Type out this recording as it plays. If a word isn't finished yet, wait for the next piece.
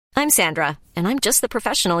I'm Sandra, and I'm just the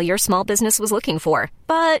professional your small business was looking for.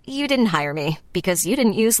 But you didn't hire me because you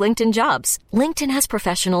didn't use LinkedIn Jobs. LinkedIn has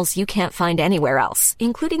professionals you can't find anywhere else,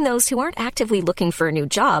 including those who aren't actively looking for a new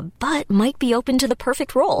job, but might be open to the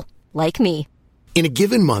perfect role, like me. In a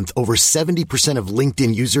given month, over 70% of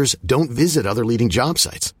LinkedIn users don't visit other leading job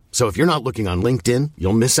sites. So if you're not looking on LinkedIn,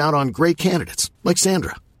 you'll miss out on great candidates like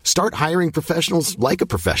Sandra. Start hiring professionals like a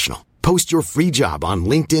professional. Post your free job on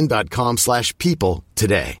linkedin.com/people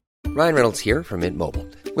today. Ryan Reynolds here from Mint Mobile.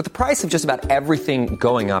 With the price of just about everything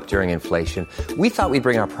going up during inflation, we thought we'd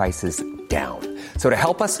bring our prices down. So to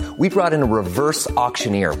help us, we brought in a reverse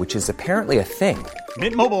auctioneer, which is apparently a thing.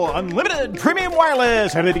 Mint Mobile Unlimited Premium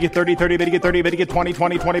Wireless. How to get 30, 30, bit to get 30, bit to get 20,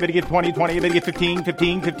 20, 20, bit to get 20, 20, bit to get 15,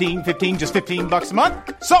 15, 15, 15, just $15 a month?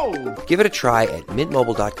 Sold! Give it a try at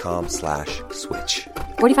mintmobile.com/switch.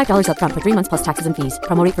 $45 up front for 3 months plus taxes and fees.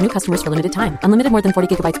 Promo rate for new customers for limited time. Unlimited more than 40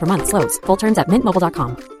 gigabytes per month. Slows full terms at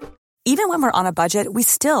mintmobile.com. Even when we're on a budget, we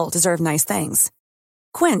still deserve nice things.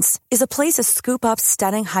 Quince is a place to scoop up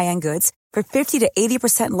stunning high-end goods for 50 to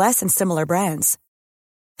 80% less than similar brands.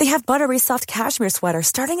 They have buttery soft cashmere sweaters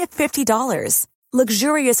starting at $50,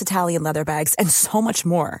 luxurious Italian leather bags, and so much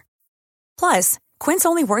more. Plus, Quince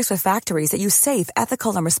only works with factories that use safe,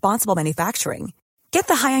 ethical, and responsible manufacturing. Get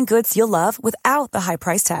the high-end goods you'll love without the high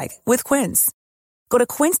price tag with Quince. Go to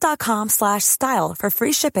quince.com/style for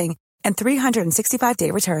free shipping and 365-day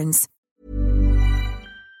returns.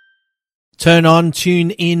 Turn on, tune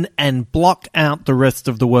in, and block out the rest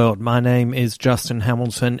of the world. My name is Justin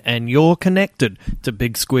Hamilton, and you're connected to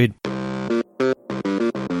Big Squid.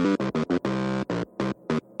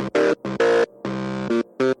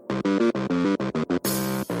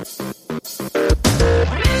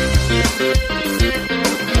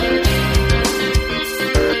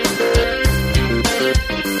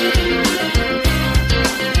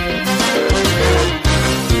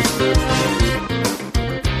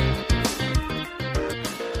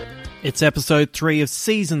 It's episode 3 of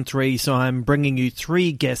season 3, so I'm bringing you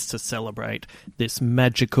 3 guests to celebrate this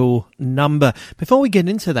magical number. Before we get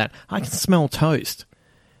into that, I can smell toast.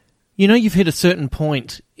 You know, you've hit a certain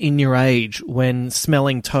point in your age when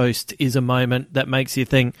smelling toast is a moment that makes you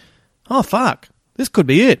think, oh fuck, this could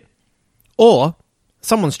be it. Or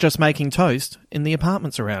someone's just making toast in the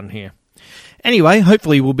apartments around here. Anyway,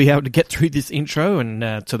 hopefully we'll be able to get through this intro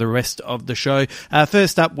and to the rest of the show.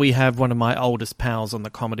 First up, we have one of my oldest pals on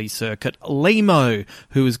the comedy circuit, Limo,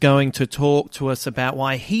 who is going to talk to us about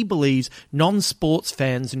why he believes non-sports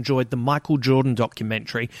fans enjoyed the Michael Jordan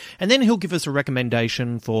documentary. And then he'll give us a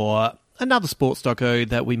recommendation for another sports doco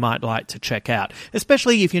that we might like to check out,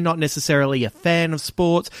 especially if you're not necessarily a fan of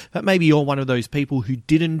sports, but maybe you're one of those people who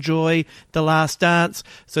did enjoy The Last Dance.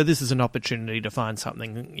 So this is an opportunity to find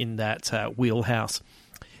something in that wheelhouse.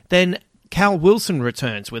 Then Cal Wilson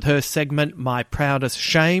returns with her segment, My Proudest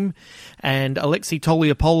Shame, and Alexi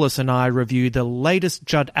Toliopoulos and I review the latest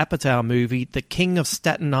Judd Apatow movie, The King of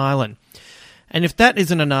Staten Island. And if that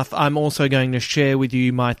isn't enough, I'm also going to share with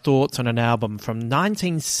you my thoughts on an album from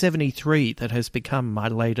 1973 that has become my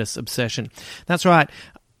latest obsession. That's right.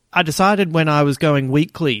 I decided when I was going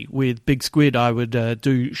weekly with Big Squid, I would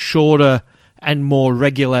do shorter and more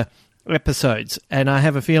regular episodes. And I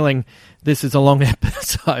have a feeling this is a long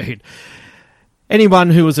episode.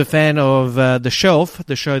 Anyone who was a fan of The Shelf,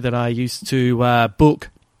 the show that I used to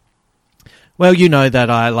book, well, you know that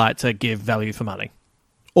I like to give value for money.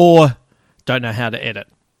 Or don't know how to edit.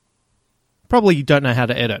 Probably don't know how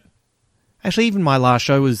to edit. Actually, even my last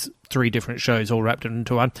show was 3 different shows all wrapped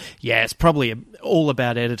into one. Yeah, it's probably all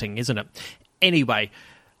about editing, isn't it? Anyway,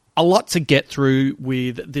 a lot to get through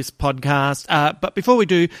with this podcast. But before we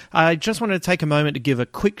do, I just wanted to take a moment to give a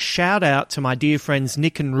quick shout out to my dear friends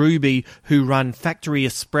Nick and Ruby, who run Factory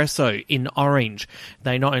Espresso in Orange.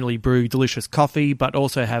 They not only brew delicious coffee, but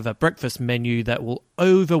also have a breakfast menu that will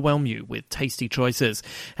overwhelm you with tasty choices.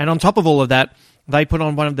 And on top of all of that, they put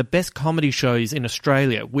on one of the best comedy shows in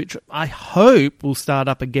Australia, which I hope will start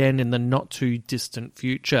up again in the not-too-distant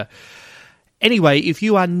future. Anyway, if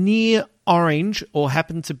you are near Orange or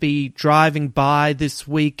happen to be driving by this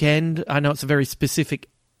weekend, I know it's a very specific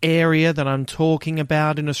area that I'm talking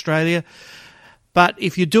about in Australia, but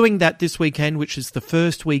if you're doing that this weekend, which is the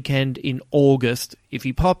first weekend in August, if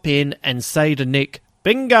you pop in and say to Nick,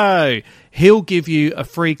 bingo, he'll give you a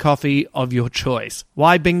free coffee of your choice.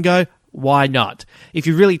 Why bingo? Why not? If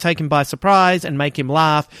you really take him by surprise and make him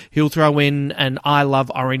laugh, he'll throw in an I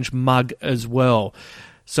Love Orange mug as well.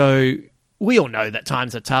 So we all know that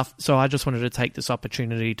times are tough, so I just wanted to take this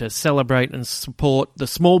opportunity to celebrate and support the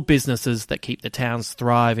small businesses that keep the towns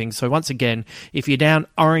thriving. So once again, if you're down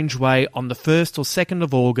Orange Way on the 1st or 2nd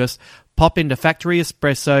of August, pop into Factory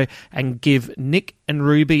Espresso and give Nick and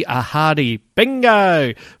Ruby a hearty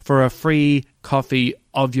bingo for a free coffee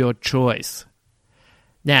of your choice.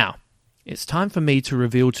 Now, it's time for me to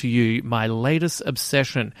reveal to you my latest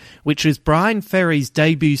obsession, which is Bryan Ferry's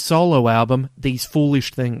debut solo album, These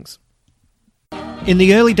Foolish Things. In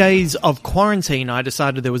the early days of quarantine, I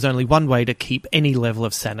decided there was only one way to keep any level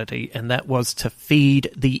of sanity, and that was to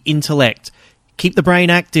feed the intellect. Keep the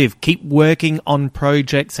brain active, keep working on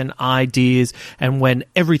projects and ideas, and when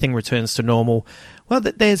everything returns to normal, well,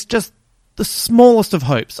 there's just the smallest of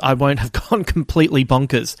hopes I won't have gone completely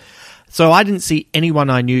bonkers. So I didn't see anyone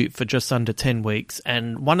I knew for just under 10 weeks,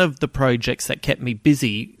 and one of the projects that kept me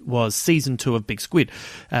busy was Season 2 of Big Squid.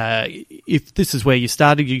 If this is where you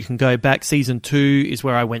started, you can go back. Season 2 is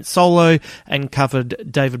where I went solo and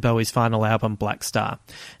covered David Bowie's final album, Black Star.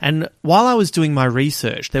 And while I was doing my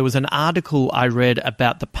research, there was an article I read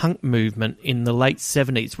about the punk movement in the late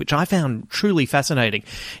 70s, which I found truly fascinating.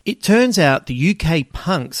 It turns out the UK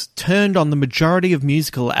punks turned on the majority of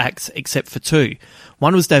musical acts except for two.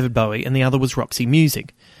 One was David Bowie and the other was Roxy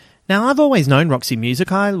Music. Now, I've always known Roxy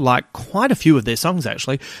Music. I like quite a few of their songs,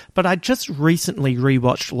 actually, but I just recently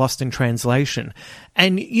rewatched Lost in Translation.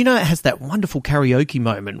 And, you know, it has that wonderful karaoke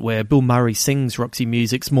moment where Bill Murray sings Roxy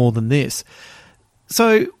Music's More Than This.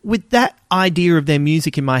 So, with that idea of their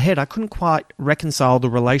music in my head, I couldn't quite reconcile the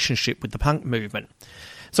relationship with the punk movement.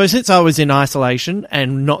 So since I was in isolation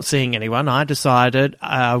and not seeing anyone, I decided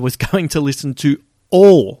I was going to listen to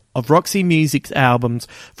all of Roxy Music's albums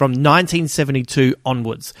from 1972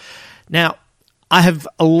 onwards. Now, I have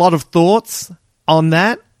a lot of thoughts on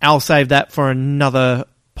that. I'll save that for another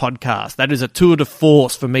podcast. That is a tour de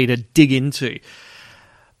force for me to dig into.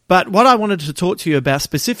 But what I wanted to talk to you about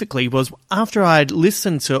specifically was after I'd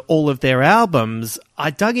listened to all of their albums, I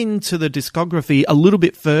dug into the discography a little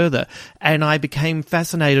bit further and I became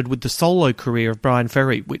fascinated with the solo career of Bryan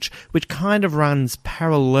Ferry, which kind of runs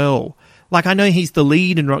parallel. Like, I know he's the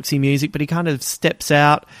lead in Roxy Music, but he kind of steps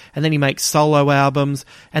out and then he makes solo albums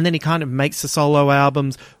and then he kind of makes the solo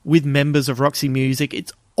albums with members of Roxy Music.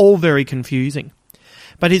 It's all very confusing.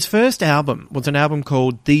 But his first album was an album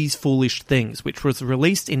called These Foolish Things, which was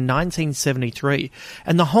released in 1973.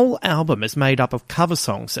 And the whole album is made up of cover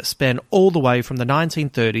songs that span all the way from the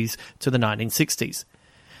 1930s to the 1960s.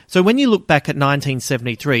 So when you look back at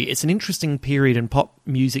 1973, it's an interesting period in pop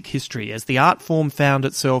music history as the art form found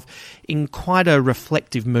itself in quite a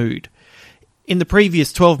reflective mood. In the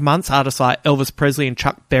previous 12 months, artists like Elvis Presley and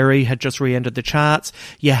Chuck Berry had just re-entered the charts.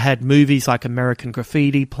 You had movies like American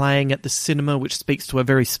Graffiti playing at the cinema, which speaks to a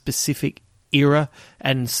very specific era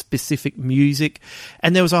and specific music.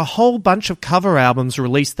 And there was a whole bunch of cover albums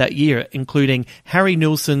released that year, including Harry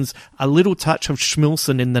Nilsson's A Little Touch of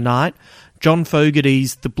Schmilson in the Night, John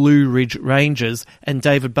Fogerty's The Blue Ridge Rangers, and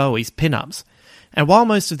David Bowie's Pin-Ups. And while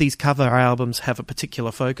most of these cover albums have a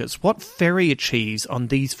particular focus, what Ferry achieves on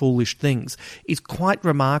These Foolish Things is quite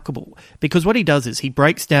remarkable, because what he does is he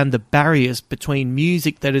breaks down the barriers between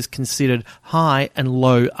music that is considered high and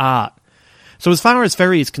low art. So as far as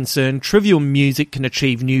Ferry is concerned, trivial music can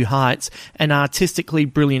achieve new heights, and artistically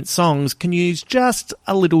brilliant songs can use just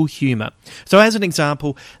a little humour. So as an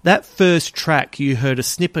example, that first track you heard a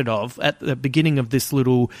snippet of at the beginning of this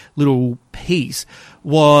little piece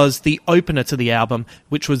was the opener to the album,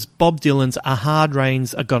 which was Bob Dylan's A Hard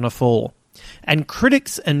Rain's A Gonna Fall. And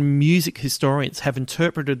critics and music historians have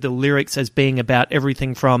interpreted the lyrics as being about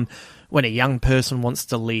everything from when a young person wants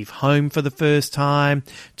to leave home for the first time,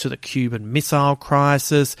 to the Cuban Missile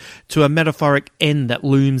Crisis, to a metaphoric end that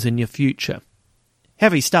looms in your future.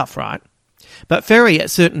 Heavy stuff, right? But Ferry,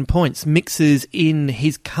 at certain points, mixes in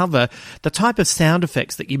his cover the type of sound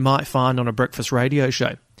effects that you might find on a breakfast radio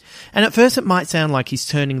show. And at first it might sound like he's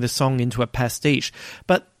turning the song into a pastiche,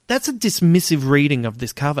 but that's a dismissive reading of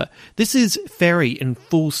this cover. This is Ferry in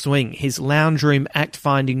full swing, his lounge room act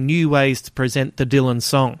finding new ways to present the Dylan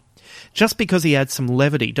song. Just because he adds some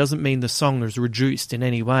levity doesn't mean the song is reduced in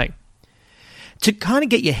any way. To kind of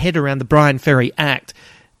get your head around the Bryan Ferry act,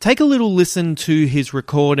 take a little listen to his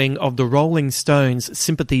recording of the Rolling Stones'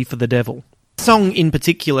 Sympathy for the Devil. The song in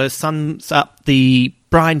particular sums up the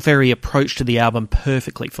Bryan Ferry approach to the album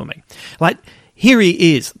perfectly for me. Here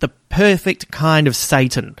he is, the perfect kind of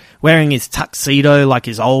Satan, wearing his tuxedo like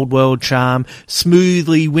his old world charm,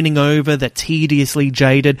 smoothly winning over the tediously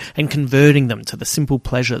jaded and converting them to the simple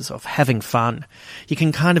pleasures of having fun. You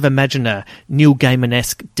can kind of imagine a Neil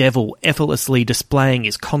Gaiman-esque devil effortlessly displaying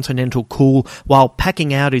his continental cool while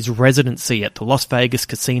packing out his residency at the Las Vegas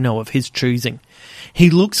casino of his choosing. He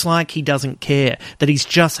looks like he doesn't care, that he's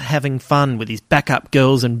just having fun with his backup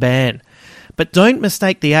girls and band. But don't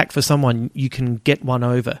mistake the act for someone you can get one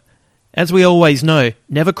over. As we always know,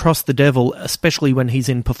 never cross the devil, especially when he's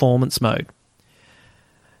in performance mode.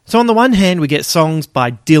 So on the one hand, we get songs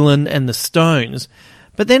by Dylan and the Stones,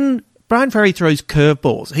 but then Bryan Ferry throws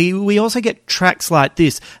curveballs. We also get tracks like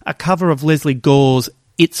this, a cover of Leslie Gore's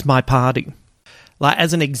It's My Party. Like,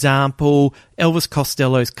 as an example, Elvis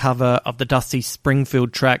Costello's cover of the Dusty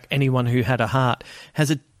Springfield track, Anyone Who Had a Heart,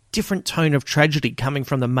 has a different tone of tragedy coming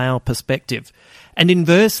from the male perspective. And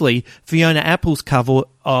inversely, Fiona Apple's cover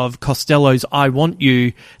of Costello's I Want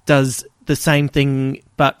You does the same thing,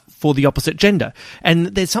 but for the opposite gender. And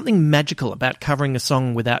there's something magical about covering a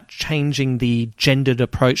song without changing the gendered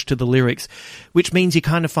approach to the lyrics, which means you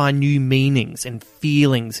kind of find new meanings and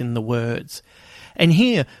feelings in the words. And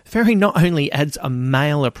here, Ferry not only adds a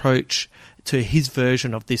male approach to his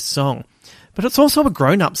version of this song, but it's also a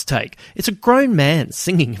grown-up's take. It's a grown man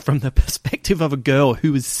singing from the perspective of a girl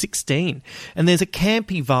who is 16. And there's a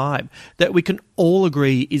campy vibe that we can all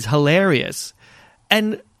agree is hilarious.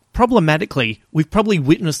 And problematically, we've probably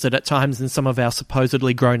witnessed it at times in some of our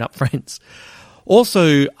supposedly grown-up friends.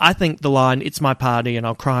 Also, I think the line, It's My Party and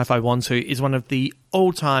I'll Cry If I Want To, is one of the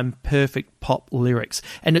all-time perfect pop lyrics.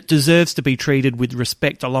 And it deserves to be treated with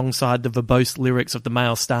respect alongside the verbose lyrics of the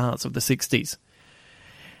male stars of the 60s.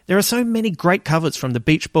 There are so many great covers from the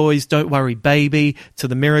Beach Boys, Don't Worry Baby, to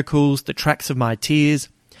the Miracles, the Tracks of My Tears.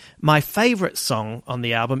 My favourite song on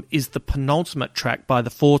the album is the penultimate track by the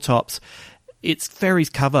Four Tops. It's Ferry's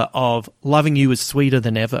cover of Loving You Is Sweeter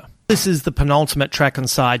Than Ever. This is the penultimate track on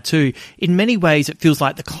side 2. In many ways, it feels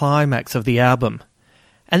like the climax of the album.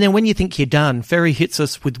 And then when you think you're done, Ferry hits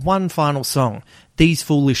us with one final song, These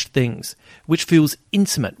Foolish Things, which feels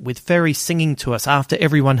intimate, with Ferry singing to us after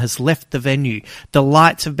everyone has left the venue, the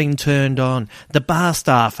lights have been turned on, the bar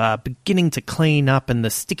staff are beginning to clean up, and the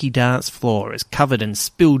sticky dance floor is covered in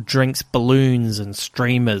spilled drinks, balloons and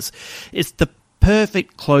streamers. It's the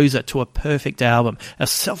perfect closer to a perfect album, a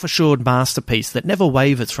self-assured masterpiece that never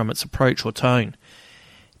wavers from its approach or tone.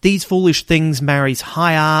 These Foolish Things marries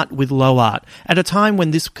high art with low art, at a time when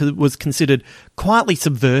this was considered quietly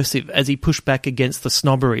subversive as he pushed back against the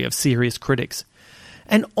snobbery of serious critics.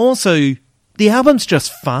 And also, the album's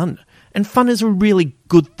just fun, and fun is a really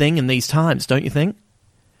good thing in these times, don't you think?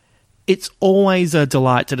 It's always a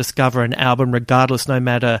delight to discover an album regardless, no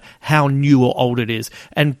matter how new or old it is,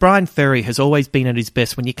 and Bryan Ferry has always been at his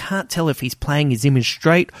best when you can't tell if he's playing his image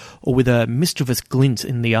straight or with a mischievous glint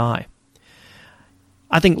in the eye.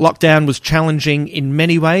 I think Lockdown was challenging in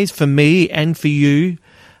many ways for me and for you,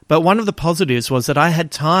 but one of the positives was that I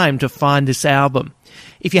had time to find this album.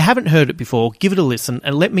 If you haven't heard it before, give it a listen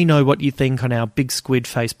and let me know what you think on our Big Squid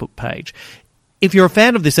Facebook page. If you're a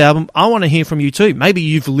fan of this album, I want to hear from you too. Maybe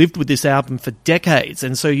you've lived with this album for decades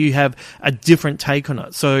and so you have a different take on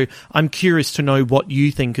it. So I'm curious to know what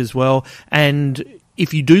you think as well. And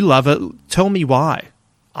if you do love it, tell me why.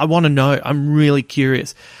 I want to know. I'm really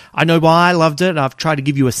curious. I know why I loved it. I've tried to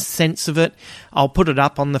give you a sense of it. I'll put it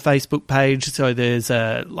up on the Facebook page. So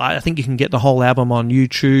I think you can get the whole album on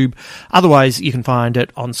YouTube. Otherwise, you can find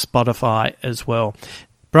it on Spotify as well.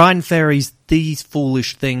 Bryan Ferry's These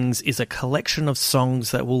Foolish Things is a collection of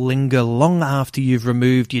songs that will linger long after you've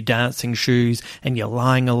removed your dancing shoes and you're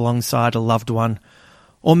lying alongside a loved one.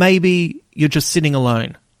 Or maybe you're just sitting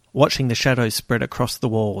alone, watching the shadows spread across the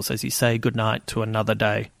walls as you say goodnight to another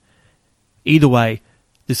day. Either way,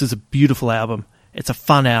 this is a beautiful album, it's a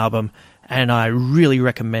fun album, and I really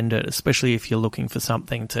recommend it, especially if you're looking for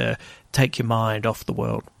something to take your mind off the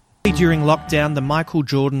world. During lockdown, the Michael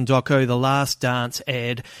Jordan doco The Last Dance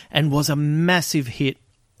aired and was a massive hit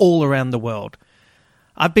all around the world.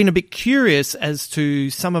 I've been a bit curious as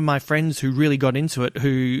to some of my friends who really got into it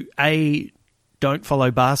who, A, don't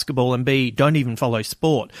follow basketball, and B, don't even follow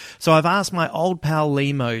sport. So I've asked my old pal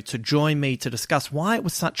Limo to join me to discuss why it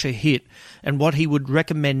was such a hit and what he would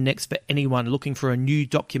recommend next for anyone looking for a new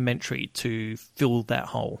documentary to fill that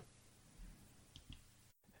hole.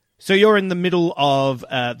 So you're in the middle of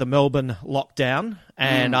the Melbourne lockdown,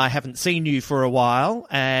 and I haven't seen you for a while,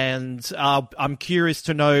 and I'm curious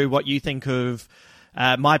to know what you think of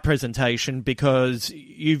my presentation, because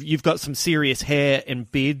you've got some serious hair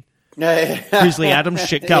and beard Grizzly Adams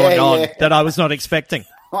shit going on that I was not expecting.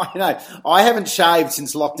 I know. I haven't shaved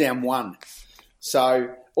since lockdown 1.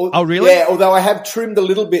 So, oh, really? Yeah, although I have trimmed a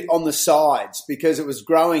little bit on the sides because it was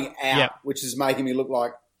growing out, which is making me look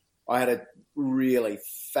like I had a really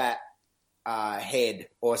fat head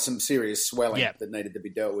or some serious swelling that needed to be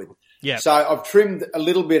dealt with. Yeah. So I've trimmed a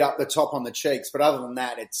little bit up the top on the cheeks, but other than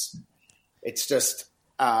that, it's just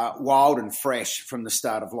wild and fresh from the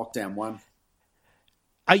start of lockdown 1.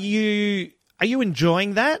 Are you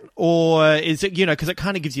enjoying that, or is it, because it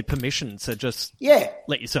kind of gives you permission to just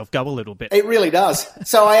let yourself go a little bit? It really does.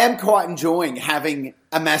 So I am quite enjoying having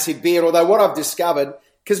a massive beard, although what I've discovered,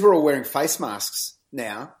 because we're all wearing face masks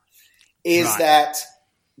now, is that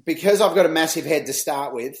because I've got a massive head to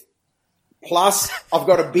start with, plus I've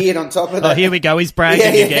got a beard on top of that. Oh, here we go. He's bragging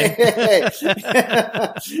again.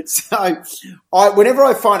 So whenever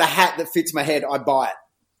I find a hat that fits my head, I buy it.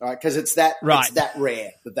 Right, because it's that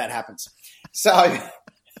rare that happens. So I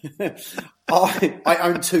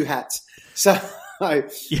own 2 hats. So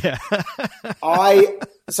yeah,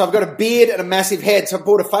 so I've got a beard and a massive head. So I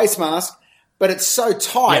bought a face mask, but it's so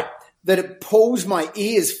tight that it pulls my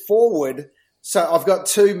ears forward. So I've got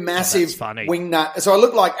 2 massive wing nuts. So I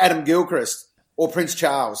look like Adam Gilchrist or Prince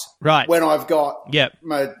Charles, when I've got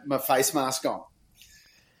my face mask on.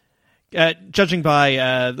 Judging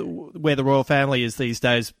by where the royal family is these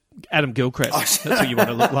days, Adam Gilchrist, that's what you want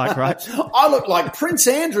to look like, right? I look like Prince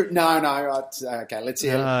Andrew. No. Okay, let's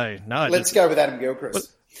hear it. No. Let's go with Adam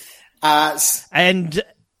Gilchrist. And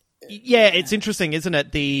yeah, it's interesting, isn't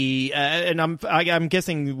it? And I'm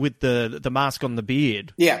guessing with the mask on the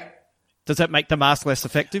beard. Yeah. Does that make the mask less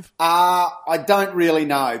effective? I don't really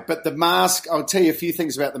know, but the mask, I'll tell you a few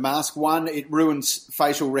things about the mask. One, it ruins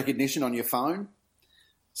facial recognition on your phone.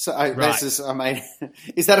 So this is,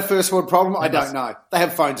 is that a first world problem? I don't know. They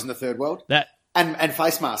have phones in the third world. And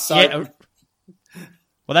face masks. So well,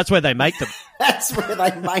 that's where they make them. That's where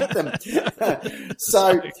they make them.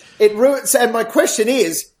 So it ruins. And my question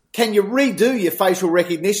is, can you redo your facial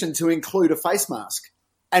recognition to include a face mask?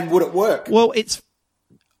 And would it work? Well, it's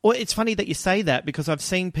funny that you say that, because I've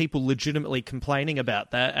seen people legitimately complaining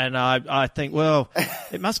about that, and I think, well,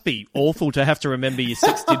 it must be awful to have to remember your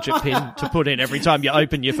 6-digit PIN to put in every time you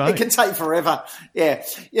open your phone. It can take forever. Yeah.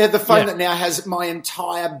 The phone that now has my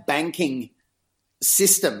entire banking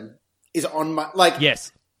system is on my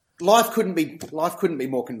Yes. Life couldn't be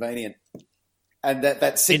more convenient, and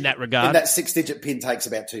that in that regard, and that 6-digit PIN takes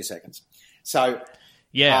about 2 seconds. So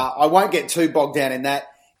I won't get too bogged down in that.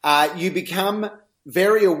 You become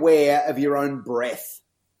very aware of your own breath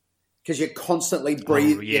because you're constantly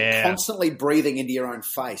You're constantly breathing into your own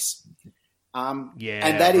face. And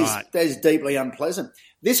that is deeply unpleasant.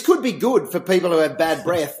 This could be good for people who have bad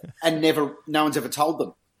breath and no one's ever told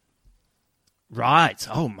them. Right.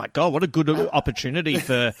 Oh my God, what a good opportunity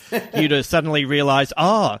for you to suddenly realize,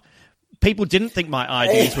 people didn't think my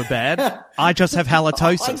ideas were bad. I just have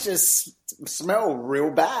halitosis. I just smell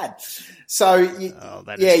real bad. So,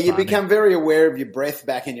 you become very aware of your breath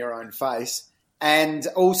back in your own face. And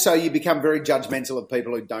also you become very judgmental of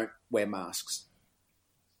people who don't wear masks.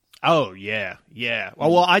 Oh, yeah, yeah.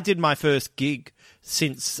 Well, I did my first gig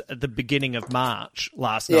since the beginning of March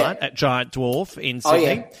last night at Giant Dwarf in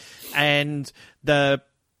Sydney. And the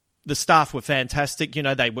staff were fantastic.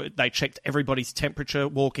 They checked everybody's temperature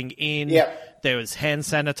walking in. Yep. There was hand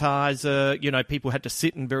sanitizer. People had to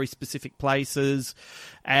sit in very specific places,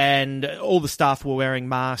 and all the staff were wearing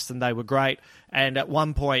masks, and they were great. And at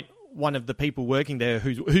one point, one of the people working there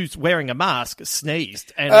who's wearing a mask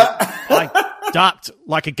sneezed, and I ducked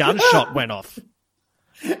like a gunshot went off.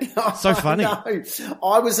 So funny.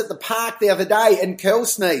 I was at the park the other day, and Curl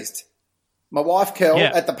sneezed. My wife Curl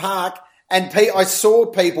at the park. And I saw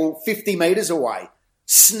people 50 metres away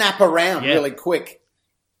snap around really quick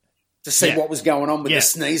to see what was going on with the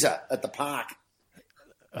sneezer at the park.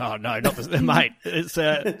 Oh, no, not the mate. It's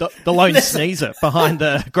the lone sneezer behind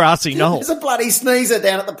the grassy knoll. There's a bloody sneezer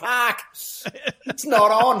down at the park. It's not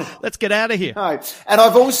on. Let's get out of here. No. And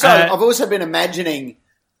I've also been imagining,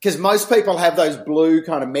 because most people have those blue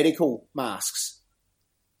kind of medical masks,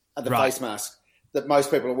 the face masks that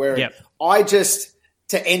most people are wearing. Yep.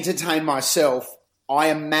 To entertain myself, I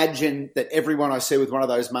imagine that everyone I see with one of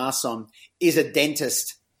those masks on is a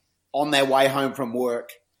dentist on their way home from work,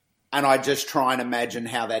 and I just try and imagine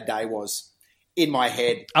how their day was in my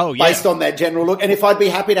head based on their general look, and if I'd be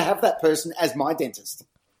happy to have that person as my dentist.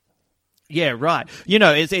 Yeah, right.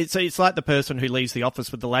 It's like the person who leaves the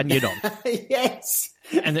office with the lanyard on. Yes.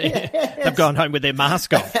 And they've gone home with their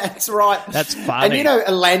mask on. That's right. That's funny. And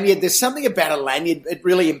a lanyard, there's something about a lanyard, it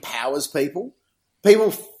really empowers people.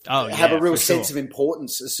 People have a real sense of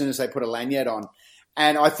importance as soon as they put a lanyard on.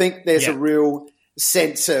 And I think there's a real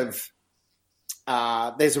sense of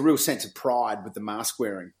there's a real sense of pride with the mask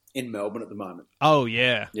wearing in Melbourne at the moment. Oh,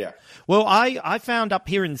 yeah. Yeah. Well, I found up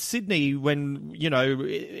here in Sydney when,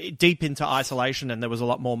 deep into isolation and there was a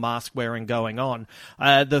lot more mask wearing going on,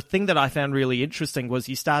 the thing that I found really interesting was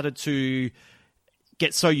you started to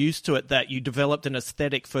get so used to it that you developed an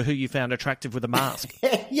aesthetic for who you found attractive with a mask.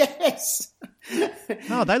 Yes.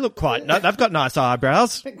 Oh, they look they've got nice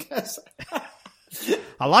eyebrows.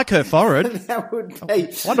 I like her forehead. That would be.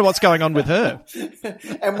 I wonder what's going on with her.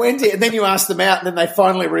 And then you ask them out, and then they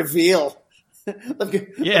finally reveal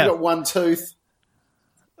they've got one tooth.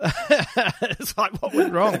 It's like, what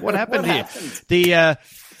went wrong? What happened here?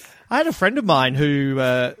 I had a friend of mine who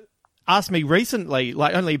asked me recently,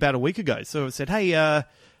 like only about a week ago. So I said, "Hey,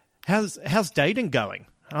 how's dating going?"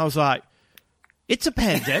 And I was like, "It's a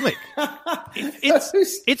pandemic.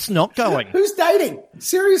 It's not going." Who's dating?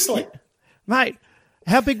 Seriously. Mate,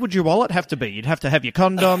 how big would your wallet have to be? You'd have to have your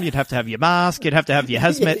condom, you'd have to have your mask, you'd have to have your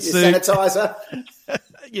hazmat suit. Your sanitizer.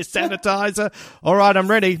 Your sanitizer. All right, I'm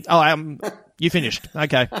ready. Oh, you finished.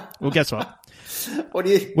 Okay. Well, guess what?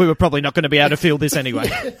 We were probably not going to be able to feel this anyway.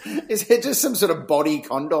 Is it just some sort of body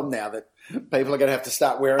condom now that people are going to have to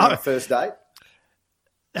start wearing on the first date?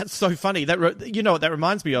 That's so funny. You know what that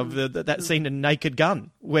reminds me of? That scene in Naked Gun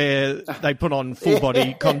where they put on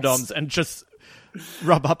full-body condoms and just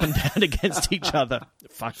rub up and down against each other.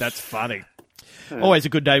 Fuck, that's funny. Always a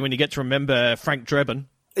good day when you get to remember Frank Drebin.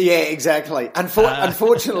 Yeah, exactly.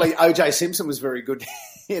 Unfortunately, O.J. Simpson was very good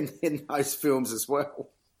in those films as well.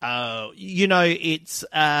 It's...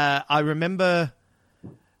 I remember,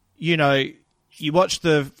 you watch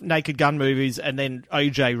the Naked Gun movies and then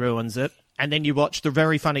O.J. ruins it. And then you watch the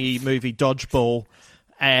very funny movie Dodgeball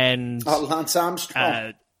and... Lance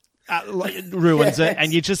Armstrong. Ruins it,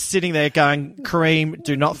 and you're just sitting there going, Kareem,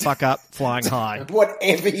 do not fuck up Flying High.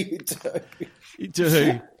 Whatever you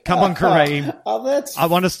do. Come on, Kareem. I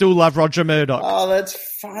want to still love Roger Murdoch. Oh, that's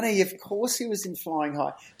funny. Of course he was in Flying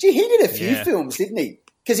High. Gee, he did a few films, didn't he?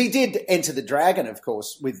 Because he did Enter the Dragon, of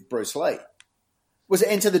course, with Bruce Lee. Was it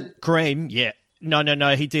Enter the... Kareem, yeah.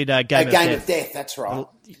 No. He did Game of Death, that's right.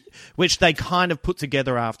 Which they kind of put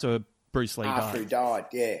together after Bruce Lee died. After he died,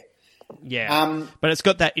 yeah. Yeah, but it's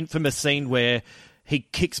got that infamous scene where he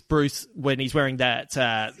kicks Bruce when he's wearing that,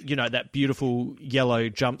 that beautiful yellow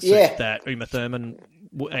jumpsuit that Uma Thurman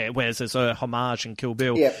wears as a homage in Kill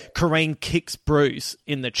Bill. Yep. Kareem kicks Bruce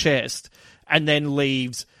in the chest and then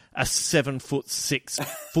leaves a 7'6"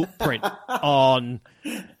 footprint on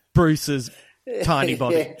Bruce's tiny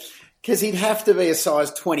body. Because he'd have to be a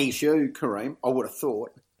size 20 shoe, Kareem, I would have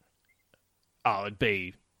thought. Oh,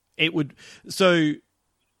 it would. So...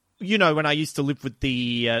 when I used to live with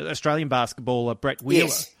the Australian basketballer Brett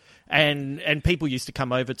Wheeler, and people used to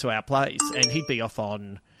come over to our place, and he'd be off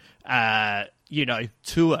on,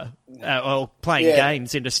 tour or playing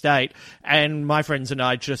games interstate, and my friends and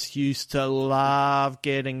I just used to love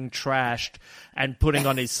getting trashed and putting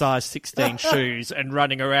on his size 16 shoes and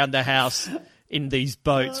running around the house in these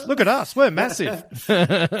boats. Look at us, we're massive.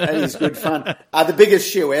 That is good fun. The biggest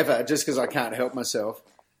shoe ever, just because I can't help myself.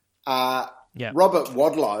 Robert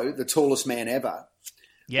Wadlow, the tallest man ever,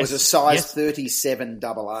 was a size 37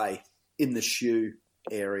 AA in the shoe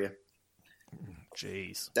area.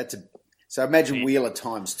 Jeez. So imagine Wheeler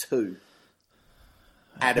times 2.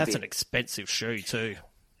 That's an expensive shoe too.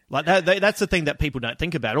 Like that's the thing that people don't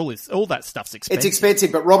think about. All that stuff's expensive. It's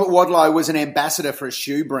expensive, but Robert Wadlow was an ambassador for a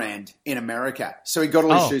shoe brand in America, so he got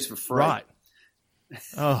all his shoes for free. Right.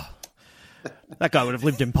 Oh, that guy would have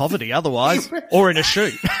lived in poverty otherwise, or in a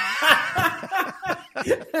shoe.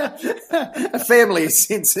 A family has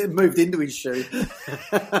since moved into his shoe.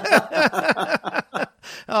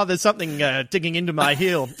 Oh, there's something digging into my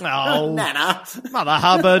heel. Oh, Nana. Mother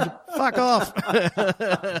Hubbard, fuck off.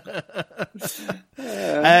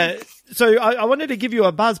 So I wanted to give you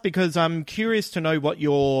a buzz because I'm curious to know what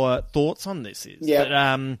your thoughts on this is.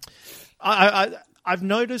 Yeah. I've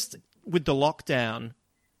noticed with the lockdown,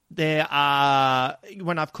 there are,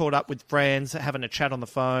 when I've caught up with friends having a chat on the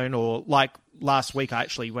phone, or like last week I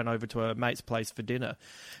actually went over to a mate's place for dinner,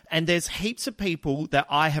 and there's heaps of people that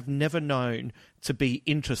I have never known to be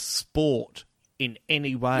into sport in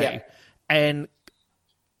any way. And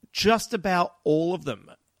just about all of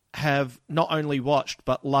them have not only watched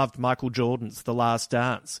but loved Michael Jordan's The Last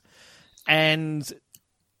Dance. And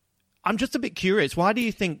I'm just a bit curious, why do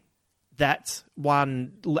you think that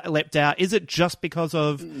one leapt out? Is it just because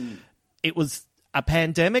of it was a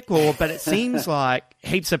pandemic, but it seems like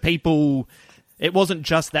heaps of people, it wasn't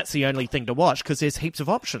just that's the only thing to watch, because there's heaps of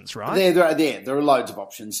options, right? There are loads of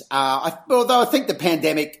options. Although I think the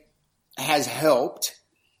pandemic has helped,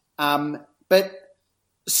 but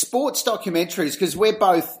sports documentaries, because we're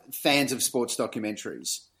both fans of sports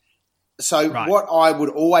documentaries. So what I would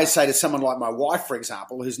always say to someone like my wife, for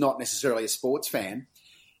example, who's not necessarily a sports fan,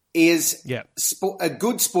 is a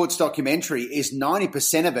good sports documentary is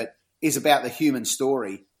 90% of it is about the human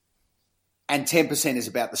story and 10% is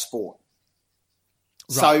about the sport.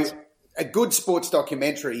 Right. So a good sports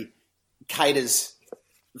documentary caters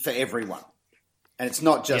for everyone, and it's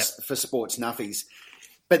not just for sports nuffies.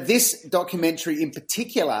 But this documentary in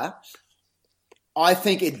particular, I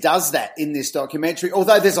think it does that in this documentary,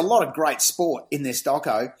 although there's a lot of great sport in this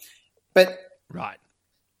doco. But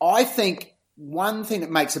I think one thing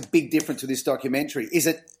that makes a big difference with this documentary is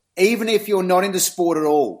that even if you're not into sport at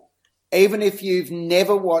all, even if you've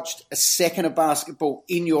never watched a second of basketball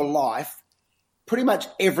in your life, pretty much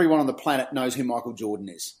everyone on the planet knows who Michael Jordan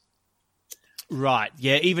is. Right.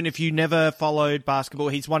 Yeah. Even if you never followed basketball,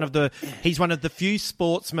 he's one of the few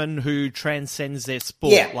sportsmen who transcends their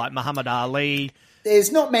sport, like Muhammad Ali.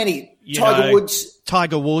 There's not many. Tiger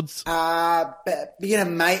Woods.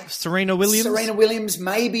 Mate. Serena Williams.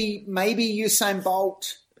 Maybe Usain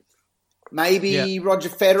Bolt. Maybe Roger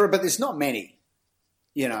Federer, but there's not many,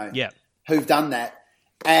 who've done that.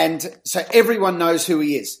 And so everyone knows who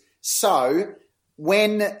he is. So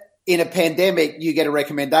when in a pandemic you get a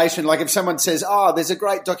recommendation, like if someone says, there's a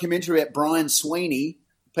great documentary about Brian Sweeney,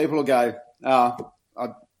 people will go,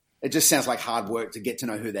 it just sounds like hard work to get to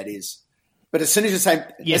know who that is. But as soon as you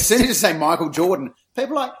say Michael Jordan,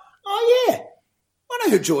 people are like, I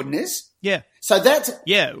know who Jordan is. Yeah. So that's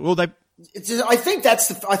I think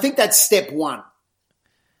that's step one.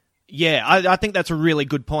 Yeah, I think that's a really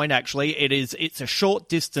good point. Actually, it's a short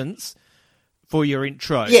distance for your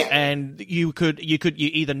intro. Yeah. And you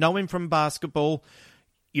either know him from basketball,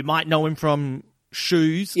 you might know him from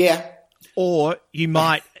shoes. Yeah. Or you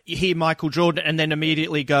might hear Michael Jordan and then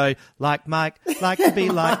immediately go, like Mike, like to be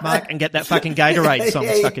like Mike, and get that fucking Gatorade song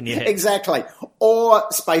stuck in your head. Exactly. Or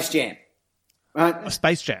Space Jam. Right?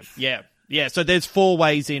 Space Jam, yeah. Yeah, so there's 4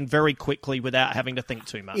 ways in very quickly without having to think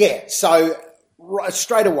too much. Yeah, so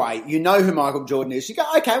straight away, you know who Michael Jordan is. You go,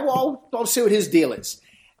 okay, well, I'll see what his deal is.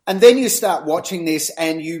 And then you start watching this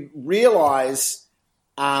and you realise,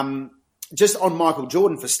 just on Michael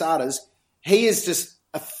Jordan for starters, he is just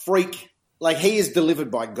a freak. Like, he is delivered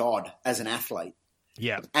by God as an athlete.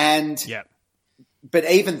 Yeah. But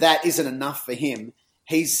even that isn't enough for him.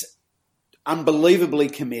 He's unbelievably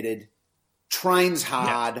committed, trains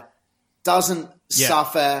hard, doesn't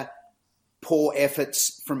suffer poor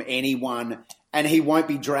efforts from anyone, and he won't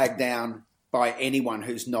be dragged down by anyone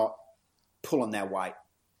who's not pulling their weight.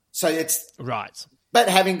 So it's right. But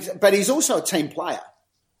he's also a team player.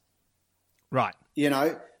 Right.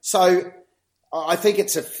 So I think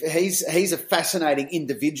he's a fascinating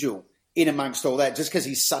individual in amongst all that, just because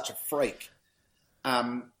he's such a freak.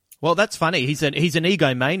 Well, that's funny. He's an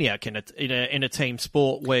egomaniac in a team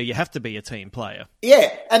sport where you have to be a team player.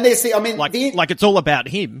 Yeah, and there's like it's all about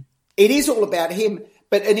him. It is all about him.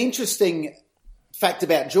 But an interesting fact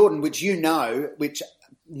about Jordan, which which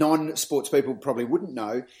non-sports people probably wouldn't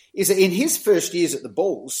know, is that in his first years at the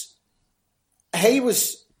Bulls, he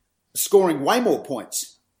was scoring way more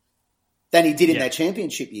points than he did in their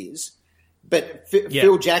championship years. But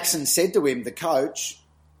Phil Jackson said to him, the coach,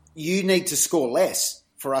 you need to score less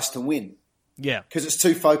for us to win. Yeah. Because it's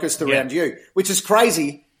too focused around you, which is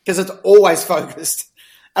crazy because it's always focused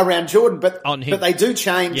around Jordan. But they do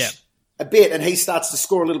change a bit and he starts to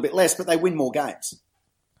score a little bit less, but they win more games.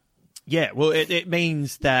 Yeah, well, it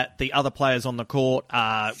means that the other players on the court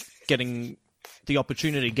are getting the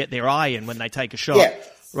opportunity to get their eye in when they take a shot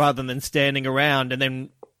rather than standing around and then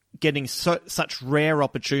getting such rare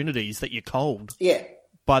opportunities that you're cold. Yeah.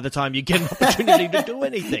 By the time you get an opportunity to do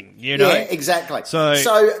anything, Yeah, exactly. So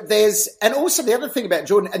there's, and also the other thing about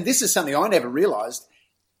Jordan, and this is something I never realised,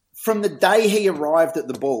 from the day he arrived at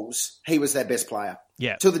the Bulls, he was their best player.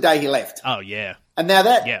 Yeah. Till the day he left. Oh, yeah. And now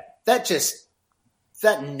that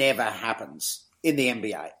never happens in the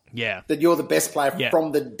NBA. Yeah. That you're the best player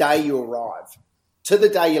from the day you arrive to the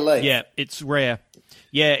day you leave. Yeah, it's rare.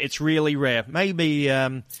 Yeah, it's really rare. Maybe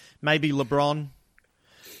LeBron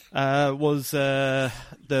was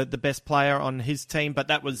the best player on his team, but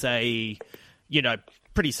that was a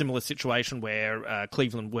pretty similar situation where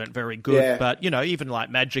Cleveland weren't very good. Yeah. But even like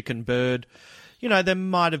Magic and Bird, Bird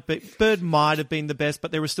might have been the best,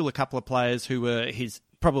 but there were still a couple of players who were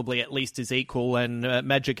probably at least his equal, and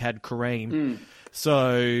Magic had Kareem.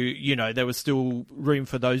 So, there was still room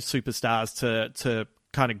for those superstars to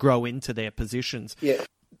kind of grow into their positions. Yeah.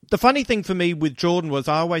 The funny thing for me with Jordan was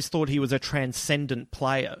I always thought he was a transcendent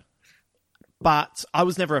player, but I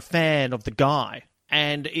was never a fan of the guy.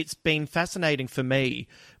 And it's been fascinating for me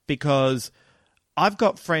because I've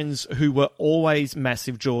got friends who were always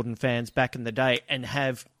massive Jordan fans back in the day and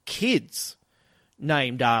have kids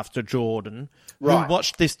named after Jordan who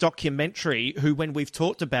watched this documentary who, when we've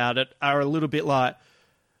talked about it, are a little bit like,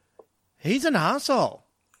 he's an arsehole.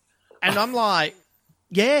 And I'm like,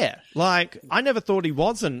 yeah, like, I never thought he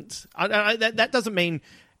wasn't. That doesn't mean...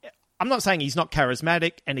 I'm not saying he's not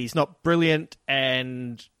charismatic and he's not brilliant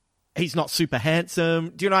and he's not super handsome.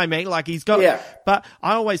 Do you know what I mean? Like, he's got... Yeah. But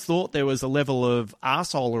I always thought there was a level of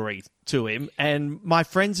arseholery to him, and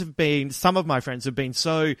some of my friends have been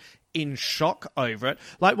so in shock over it.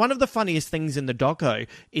 Like, one of the funniest things in the doco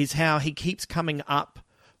is how he keeps coming up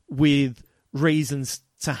with reasons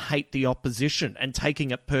to hate the opposition and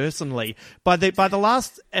taking it personally. By the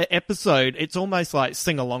last episode, it's almost like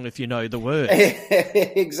sing along if you know the words.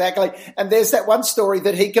 Exactly. And there's that one story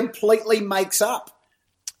that he completely makes up.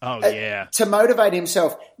 Oh, yeah. To motivate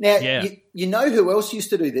himself. Now, you know who else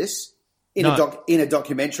used to do this in a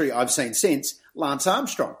documentary I've seen since? Lance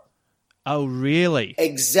Armstrong. Oh, really?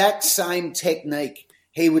 Exact same technique.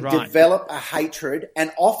 He would develop a hatred,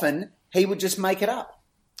 and often he would just make it up.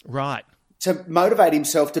 Right. To motivate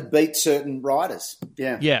himself to beat certain riders.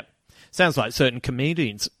 Yeah. Yeah. Sounds like certain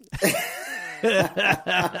comedians. There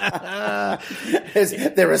are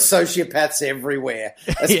sociopaths everywhere,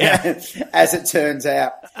 as it turns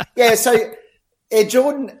out. Yeah, so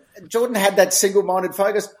Jordan had that single-minded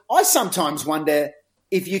focus. I sometimes wonder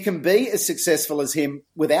if you can be as successful as him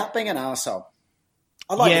without being an arsehole.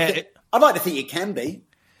 I'd like to think you can be.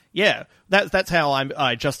 Yeah, that's how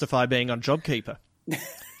I justify being on JobKeeper.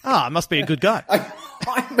 I must be a good guy.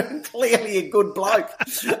 I'm clearly a good bloke.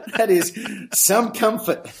 That is some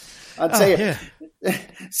comfort. I'll tell you. Yeah.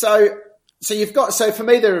 So for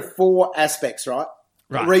me, there are four aspects, right?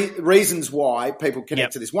 Right. Reasons why people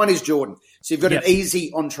connect to this. One is Jordan. So you've got an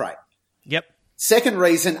easy entree. Yep. Second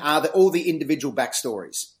reason are all the individual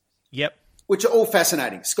backstories. Yep. Which are all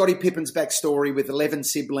fascinating. Scottie Pippen's backstory with 11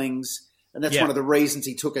 siblings, and that's one of the reasons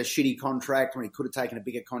he took a shitty contract when he could have taken a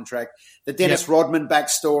bigger contract. The Dennis Rodman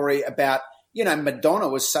backstory about, Madonna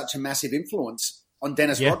was such a massive influence on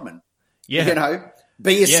Dennis Rodman. Yeah.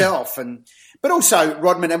 Be yourself. But also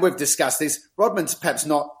Rodman, and we've discussed this, Rodman's perhaps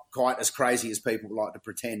not quite as crazy as people like to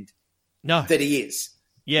pretend that he is.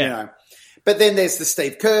 Yeah. But then there's the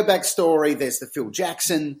Steve Kerr backstory. There's the Phil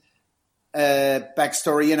Jackson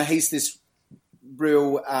backstory. He's this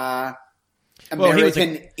real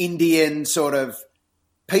American Indian sort of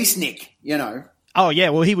peacenik, Oh, yeah.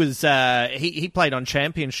 Well, he was he played on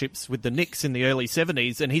championships with the Knicks in the early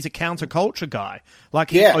 70s, and he's a counterculture guy. Like,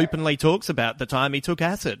 he openly talks about the time he took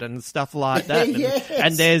acid and stuff like that.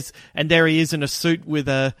 And there he is in a suit with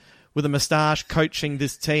a moustache coaching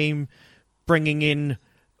this team, bringing in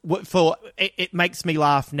it makes me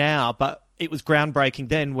laugh now, but it was groundbreaking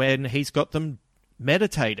then when he's got them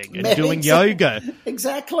meditating and doing yoga.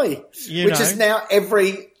 Exactly. Which is now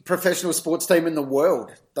every professional sports team in the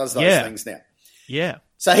world does those things now. Yeah.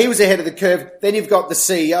 So he was ahead of the curve. Then you've got the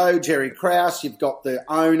CEO, Jerry Krause. You've got the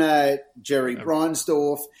owner, Jerry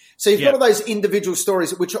Reinsdorf. So you've got all those individual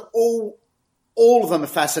stories, which are all of them are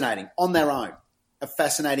fascinating on their own, are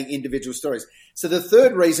fascinating individual stories. So the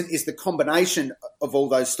third reason is the combination of all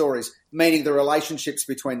those stories, meaning the relationships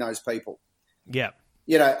between those people. Yeah.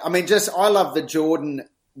 I love the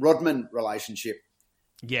Jordan-Rodman relationship.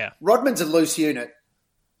 Yeah. Rodman's a loose unit.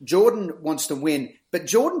 Jordan wants to win, but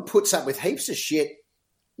Jordan puts up with heaps of shit,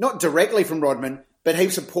 not directly from Rodman, but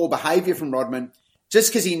heaps of poor behaviour from Rodman, just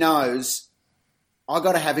because he knows I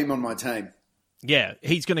got to have him on my team. Yeah,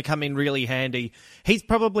 he's going to come in really handy. He's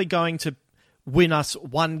probably going to win us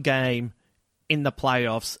one game in the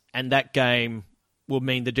playoffs, and that game will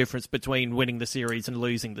mean the difference between winning the series and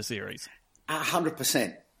losing the series.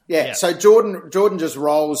 100%. Yeah. So Jordan just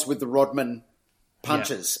rolls with the Rodman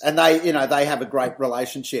punches, and they have a great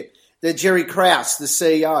relationship. The Jerry Krause, the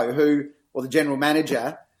CEO or the general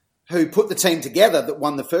manager, who put the team together that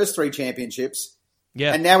won the first 3 championships,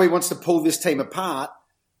 and now he wants to pull this team apart,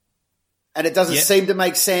 and it doesn't seem to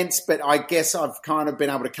make sense. But I guess I've kind of been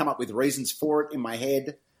able to come up with reasons for it in my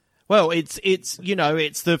head. Well, it's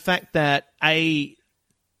the fact that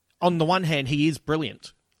on the one hand he is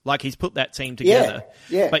brilliant, like he's put that team together,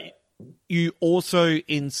 but you also,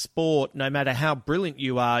 in sport, no matter how brilliant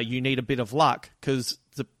you are, you need a bit of luck, because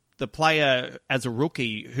the player as a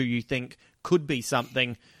rookie who you think could be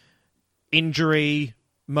something, injury,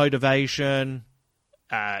 motivation,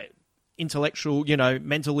 intellectual,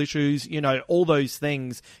 mental issues, all those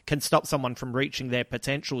things can stop someone from reaching their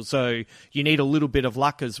potential. So you need a little bit of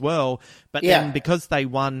luck as well. But then because they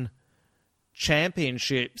won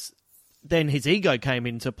championships, then his ego came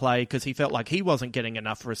into play because he felt like he wasn't getting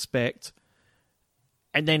enough respect.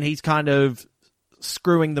 And then he's kind of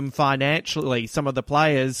screwing them financially, some of the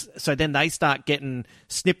players, so then they start getting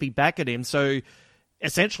snippy back at him. So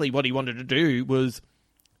essentially what he wanted to do was,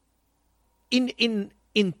 in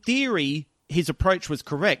theory, his approach was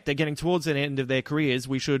correct. They're getting towards the end of their careers.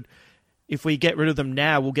 We should, if we get rid of them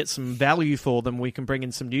now, we'll get some value for them. We can bring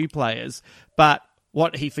in some new players. But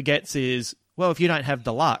what he forgets is, well, if you don't have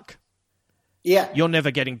the luck, you're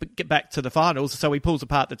never get back to the finals. So he pulls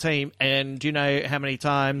apart the team. And do you know how many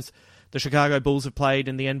times the Chicago Bulls have played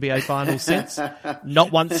in the NBA Finals since?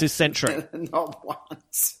 Not once this century. Not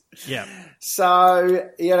once. Yeah. So,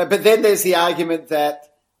 but then there's the argument that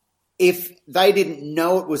if they didn't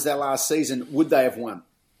know it was their last season, would they have won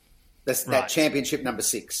that championship number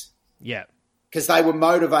 6? Yeah. Because they were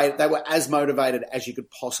motivated. They were as motivated as you could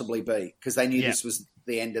possibly be because they knew this was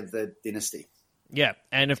the end of the dynasty. Yeah.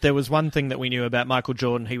 And if there was one thing that we knew about Michael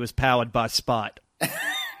Jordan, he was powered by spite.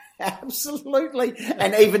 Absolutely.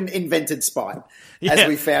 And even invented spite, as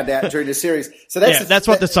we found out during the series. So that's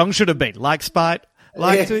what the song should have been. Like spite,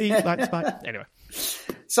 to eat, like spite. Anyway.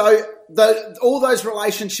 So all those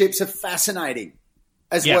relationships are fascinating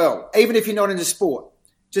as well, even if you're not into sport.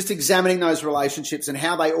 Just examining those relationships and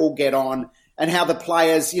how they all get on and how the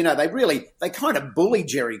players, they kind of bully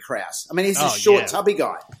Jerry Krause. I mean, he's this short, tubby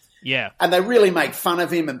guy. Yeah. And they really make fun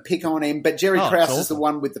of him and pick on him, but Jerry Krause is the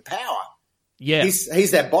one with the power. Yeah.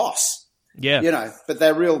 He's their boss. Yeah. But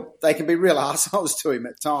they can be real assholes to him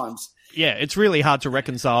at times. Yeah, it's really hard to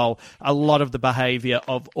reconcile a lot of the behaviour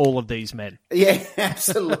of all of these men. Yeah,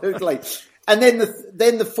 absolutely. And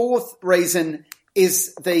then the fourth reason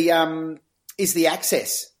is the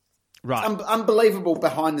access. Right. Unbelievable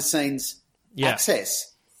behind the scenes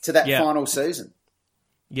access to that final season.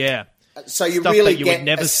 Yeah. So you really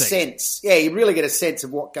get a sense. Yeah, you really get a sense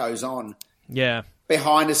of what goes on. Yeah.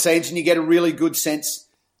 Behind the scenes, and you get a really good sense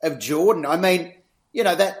of Jordan. I mean,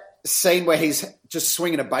 that scene where he's just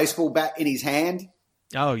swinging a baseball bat in his hand.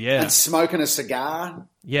 Oh, yeah. And smoking a cigar.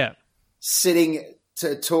 Yeah. Sitting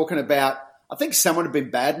talking about, I think someone had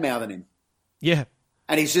been bad-mouthing him. Yeah.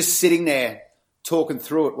 And he's just sitting there talking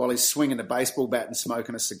through it while he's swinging a baseball bat and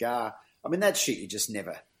smoking a cigar. I mean, that shit you just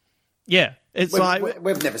never... Yeah.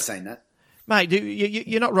 We've never seen that. Mate,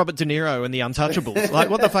 you're not Robert De Niro in The Untouchables. Like,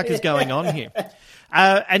 what the fuck is going on here?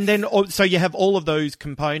 And then, so you have all of those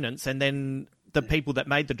components, and then the people that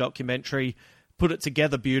made the documentary put it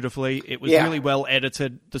together beautifully. It was really well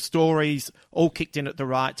edited. The stories all kicked in at the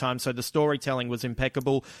right time, so the storytelling was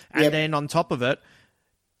impeccable. And then on top of it,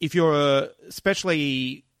 if you're of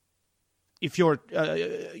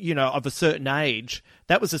a certain age,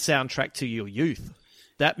 that was a soundtrack to your youth.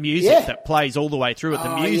 That music that plays all the way through it,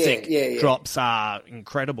 the music drops are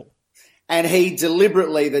incredible. And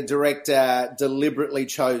the director deliberately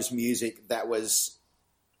chose music that was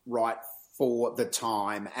right for the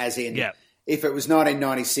time, as in if it was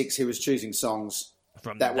 1996, he was choosing songs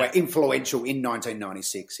that were influential in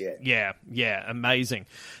 1996, Yeah, amazing.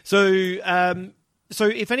 So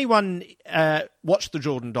if anyone watched the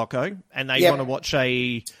Jordan doco and they want to watch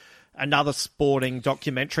another sporting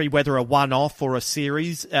documentary, whether a one-off or a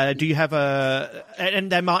series, do you have and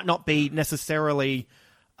they might not be necessarily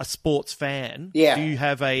a sports fan, do you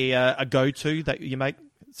have a go-to that you make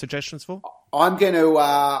suggestions for? I'm going to,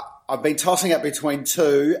 I've been tossing up between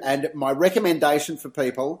two, and my recommendation for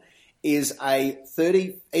people is a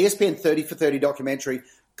ESPN 30 for 30 documentary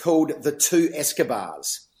called The Two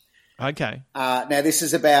Escobars. Okay. Now, this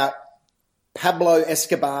is about Pablo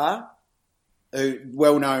Escobar, a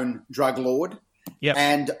well-known drug lord,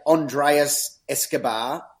 and Andreas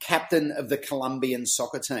Escobar, captain of the Colombian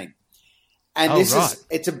soccer team. And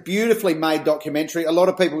it's a beautifully made documentary. A lot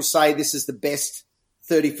of people say this is the best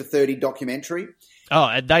 30 for 30 documentary. Oh,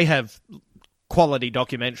 and they have quality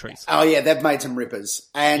documentaries. Oh, yeah, they've made some rippers.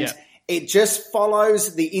 And it just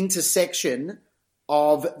follows the intersection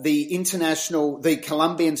of the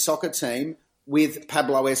Colombian soccer team with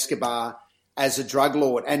Pablo Escobar as a drug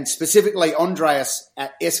lord, and specifically Andreas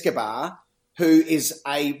Escobar, who is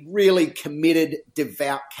a really committed,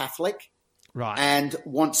 devout Catholic, right, and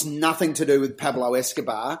wants nothing to do with Pablo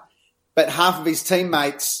Escobar. But half of his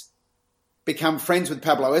teammates become friends with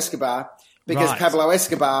Pablo Escobar because Pablo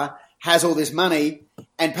Escobar has all this money,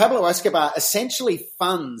 and Pablo Escobar essentially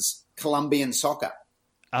funds Colombian soccer.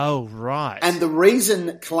 Oh, right. And the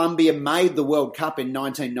reason Colombia made the World Cup in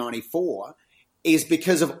 1994 is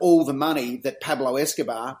because of all the money that Pablo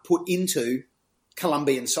Escobar put into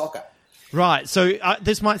Colombian soccer. Right. So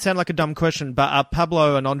this might sound like a dumb question, but are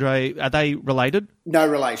Pablo and Andre, are they related? No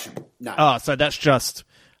relation. No. Oh, so that's just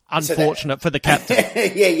unfortunate for the captain.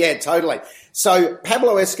 Yeah, totally. So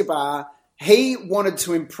Pablo Escobar, he wanted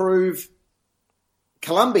to improve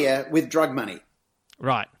Colombia with drug money.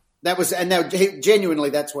 Right. Genuinely,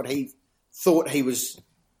 that's what he thought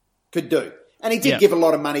could do. And he did give a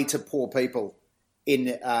lot of money to poor people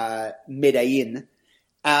in Medellin.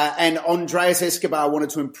 And Andres Escobar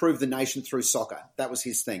wanted to improve the nation through soccer. That was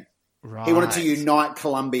his thing. Right. He wanted to unite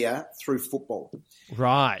Colombia through football.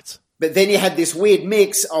 Right. But then you had this weird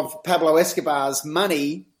mix of Pablo Escobar's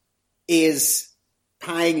money is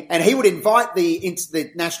paying, and he would invite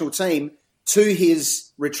the national team to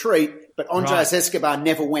his retreat, but Andres Escobar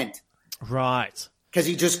never went. Right. Because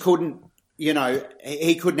he just couldn't,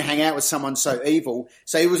 he couldn't hang out with someone so evil.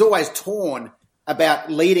 So he was always torn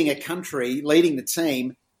about leading a country, leading the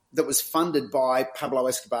team that was funded by Pablo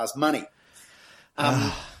Escobar's money.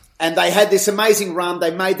 And they had this amazing run. They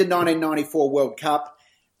made the 1994 World Cup.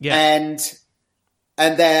 Yeah.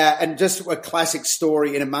 And just a classic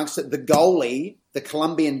story in amongst it, the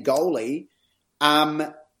Colombian goalie,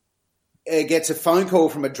 gets a phone call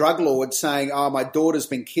from a drug lord saying, my daughter's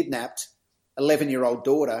been kidnapped, 11-year-old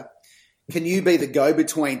daughter. Can you be the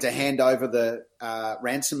go-between to hand over the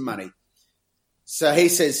ransom money? So he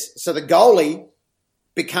says, so the goalie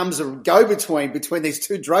becomes a go-between between these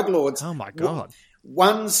two drug lords. Oh, my God.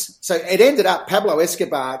 So it ended up Pablo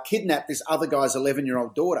Escobar kidnapped this other guy's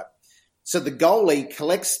 11-year-old daughter. So the goalie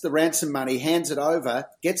collects the ransom money, hands it over,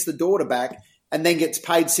 gets the daughter back, and then gets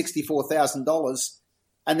paid $64,000,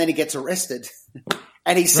 and then he gets arrested.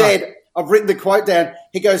 And he said, I've written the quote down,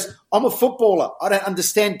 he goes, I'm a footballer. I don't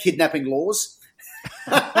understand kidnapping laws.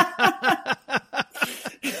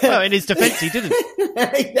 Well, in his defence, he didn't.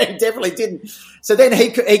 He definitely didn't. So then he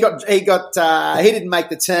didn't make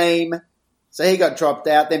the team, so he got dropped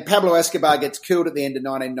out. Then Pablo Escobar gets killed at the end of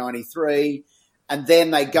 1993, and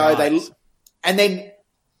then they go. And then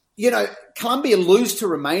Colombia lose to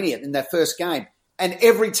Romania in their first game, and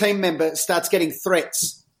every team member starts getting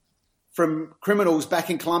threats from criminals back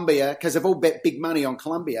in Colombia because they've all bet big money on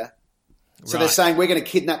Colombia. So they're saying, we're going to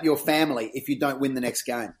kidnap your family if you don't win the next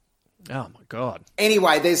game. Oh, my God.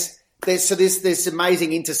 Anyway, there's this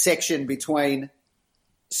amazing intersection between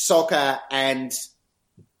soccer and,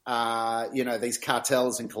 these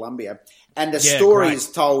cartels in Colombia. And the story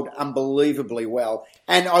is told unbelievably well.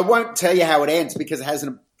 And I won't tell you how it ends because it has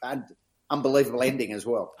an unbelievable ending as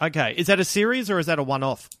well. Okay. Is that a series or is that a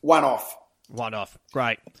one-off? One-off. One-off.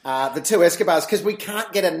 Great. The two Escobars, because we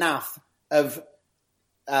can't get enough of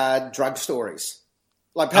drug stories.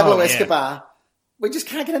 Like Pablo Escobar, we just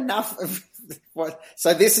can't get enough of what.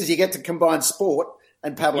 So you get to combine sport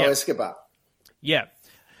and Pablo Escobar. Yeah.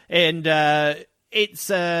 And it's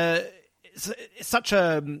such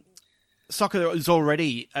a soccer is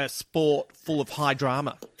already a sport full of high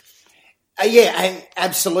drama.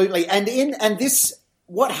 Absolutely. And this,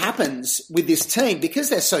 what happens with this team, because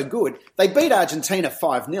they're so good, they beat Argentina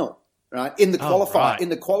 5-0, right? In the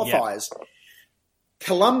qualifiers. Yeah.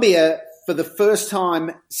 Colombia, for the first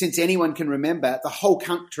time since anyone can remember, the whole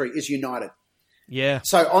country is united. Yeah.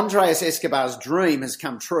 So Andres Escobar's dream has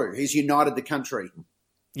come true. He's united the country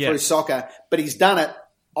through soccer, but he's done it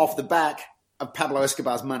off the back of Pablo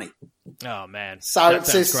Escobar's money. Oh, man. So that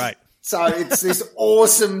sounds great. So it's this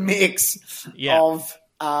awesome mix of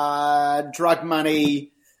drug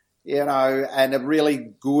money, and a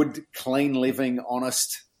really good, clean living,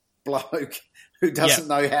 honest bloke who doesn't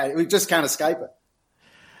know who just can't escape it.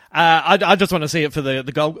 I just want to see it for the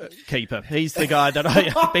goalkeeper. He's the guy that I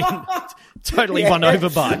have been totally won over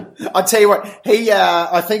by. I'll tell you what,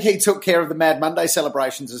 I think he took care of the Mad Monday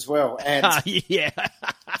celebrations as well. And yeah.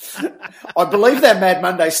 I believe that Mad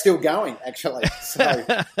Monday's still going, actually. So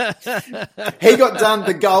he got done,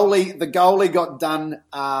 the goalie got done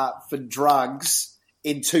for drugs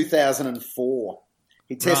in 2004.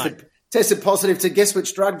 He tested positive to guess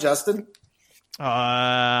which drug, Justin?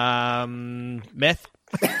 Meth.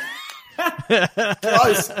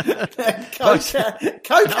 Close. Cocaine.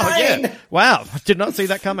 Oh, yeah. Wow, did not see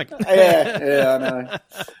that coming. Yeah, I know.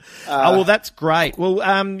 Well, that's great. Well,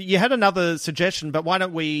 you had another suggestion, but why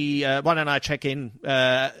don't I check in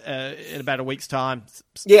about a week's time?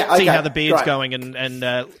 See how the beard's going, and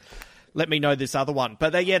let me know this other one.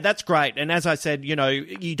 But that's great. And as I said,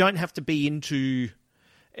 you don't have to be into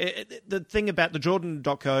the thing about the Jordan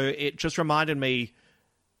doco. It just reminded me.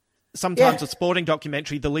 Sometimes a sporting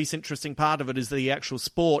documentary, the least interesting part of it is the actual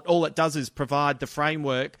sport. All it does is provide the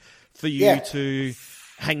framework for you to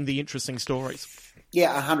hang the interesting stories.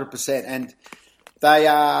 Yeah, 100%. And they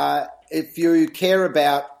are, if you care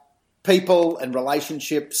about people and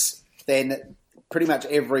relationships, then pretty much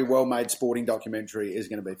every well-made sporting documentary is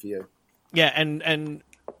going to be for you. Yeah, and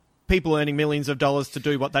people earning millions of dollars to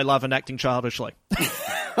do what they love and acting childishly.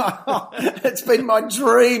 It's been my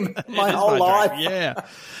dream my whole life. Yeah.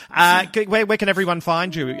 Where can everyone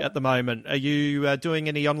find you at the moment? Are you doing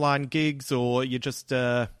any online gigs, or are you just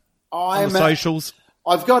on the socials?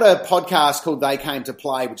 I've got a podcast called They Came to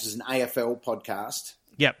Play, which is an AFL podcast.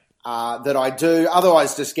 Yep. That I do.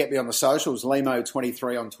 Otherwise, just get me on the socials,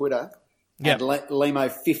 Limo23 on Twitter, and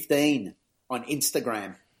Limo15 on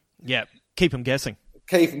Instagram. Yep. Keep them guessing.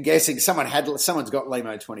 Keep them guessing. Someone's got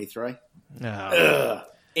Limo23. Oh.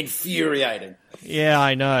 Infuriating. Yeah,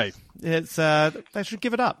 I know. It's they should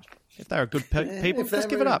give it up. If they're a good people, just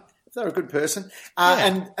give it up. If they're a good person.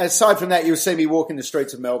 And aside from that, you'll see me walking the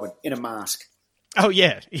streets of Melbourne in a mask. Oh,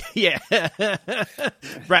 yeah. Yeah.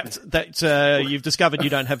 Wrapped that you've discovered you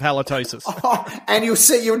don't have halitosis. And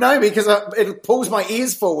you'll know me because it pulls my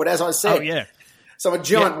ears forward, as I said. Oh, yeah. So I'm a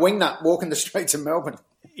giant wingnut walking the streets of Melbourne.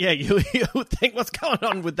 Yeah, you think, what's going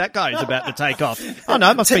on with that guy who's about to take off? Oh, no,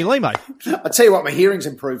 it must be Limo. I tell you what, my hearing's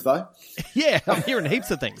improved, though. Yeah, I'm hearing heaps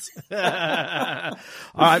of things. All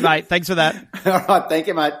right, mate, thanks for that. All right, thank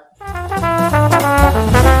you, mate.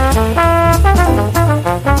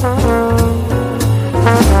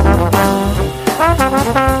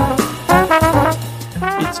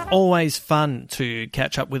 It's always fun to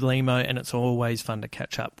catch up with Limo, and it's always fun to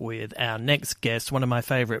catch up with our next guest, one of my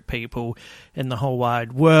favourite people in the whole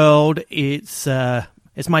wide world. It's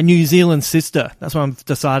my New Zealand sister. That's what I've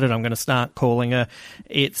decided I'm going to start calling her.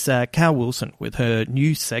 It's Cal Wilson with her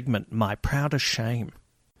new segment, My Proudest Shame.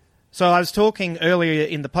 So I was talking earlier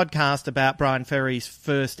in the podcast about Brian Ferry's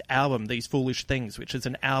first album, These Foolish Things, which is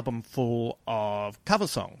an album full of cover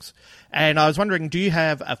songs. And I was wondering, do you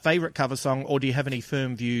have a favourite cover song, or do you have any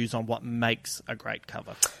firm views on what makes a great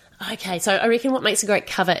cover? Okay, so I reckon what makes a great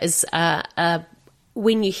cover is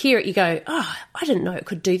when you hear it, you go, oh, I didn't know it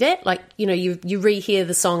could do that. Like, you know, you rehear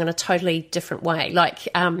the song in a totally different way. Like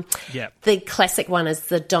the classic one is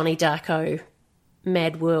the Donnie Darko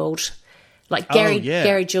Mad World. Like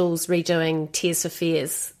Gary Jules redoing Tears for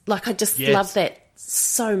Fears. Like, I just love that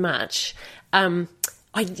so much. I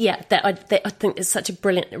think it's such a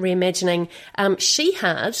brilliant reimagining. She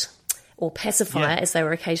Had, or Pacifier, as they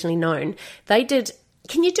were occasionally known, they did.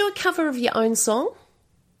 Can you do a cover of your own song?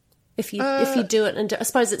 If you do it, and I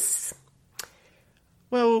suppose it's.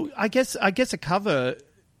 Well, I guess a cover.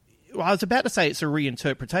 Well, I was about to say it's a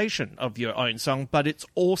reinterpretation of your own song, but it's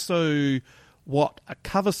also what a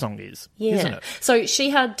cover song is, isn't it? So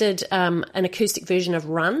She Had did an acoustic version of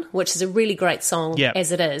Run, which is a really great song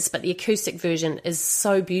as it is, but the acoustic version is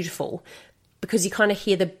so beautiful because you kind of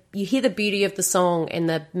hear the beauty of the song and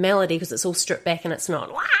the melody because it's all stripped back and it's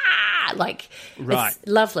not it's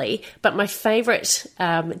lovely. But my favourite,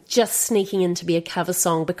 just sneaking in to be a cover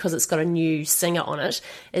song because it's got a new singer on it,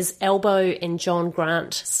 is Elbow and John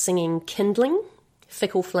Grant singing Kindling,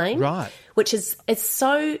 Fickle Flame, which is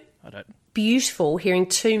so beautiful hearing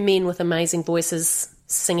two men with amazing voices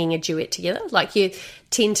singing a duet together. Like, you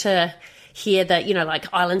tend to hear that, you know,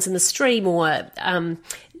 like Islands in the Stream or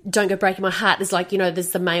Don't Go Breaking My Heart. There's like, you know,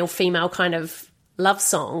 there's the male-female kind of love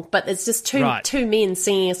song, but it's just two men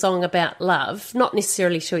singing a song about love, not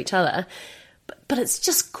necessarily to each other, but it's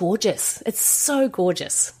just gorgeous. It's so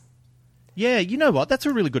gorgeous. Yeah, you know what? That's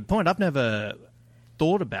a really good point. I've never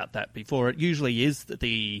thought about that before. It usually is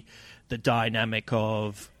the dynamic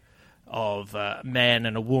of a man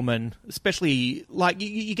and a woman, especially like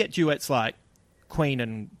you get duets like Queen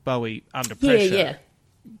and Bowie, Under Pressure. Yeah.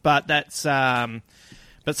 But that's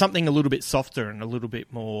but something a little bit softer and a little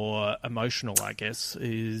bit more emotional, I guess,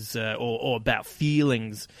 is or about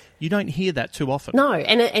feelings. You don't hear that too often. No,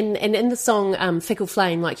 and in the song Fickle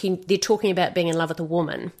Flame, like they're talking about being in love with a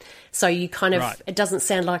woman, so you kind of it doesn't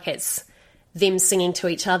sound like it's them singing to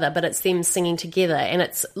each other, but it's them singing together, and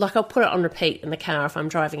it's like I'll put it on repeat in the car if I'm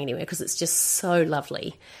driving anywhere because it's just so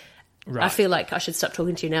lovely. I feel like I should stop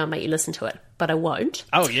talking to you now and make you listen to it, but I won't.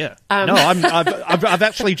 Oh yeah, no, I've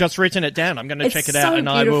actually just written it down. I'm going to check it out, and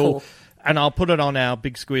beautiful. I'll put it on our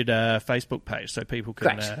Big Squid Facebook page so people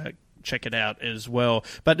can check it out as well.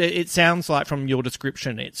 But it sounds like from your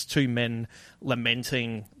description, it's two men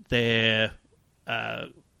lamenting their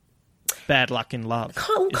bad luck in love.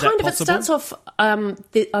 Kind of. It starts off,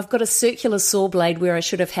 I've got a circular saw blade where I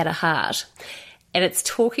should have had a heart. And it's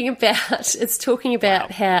talking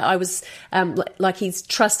about how I was, like he's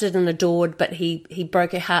trusted and adored, but he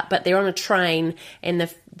broke her heart. But they're on a train and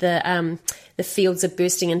the fields are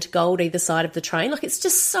bursting into gold either side of the train. Like, it's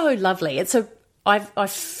just so lovely. I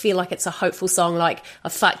feel like it's a hopeful song. Like, I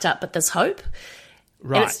fucked up, but there's hope.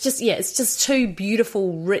 Right. And it's just two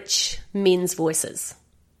beautiful, rich men's voices.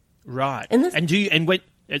 Right. And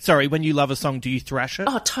Sorry, when you love a song, do you thrash it?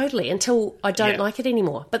 Oh, totally, until I don't like it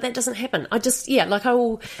anymore. But that doesn't happen. I just, I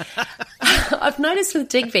will... I've noticed with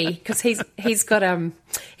Digby, because he's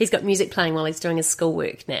got music playing while he's doing his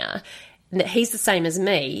schoolwork now, that he's the same as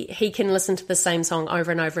me. He can listen to the same song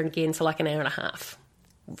over and over again for like an hour and a half.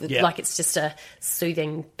 Yeah. Like it's just a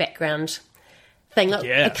soothing background thing.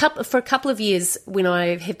 Like for a couple of years, when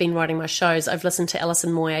I have been writing my shows, I've listened to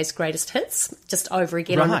Alison Moyet's Greatest Hits just over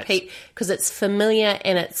again on repeat because it's familiar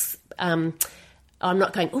and it's. I'm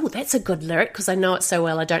not going, oh, that's a good lyric because I know it so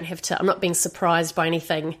well. I'm not being surprised by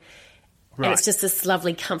anything. Right. And it's just this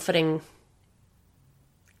lovely, comforting,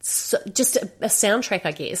 just a soundtrack,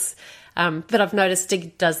 I guess. But I've noticed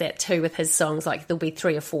Dig does that too with his songs. Like there'll be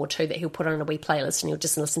 3 or 4 too that he'll put on a wee playlist and he'll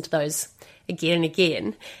just listen to those again and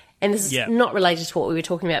again. And this is not related to what we were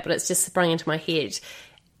talking about, but it's just sprung into my head.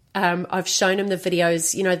 I've shown him the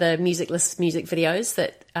videos, the musicless music videos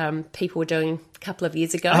that people were doing a couple of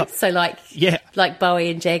years ago. So like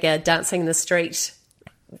Bowie and Jagger dancing in the street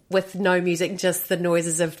with no music, just the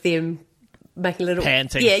noises of them making little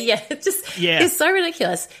panting. It's so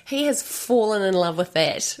ridiculous. He has fallen in love with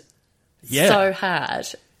that so hard.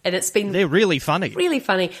 And they're really funny. Really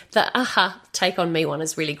funny. The Aha Take On Me one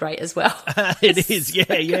is really great as well. It is,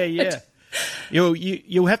 yeah.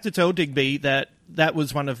 You'll have to tell Digby that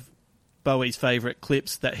was one of Bowie's favourite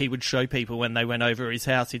clips that he would show people when they went over his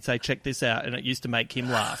house. He'd say, check this out, and it used to make him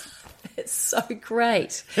laugh. It's so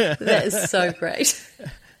great. That is so great.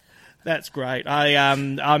 That's great.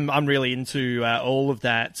 I'm really into all of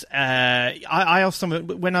that. I also,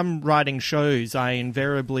 when I'm writing shows, I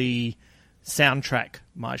invariably soundtrack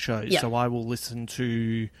my shows. So I will listen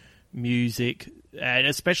to music, and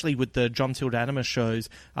especially with the John Tilt Anima shows,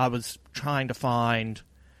 I was trying to find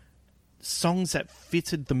songs that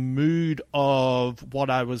fitted the mood of what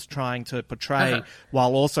I was trying to portray,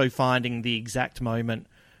 while also finding the exact moment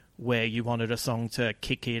where you wanted a song to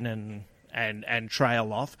kick in and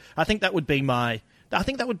trail off. I think that would be my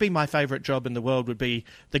favourite job in the world, would be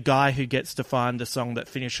the guy who gets to find the song that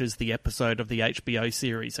finishes the episode of the HBO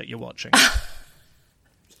series that you're watching.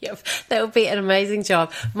 Yep, that would be an amazing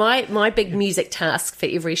job. My big music task for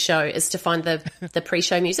every show is to find the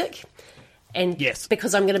pre-show music. And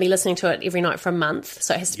because I'm going to be listening to it every night for a month,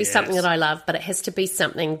 so it has to be something that I love, but it has to be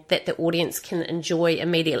something that the audience can enjoy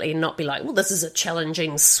immediately and not be like, well, this is a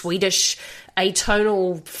challenging Swedish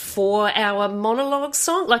atonal 4-hour monologue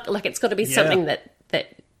song. Like it's got to be something that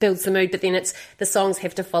builds the mood, but then the songs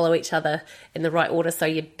have to follow each other in the right order, so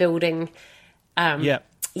you're building. And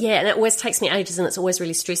it always takes me ages, and it's always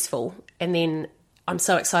really stressful. And then I'm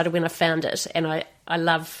so excited when I found it, and I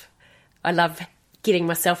love getting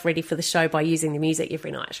myself ready for the show by using the music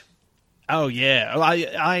every night. Oh, yeah.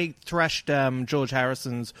 I thrashed George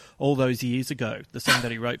Harrison's All Those Years Ago, the song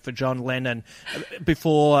that he wrote for John Lennon,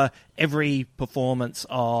 before every performance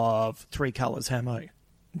of Three Colours Hamo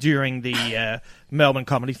during the Melbourne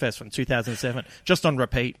Comedy Fest from 2007, just on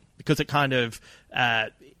repeat, because it kind of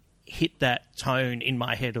hit that tone in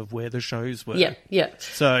my head of where the shows were. Yeah.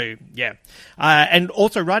 So, yeah. And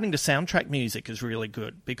also writing the soundtrack music is really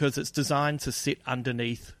good because it's designed to sit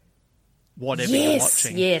underneath whatever you're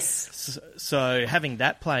watching. Yes. So having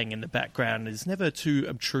that playing in the background is never too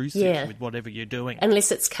obtrusive with whatever you're doing.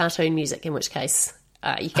 Unless it's cartoon music, in which case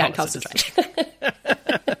you can't concentrate.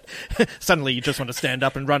 Suddenly you just want to stand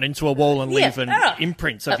up and run into a wall and leave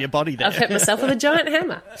imprints of your body there. I've hit myself with a giant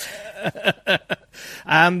hammer.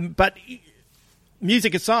 But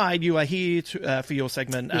music aside, you are here for your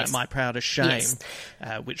segment, My Proudest Shame,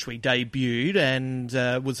 which we debuted and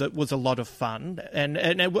was a lot of fun.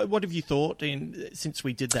 And what have you thought since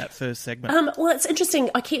we did that first segment? Well, it's interesting.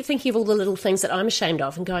 I keep thinking of all the little things that I'm ashamed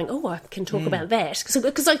of and going, oh, I can talk about that.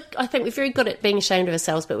 Because I think we're very good at being ashamed of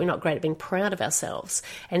ourselves, but we're not great at being proud of ourselves.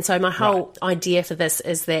 And so my whole idea for this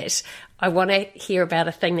is that I want to hear about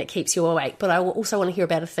a thing that keeps you awake, but I also want to hear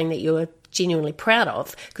about a thing that you're genuinely proud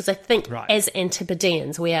of, because I think as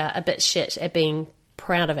Antipodeans we are a bit shit at being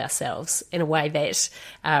proud of ourselves in a way that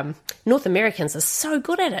North Americans are so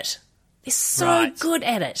good at it. They're so good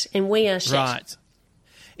at it, and we are shit. Right.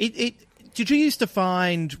 Did you used to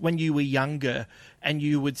find when you were younger and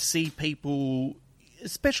you would see people,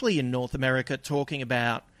 especially in North America, talking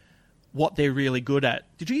about what they're really good at,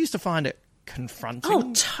 did you used to find it confronting?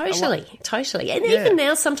 Oh, totally. And even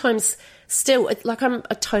now, sometimes still, like I'm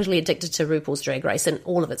totally addicted to RuPaul's Drag Race in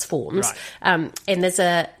all of its forms. Right. And there's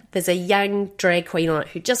a young drag queen on it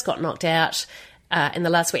who just got knocked out in the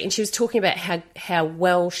last week, and she was talking about how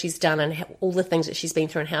well she's done and all the things that she's been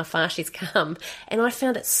through and how far she's come. And I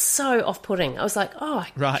found it so off-putting. I was like, I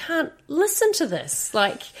can't listen to this.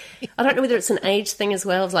 Like, I don't know whether it's an age thing as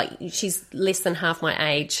well. It's like, she's less than half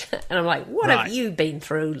my age. And I'm like, what have you been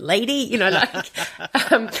through, lady? You know, like,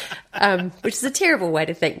 which is a terrible way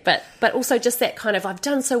to think. But also just that kind of, I've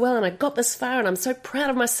done so well and I got this far and I'm so proud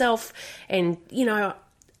of myself. And, you know,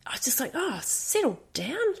 I was just like, settle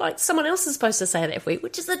down. Like, someone else is supposed to say that week,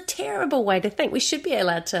 which is a terrible way to think. We should be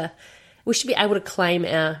able to claim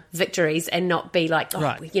our victories and not be like,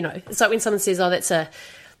 you know. It's like when someone says,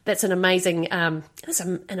 that's an amazing, an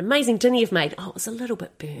amazing dinner you've made. Oh, it was a little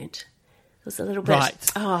bit burnt. It was a little bit.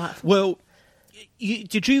 Right. Well,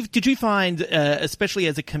 did you find, especially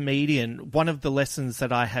as a comedian, one of the lessons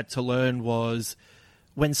that I had to learn was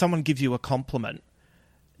when someone gives you a compliment,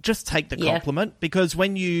 just take the compliment, because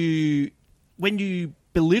when you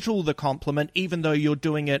belittle the compliment, even though you're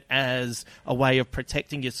doing it as a way of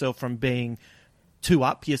protecting yourself from being too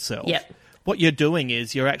up yourself, what you're doing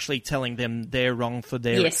is you're actually telling them they're wrong for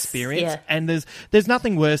their experience. And there's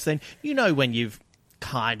nothing worse than, you know, when you've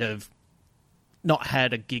kind of not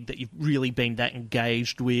had a gig that you've really been that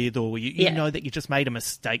engaged with, or you know that you just made a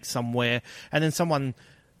mistake somewhere, and then someone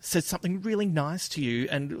said something really nice to you,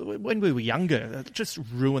 and when we were younger, it just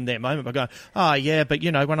ruined their moment by going, oh, yeah, but,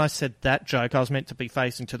 you know, when I said that joke, I was meant to be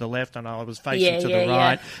facing to the left and I was facing to the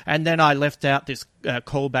right, and then I left out this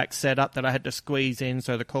callback setup that I had to squeeze in,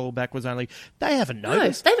 so the callback was only... They haven't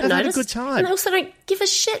noticed. No, they haven't noticed. Had a good time. And they also don't give a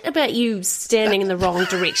shit about you standing in the wrong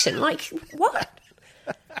direction. Like, what?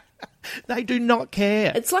 They do not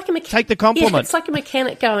care. It's like a take the compliment. Yeah, it's like a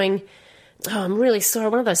mechanic going... Oh, I'm really sorry.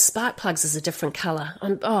 One of those spark plugs is a different colour.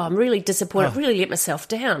 I'm really disappointed. I've really let myself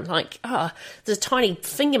down. Like, there's a tiny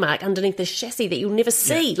finger mark underneath the chassis that you'll never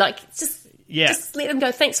see. Like, just let them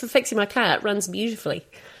go, thanks for fixing my car. It runs beautifully.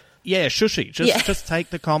 Yeah, shushy. Just take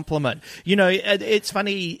the compliment. You know, it's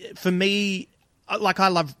funny, for me, like, I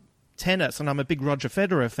love tennis and I'm a big Roger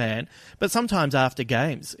Federer fan, but sometimes after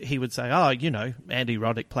games he would say, oh, you know, Andy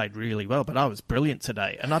Roddick played really well, but I was brilliant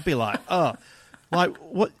today. And I'd be like, like,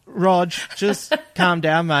 what, Rog, just calm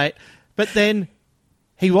down, mate. But then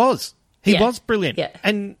he was brilliant. Yeah.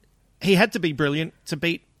 And he had to be brilliant to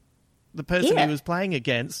beat the person he was playing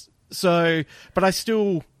against. So, but I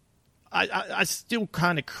still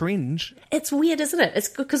kind of cringe. It's weird, isn't it? It's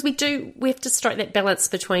because we have to strike that balance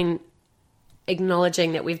between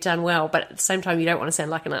acknowledging that we've done well, but at the same time you don't want to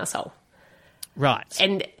sound like an asshole. Right.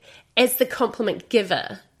 And as the compliment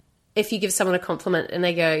giver, if you give someone a compliment and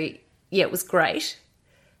they go, yeah, it was great,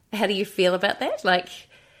 how do you feel about that? Like,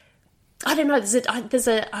 I don't know. You've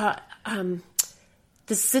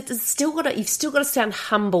still got to sound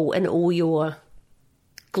humble in all your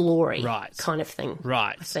glory, kind of thing.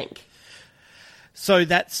 Right, I think. So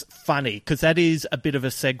that's funny, because that is a bit of a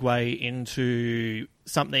segue into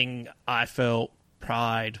something I felt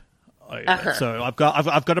pride over. So I've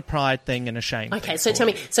got a pride thing and a shame. Okay, so tell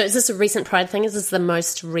me. So is this a recent pride thing? Is this the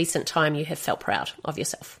most recent time you have felt proud of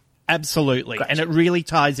yourself? Absolutely. Great. And it really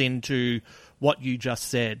ties into what you just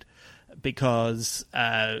said, because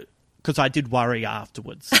I did worry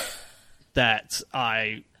afterwards that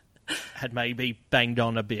I had maybe banged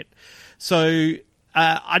on a bit. So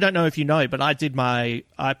I don't know if you know, but I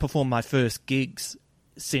performed my first gigs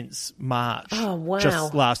since March. Oh, wow.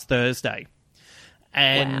 Just last Thursday.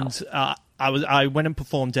 And I went and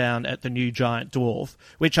performed down at the new Giant Dwarf,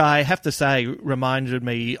 which I have to say reminded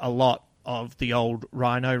me a lot of the old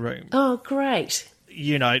Rhino Room. Oh, great.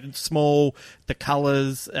 You know, small, the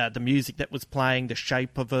colours, the music that was playing, the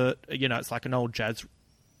shape of it, you know, it's like an old jazz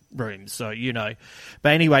room, so, you know.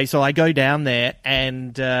 But anyway, so I go down there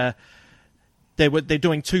and they're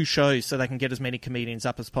doing 2 shows so they can get as many comedians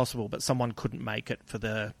up as possible, but someone couldn't make it for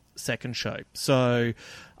the second show. So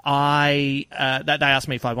they asked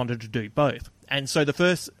me if I wanted to do both. And so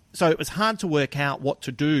so it was hard to work out what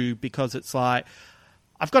to do, because it's like,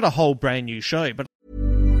 I've got a whole brand new show, but...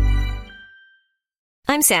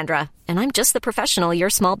 I'm Sandra, and I'm just the professional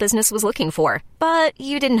your small business was looking for. But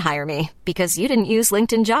you didn't hire me, because you didn't use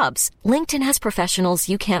LinkedIn Jobs. LinkedIn has professionals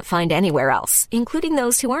you can't find anywhere else, including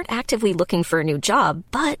those who aren't actively looking for a new job,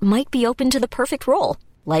 but might be open to the perfect role,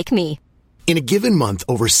 like me. In a given month,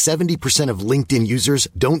 over 70% of LinkedIn users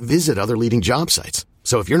don't visit other leading job sites.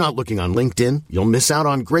 So if you're not looking on LinkedIn, you'll miss out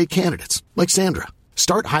on great candidates, like Sandra.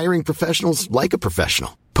 Start hiring professionals like a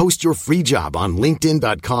professional. Post your free job on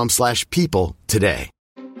linkedin.com/people today.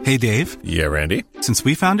 Hey, Dave. Yeah, Randy. Since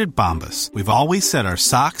we founded Bombas, we've always said our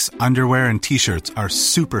socks, underwear, and T-shirts are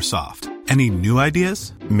super soft. Any new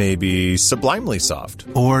ideas? Maybe sublimely soft.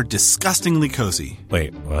 Or disgustingly cozy.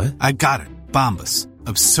 Wait, what? I got it. Bombas.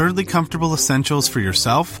 Absurdly comfortable essentials for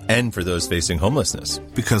yourself and for those facing homelessness.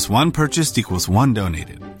 Because one purchased equals one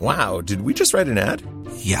donated. Wow, did we just write an ad?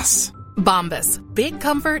 Yes. Bombas. Big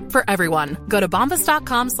comfort for everyone. Go to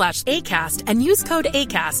bombas.com/ACAST and use code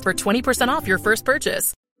ACAST for 20% off your first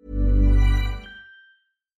purchase.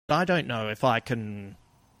 I don't know if I can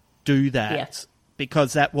do that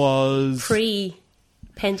because that was...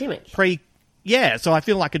 Pre-pandemic. Yeah, so I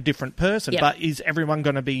feel like a different person, but is everyone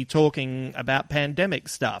going to be talking about pandemic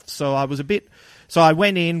stuff? So I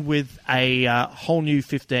went in with a whole new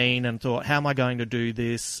 15 and thought, how am I going to do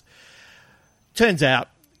this? Turns out,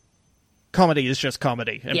 comedy is just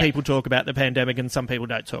comedy, and people talk about the pandemic and some people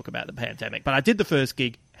don't talk about the pandemic. But I did the first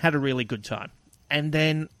gig, had a really good time. And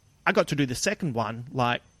then I got to do the second one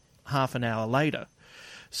like half an hour later.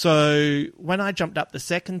 So when I jumped up the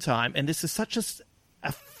second time, and this is such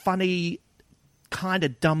a funny... kind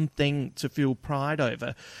of dumb thing to feel pride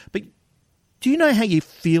over. But do you know how you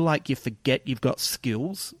feel like you forget you've got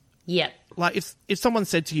skills? Yeah. Like if someone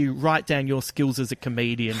said to you, write down your skills as a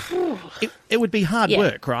comedian, it would be hard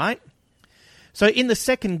work, right? So in the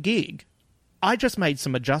second gig, I just made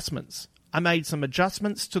some adjustments. I made some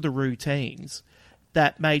adjustments to the routines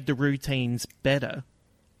that made the routines better.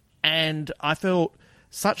 And I felt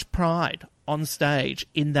such pride on stage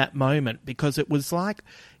in that moment because it was like...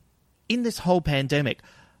 in this whole pandemic,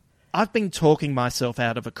 I've been talking myself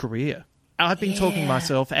out of a career. I've been talking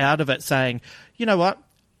myself out of it saying, you know what?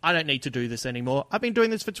 I don't need to do this anymore. I've been doing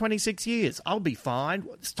this for 26 years. I'll be fine.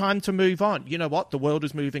 It's time to move on. You know what? The world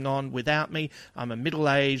is moving on without me. I'm a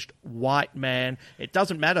middle-aged white man. It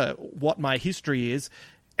doesn't matter what my history is.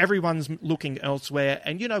 Everyone's looking elsewhere.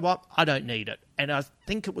 And you know what? I don't need it. And I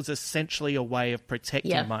think it was essentially a way of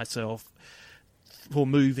protecting myself for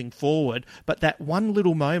moving forward. But that one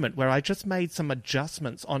little moment where I just made some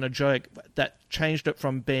adjustments on a joke that changed it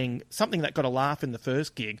from being something that got a laugh in the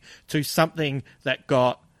first gig to something that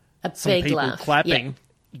got some people clapping.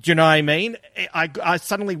 Do you know what I mean? I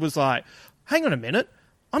suddenly was like, hang on a minute,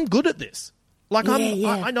 I'm good at this. Like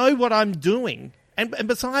I know what I'm doing. And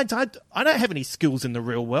besides, I don't have any skills in the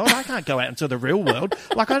real world. I can't go out into the real world.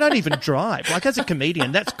 Like, I don't even drive. Like, as a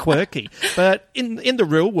comedian, that's quirky. But in the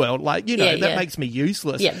real world, like, you know, that makes me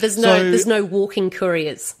useless. Yeah, there's no walking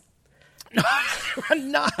couriers.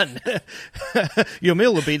 None. Your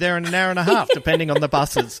meal will be there in an hour and a half, depending on the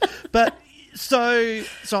buses. But so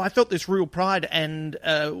I felt this real pride, and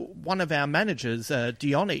one of our managers,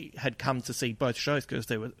 Dione, had come to see both shows because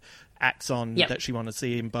there were acts on that she wanted to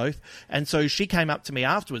see in both. And so she came up to me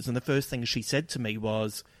afterwards, and the first thing she said to me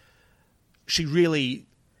was she really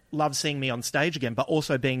loved seeing me on stage again, but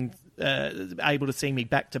also being able to see me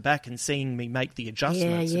back to back and seeing me make the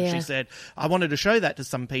adjustments. And she said, I wanted to show that to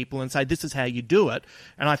some people and say, this is how you do it.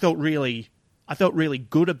 And I felt really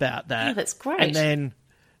good about that. Yeah, that's great. And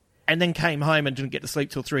then came home and didn't get to sleep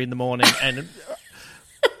till 3 a.m. and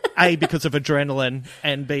A, because of adrenaline,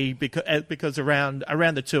 and B, because around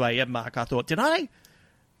the 2 a.m. mark, I thought, did I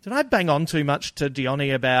bang on too much to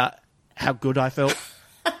Dione about how good I felt?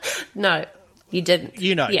 No, you didn't.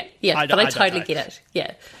 You know. Yeah, but I totally get it.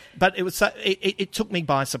 Yeah. But it was it took me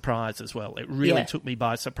by surprise as well. It really took me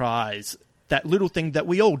by surprise. That little thing that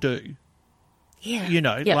we all do. Yeah. You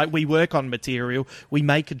know, like we work on material, we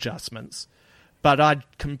make adjustments. But I'd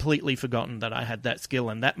completely forgotten that I had that skill,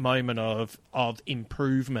 and that moment of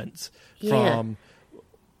improvement from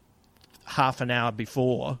half an hour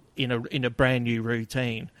before in a brand new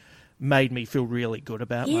routine made me feel really good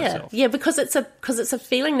about myself. Yeah, because it's a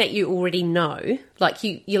feeling that you already know. Like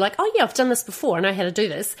you're like, oh yeah, I've done this before. I know how to do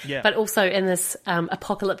this. Yeah. But also in this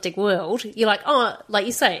apocalyptic world, you're like, oh, like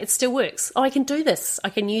you say, it still works. Oh, I can do this. I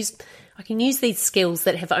can use these skills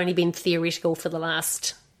that have only been theoretical for the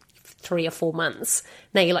last 3 or 4 months.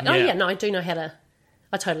 Now you're like, oh yeah, no, I totally know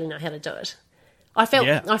how to do it. I felt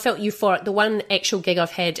euphoric. The one actual gig I've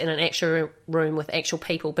had in an actual room with actual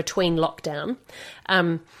people between lockdown,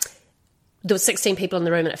 there were 16 people in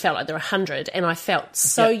the room and it felt like there were 100, and I felt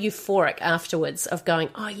so euphoric afterwards of going,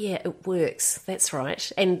 oh yeah, it works. That's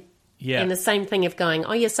right. And the same thing of going,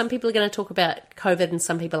 oh yeah, some people are going to talk about COVID and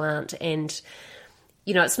some people aren't. And,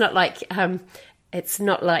 you know, it's not like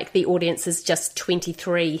the audience is just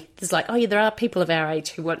 23. There's like, oh yeah, there are people of our age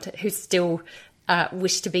who still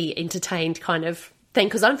wish to be entertained, kind of thing.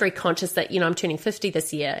 Because I'm very conscious that, you know, I'm turning 50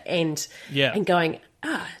 this year, and going,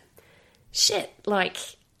 shit, like,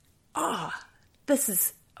 this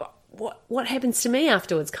is what happens to me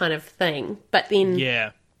afterwards, kind of thing. But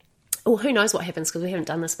then, well, who knows what happens, because we haven't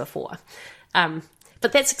done this before.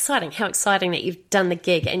 But that's exciting. How exciting that you've done the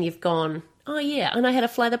gig and you've gone, oh yeah, I know how to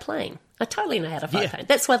fly the plane. I totally know how to fly the plane.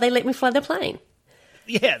 That's why they let me fly the plane.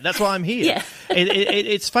 Yeah, that's why I'm here. Yeah.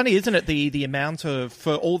 It's funny, isn't it? The amount of,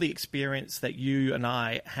 for all the experience that you and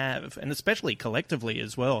I have, and especially collectively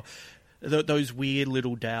as well, those weird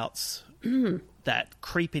little doubts that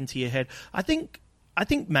creep into your head. I think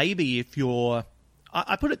maybe if you're,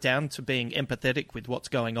 I put it down to being empathetic with what's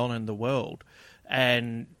going on in the world,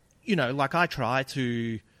 and like I try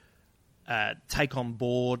to take on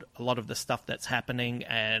board a lot of the stuff that's happening,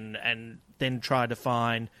 and then try to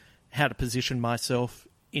find how to position myself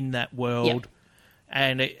in that world.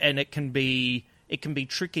 And it can be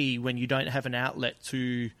tricky when you don't have an outlet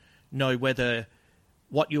to know whether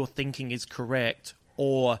what you're thinking is correct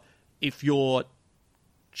or if you're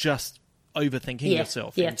just overthinking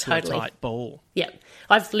yourself into a tight ball. Yeah.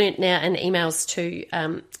 I've learnt now in emails to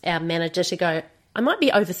our manager to go, I might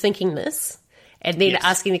be overthinking this, and then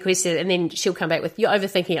asking the question, and then she'll come back with, you're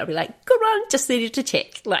overthinking it. I'll be like, good one, just needed to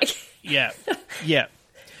check. Like, Yeah,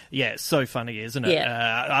 it's so funny, isn't it?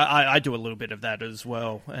 Yeah. I do a little bit of that as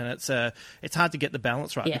well, and it's hard to get the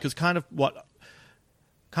balance right because kind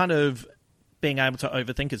of being able to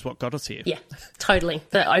overthink is what got us here. Yeah, totally.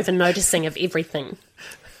 The over-noticing of everything.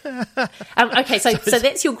 Okay, so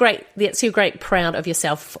that's your great proud of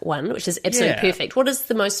yourself one, which is absolutely perfect. What is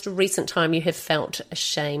the most recent time you have felt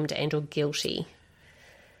ashamed and or guilty?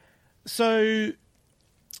 So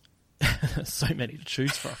many to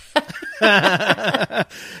choose from.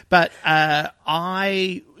 But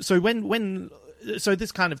so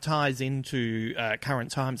this kind of ties into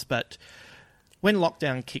current times, but when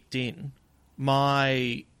lockdown kicked in,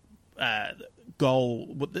 my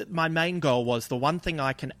main goal was the one thing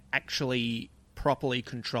I can actually properly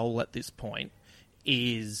control at this point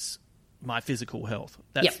is my physical health.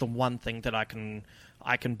 That's the one thing that I can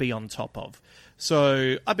be on top of.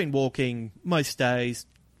 So I've been walking most days,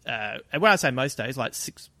 and when I say most days, like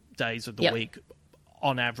 6 days of the week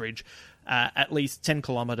on average, at least 10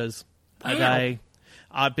 kilometres a day.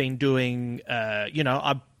 I've been doing,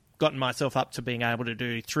 I've gotten myself up to being able to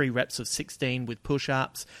do 3 reps of 16 with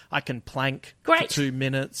push-ups. I can plank for 2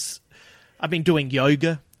 minutes. I've been doing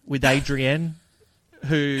yoga with Adrienne,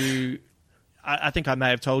 who I think I may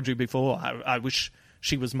have told you before. I wish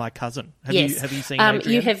she was my cousin. Have you seen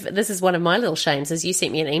Adrienne? You have. This is one of my little shames, is you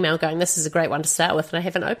sent me an email going, this is a great one to start with, and I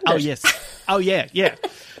haven't opened it. Oh, yes. Oh, yeah.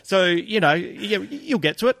 So, you'll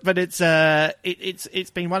get to it, but it's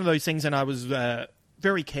been one of those things, and I was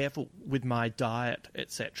very careful with my diet,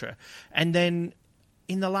 etc. And then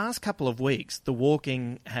in the last couple of weeks, the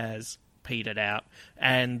walking has petered out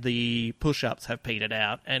and the push-ups have petered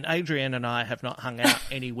out, and Adrienne and I have not hung out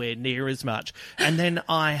anywhere near as much. And then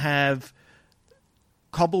I have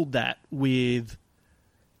cobbled that with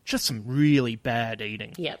just some really bad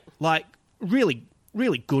eating. Yep. Like, really,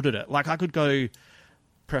 really good at it. Like, I could go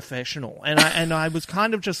professional. And I was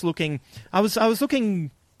kind of just looking... I was looking...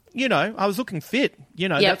 I was looking fit.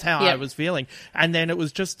 That's how I was feeling. And then it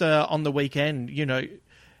was just on the weekend,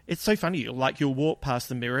 it's so funny. You'll walk past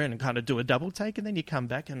the mirror and kind of do a double take, and then you come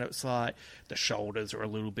back and it's like the shoulders are a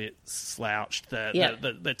little bit slouched.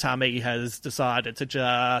 The tummy has decided to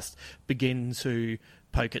just begin to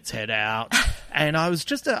poke its head out. And I was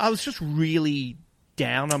just really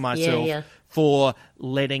down on myself for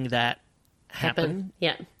letting that happen.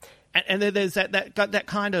 Yeah. And then there's that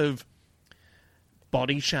kind of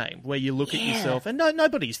body shame where you look at yourself and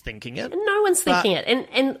nobody's thinking it. No one's thinking it.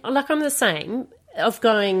 And like, I'm the same of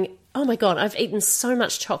going, oh my God, I've eaten so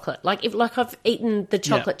much chocolate. Like I've eaten the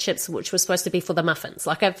chocolate chips, which were supposed to be for the muffins.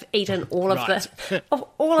 Like, I've eaten all of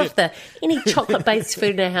any chocolate-based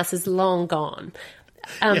food in our house is long gone.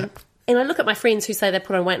 And I look at my friends who say they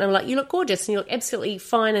put on weight, and I'm like, you look gorgeous and you look absolutely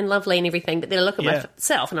fine and lovely and everything. But then I look at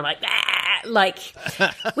myself and I'm like,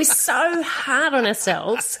 we're so hard on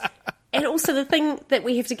ourselves. And also the thing that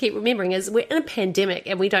we have to keep remembering is we're in a pandemic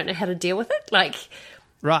and we don't know how to deal with it.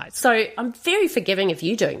 Right. So I'm very forgiving of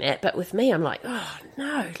you doing that, but with me, I'm like, oh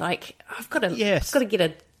no, like I've got to get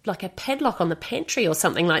a padlock on the pantry or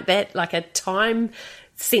something like that, like a time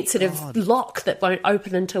sensitive lock that won't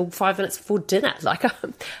open until 5 minutes before dinner. Like I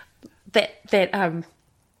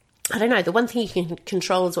don't know. The one thing you can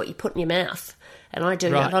control is what you put in your mouth, and I do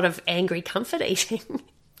a lot of angry comfort eating.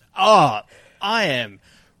 Oh, I am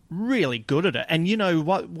really good at it. And you know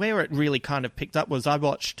what? Where it really kind of picked up was I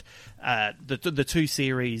watched the 2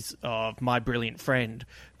 series of My Brilliant Friend,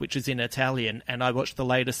 which is in Italian, and I watched the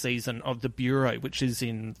latest season of The Bureau, which is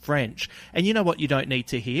in French. And you know what you don't need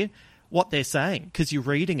to hear? What they're saying, because you're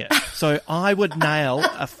reading it. So I would nail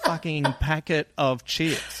a fucking packet of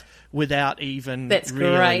chips without even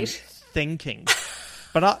thinking.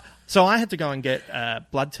 But I had to go and get a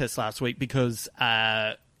blood test last week because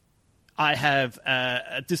I have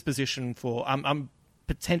a disposition for... I'm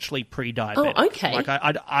potentially pre-diabetic. Oh, okay. Like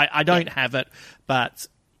I don't have it, but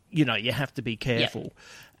you have to be careful. Yep.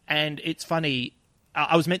 And it's funny.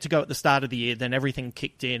 I was meant to go at the start of the year, then everything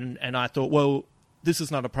kicked in, and I thought, well, this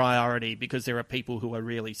is not a priority because there are people who are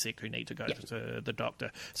really sick who need to go to the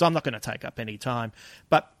doctor. So I'm not going to take up any time.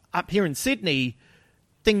 But up here in Sydney,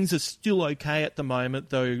 things are still okay at the moment,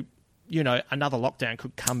 though, another lockdown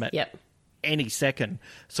could come at any second.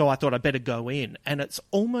 So I thought I'd better go in. And it's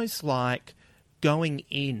almost like going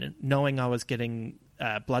in, knowing I was getting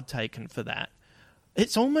blood taken for that.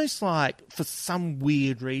 It's almost like, for some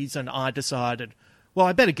weird reason, I decided, well,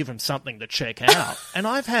 I better give them something to check out. And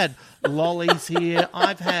I've had lollies here,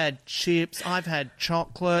 I've had chips, I've had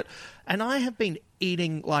chocolate, and I have been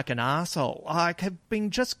eating like an arsehole. I have been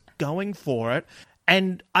just going for it.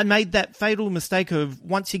 And I made that fatal mistake of,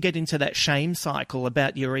 once you get into that shame cycle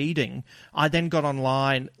about your eating, I then got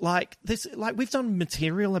online, we've done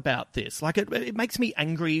material about this. Like, it makes me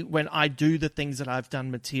angry when I do the things that I've done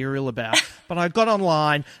material about. But I got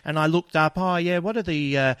online and I looked up, what are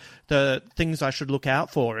the things I should look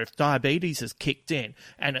out for if diabetes has kicked in?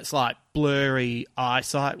 And it's like blurry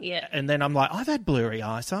eyesight. Yeah. And then I'm like, I've had blurry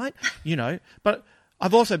eyesight, but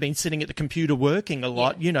I've also been sitting at the computer working a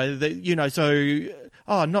lot,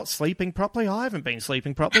 not sleeping properly. I haven't been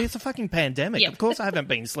sleeping properly. It's a fucking pandemic. Of course I haven't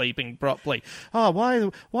been sleeping properly.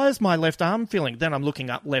 Why is my left arm feeling? Then I'm looking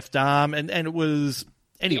up left arm, and it was,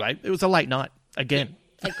 anyway, it was a late night again.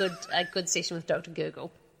 A good session with Dr.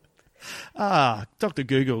 Google. Dr.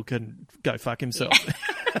 Google can go fuck himself.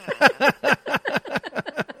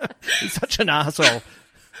 He's such an arsehole.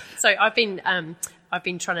 So I've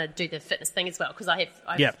been trying to do the fitness thing as well, because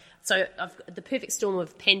So I've got the perfect storm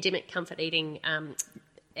of pandemic, comfort eating,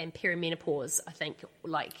 and perimenopause. I think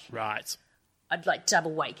right. I'd like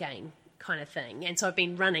double weight gain kind of thing, and so I've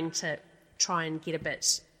been running to try and get a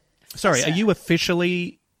bit. Sorry, are you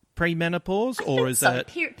officially premenopause, or is that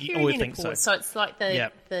perimenopause? Think so? So it's like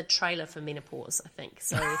the trailer for menopause, I think.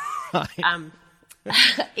 So.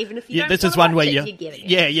 Even if you don't this is one where you're getting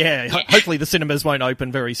it. Yeah. Hopefully the cinemas won't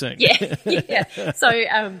open very soon. Yeah.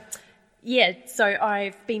 So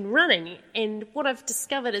I've been running, and what I've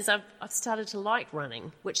discovered is I've started to like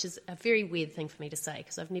running, which is a very weird thing for me to say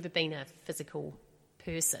because I've never been a physical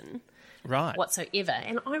person whatsoever.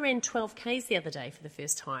 And I ran 12 Ks the other day for the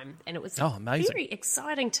first time, and it was very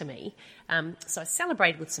exciting to me. So I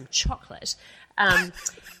celebrated with some chocolate.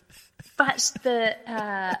 But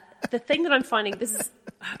the thing that I'm finding,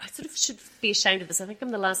 I sort of should be ashamed of this. I think I'm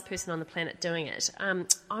the last person on the planet doing it.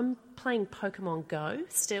 I'm playing Pokemon Go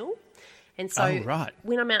still. And so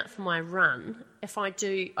when I'm out for my run, if I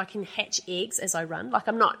do, I can hatch eggs as I run. Like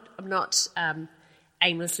I'm not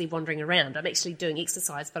aimlessly wandering around. I'm actually doing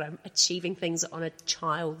exercise, but I'm achieving things on a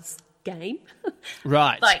child's game.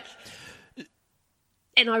 Right.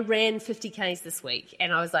 And I ran 50 Ks this week,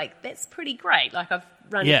 and I was like, that's pretty great. Like, I've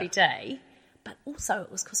run every day. But also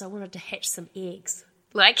it was because I wanted to hatch some eggs.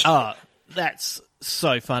 That's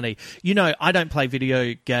so funny. I don't play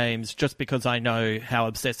video games just because I know how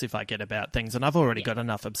obsessive I get about things, and I've already got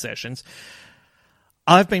enough obsessions.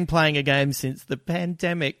 I've been playing a game since the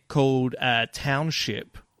pandemic called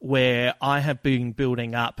Township, where I have been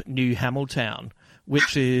building up New Hamiltown,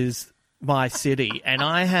 which is my city, and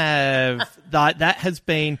I have that has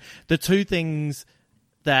been the two things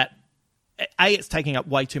that it's taking up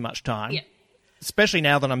way too much time, especially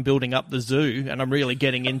now that I'm building up the zoo and I'm really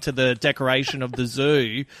getting into the decoration of the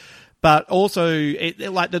zoo. But also,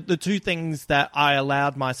 the two things that I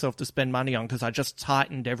allowed myself to spend money on, because I just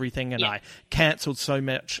tightened everything and I cancelled so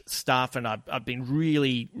much stuff, and I've been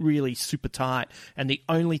really, really super tight. And the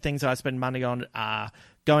only things that I spend money on are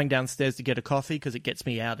going downstairs to get a coffee because it gets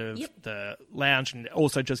me out of the lounge and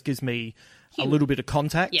also just gives me a little bit of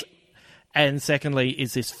contact. Yep. And secondly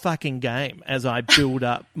is this fucking game as I build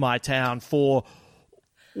up my town for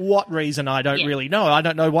what reason I don't really know. I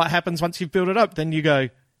don't know what happens once you've built it up. Then you go,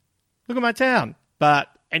 look at my town. But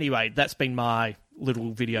anyway, that's been my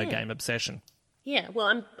little video game obsession. Yeah,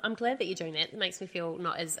 well, I'm glad that you're doing that. It makes me feel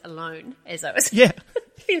not as alone as I was. Yeah.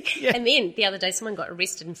 And then the other day, someone got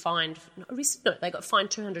arrested and fined. They got fined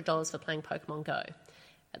 $200 for playing Pokemon Go.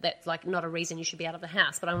 That's not a reason you should be out of the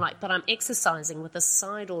house. But but I'm exercising with a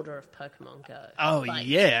side order of Pokemon Go. Oh,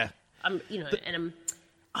 yeah.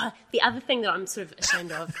 The other thing that I'm sort of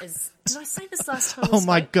ashamed of is, did I say this last time? Oh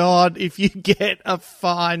my God, if you get a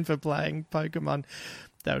fine for playing Pokemon,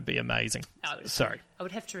 that would be amazing. Sorry. I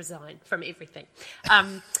would have to resign from everything.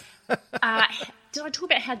 Did I talk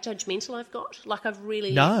about how judgmental I've got? I've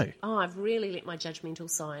really let my judgmental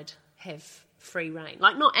side have free reign,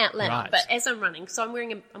 like not out loud, but as I'm running. So I'm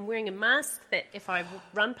wearing a mask that if I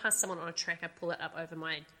run past someone on a track, I pull it up over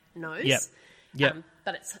my nose. Yep.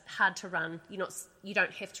 But it's hard to run. You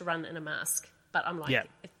don't have to run in a mask. But I'm like,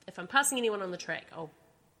 if I'm passing anyone on the track, I'll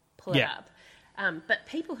pull it up. But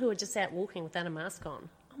people who are just out walking without a mask on,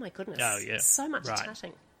 oh my goodness, so much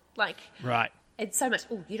tutting. Like, it's so much,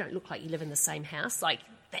 you don't look like you live in the same house. Like,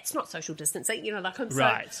 that's not social distancing. Like I'm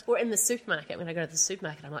so, or in the supermarket, when I go to the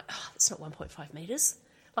supermarket, I'm like, it's not 1.5 metres.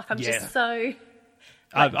 Like I'm just so.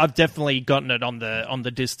 Like, I've definitely gotten it on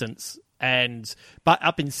the distance. But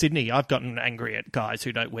up in Sydney, I've gotten angry at guys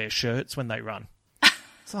who don't wear shirts when they run.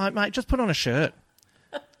 It's like, mate, just put on a shirt.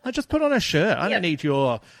 I don't need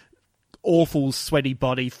your awful sweaty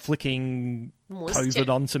body flicking moisture. COVID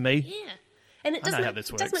onto me. Yeah. And it does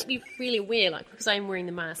make me really aware, like, because I'm wearing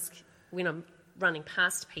the mask when I'm running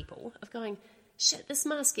past people, of going, shit, this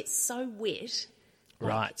mask gets so wet.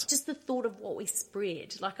 Like, just the thought of what we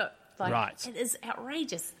spread. It is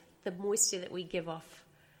outrageous, the moisture that we give off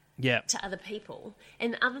to other people.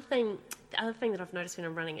 And the other thing that I've noticed when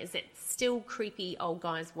I'm running is that still creepy old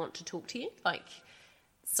guys want to talk to you. Like,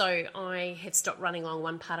 so I have stopped running along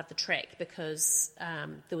one part of the track because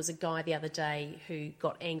there was a guy the other day who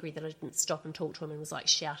got angry that I didn't stop and talk to him and was like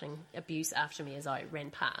shouting abuse after me as I ran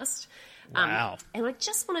past. Wow. And I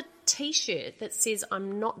just want a T-shirt that says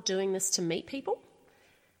I'm not doing this to meet people.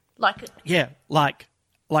 Like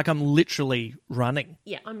I'm literally running.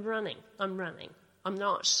 Yeah, I'm running. I'm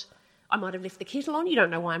not. I might have left the kettle on. You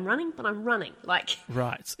don't know why I'm running, but I'm running. Like,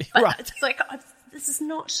 right. It's like this is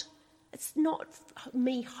not. It's not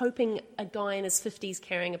me hoping a guy in his 50s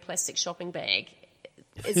carrying a plastic shopping bag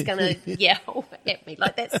is going to yell at me.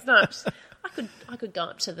 Like, that's not. I could go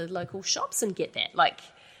up to the local shops and get that. Like,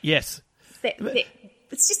 yes,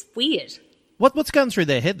 it's just weird. What's going through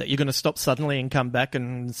their head that you're going to stop suddenly and come back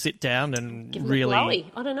and sit down and give really? A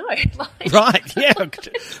blowy. I don't know. Right? Yeah.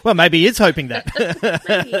 Well, maybe he is hoping that.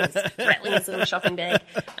 Maybe he is rattling his little shopping bag.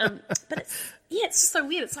 But it's so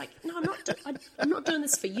weird. It's like, no, I'm not doing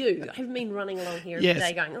this for you. I haven't been running along here every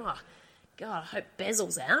day going, oh God, I hope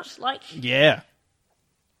Basil's out. Like, yeah.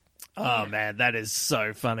 Oh man, that is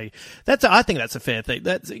so funny. I think that's a fair thing.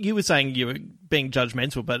 You were saying you were being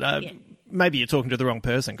judgmental, but maybe you're talking to the wrong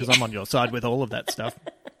person because I'm on your side with all of that stuff.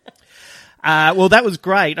 Well, that was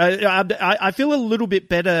great. I feel a little bit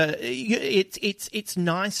better. It's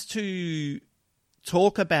nice to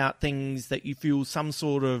talk about things that you feel some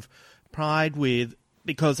sort of pride with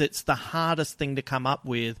because it's the hardest thing to come up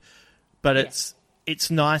with, but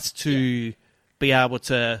it's nice to be able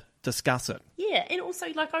to discuss it. Yeah, and also,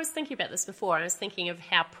 like, I was thinking about this before. I was thinking of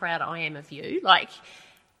how proud I am of you. Like,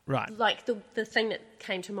 right. Like, the thing that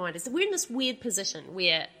came to mind is that we're in this weird position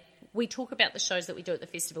where we talk about the shows that we do at the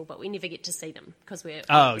festival, but we never get to see them because we're at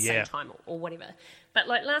the same time or whatever. But,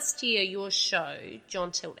 like, last year, your show,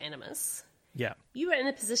 John Tilt Animus, you were in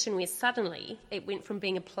a position where suddenly it went from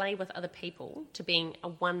being a play with other people to being a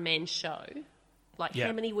one-man show. Like,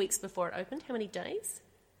 how many weeks before it opened? How many days?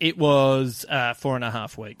 It was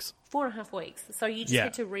 4.5 weeks. 4.5 weeks. So you just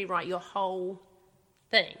had to rewrite your whole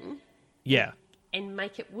thing. Yeah. And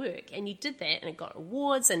make it work. And you did that, and it got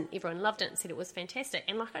awards, and everyone loved it and said it was fantastic.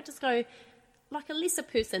 And, like, I just go, like, a lesser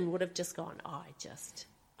person would have just gone, I'll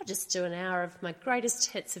just do an hour of my greatest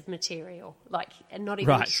hits of material, like, and not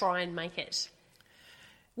even try and make it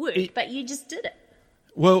work. But you just did it.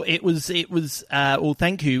 Well, it was. Well,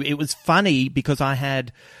 thank you. It was funny because I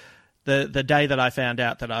had the day that I found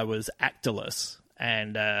out that I was actorless,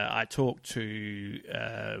 and I talked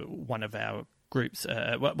to one of our groups,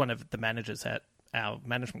 one of the managers at our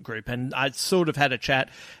management group, and I sort of had a chat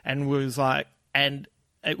and was like, and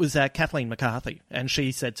it was Kathleen McCarthy, and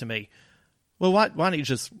she said to me, well, why don't you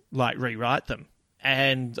just, like, rewrite them?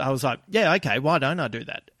 And I was like, yeah, okay, why don't I do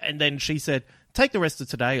that? And then she said, take the rest of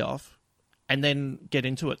today off and then get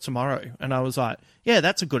into it tomorrow. And I was like, yeah,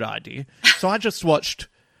 that's a good idea. So I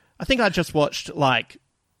think I just watched, like,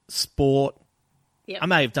 sport. Yep. I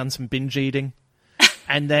may have done some binge eating.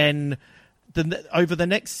 And then over the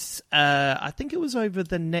next, I think it was over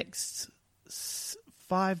the next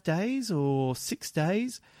 5 days or 6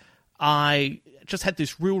 days, I just had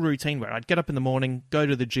this real routine where I'd get up in the morning, go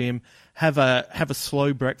to the gym, have a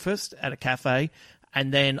slow breakfast at a cafe,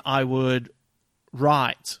 and then I would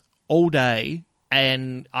write all day,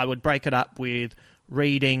 and I would break it up with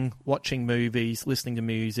reading, watching movies, listening to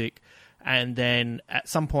music, and then at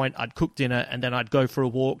some point I'd cook dinner, and then I'd go for a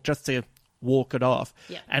walk just to walk it off.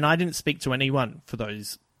 Yep. And I didn't speak to anyone for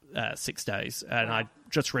those 6 days, and I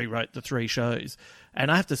just rewrote the 3 shows. And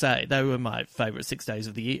I have to say, they were my favourite 6 days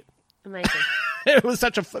of the year. Amazing. It was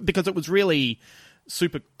because it was really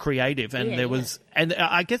super creative, and there was, and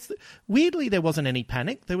I guess weirdly there wasn't any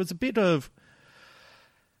panic. There was a bit of,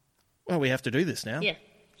 well, we have to do this now. Yeah,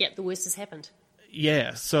 the worst has happened.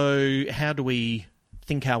 Yeah, so how do we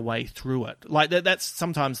think our way through it? Like that's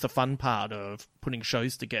sometimes the fun part of putting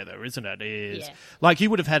shows together, isn't it? Like you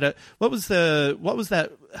would have had what was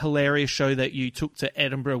that hilarious show that you took to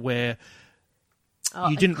Edinburgh where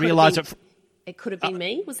you didn't realise it? It could have been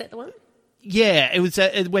me. Was that the one? Yeah, it was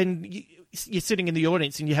when you're sitting in the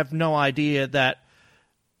audience and you have no idea that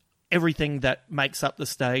everything that makes up the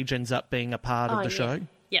stage ends up being a part of the show.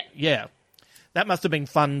 Yeah. That must have been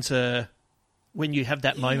fun when you have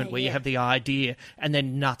that moment where you have the idea and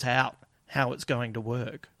then nut out how it's going to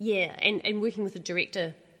work. Yeah, and working with the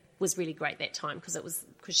director was really great that time because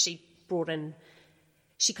she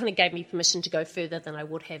she kind of gave me permission to go further than I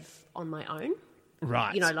would have on my own.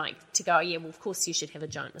 Right. You know, like to go, well, of course you should have a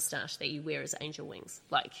giant moustache that you wear as angel wings.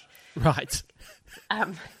 Like, right.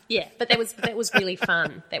 But that was really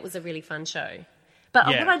fun. That was a really fun show. But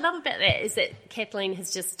what I love about that is that Kathleen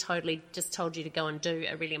has just totally just told you to go and do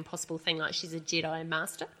a really impossible thing. Like she's a Jedi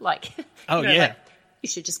master. Like, like, you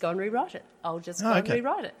should just go and rewrite it. I'll just go and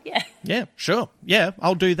rewrite it. Yeah. Yeah, sure. Yeah,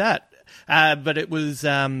 I'll do that. But it was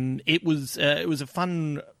a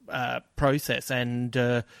fun process, and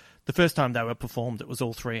the first time they were performed, it was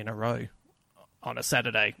all 3 in a row on a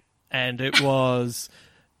Saturday, and it was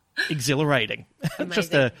exhilarating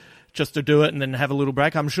just to do it and then have a little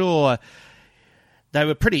break. I'm sure they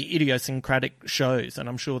were pretty idiosyncratic shows, and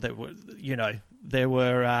I'm sure there were there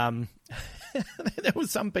were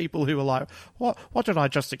some people who were like, what did I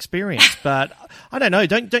just experience? But I don't know.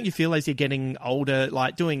 Don't you feel as you're getting older,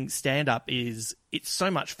 like doing stand-up it's so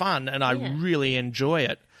much fun, and I really enjoy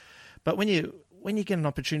it. But when you get an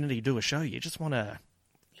opportunity to do a show, you just want to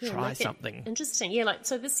try something. Interesting. Yeah, like,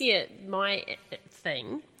 so this year, my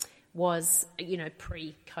thing was,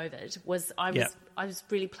 pre-COVID, was I was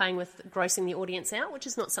really playing with grossing the audience out, which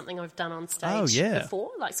is not something I've done on stage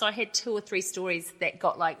before. Like, so I had 2 or 3 stories that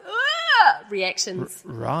got like reactions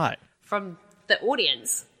from the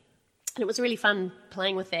audience, and it was really fun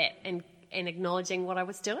playing with that and acknowledging what I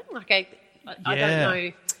was doing. Like, I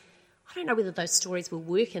don't know whether those stories will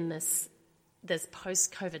work in this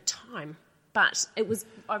post-COVID time, but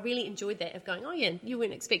I really enjoyed that of going, you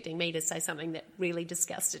weren't expecting me to say something that really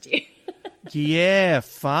disgusted you. Yeah,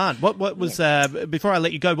 fun. What was before I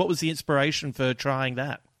let you go, what was the inspiration for trying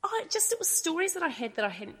that? It was stories that I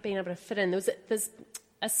hadn't been able to fit in. There's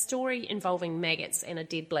a story involving maggots and a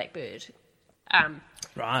dead blackbird,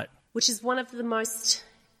 right, which is one of the most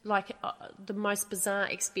the most bizarre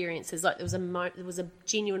experiences. Like there was a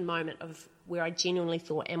genuine moment of where I genuinely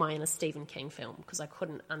thought, am I in a Stephen King film? Because I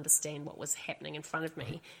couldn't understand what was happening in front of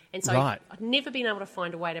me. And so I'd never been able to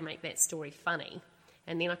find a way to make that story funny.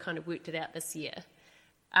 And then I kind of worked it out this year.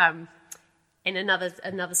 And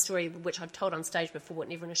another story which I've told on stage before, but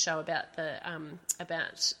never in a show, about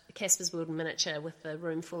about Casper's World in miniature with a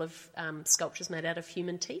room full of sculptures made out of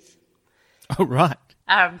human teeth. Oh, right.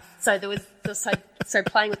 So there was so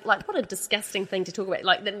playing with, like, what a disgusting thing to talk about.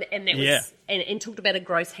 Like, and that was and talked about a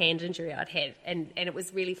gross hand injury I'd had, and it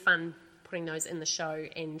was really fun putting those in the show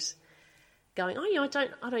and going, I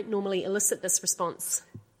don't normally elicit this response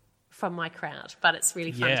from my crowd, but it's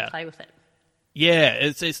really fun to play with it. Yeah,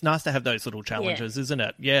 it's nice to have those little challenges, isn't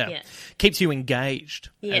it? Yeah. Keeps you engaged,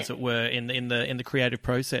 as it were, in the creative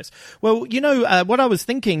process. Well, what I was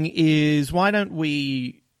thinking is, why don't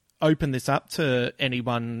we open this up to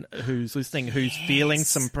anyone who's listening who's feeling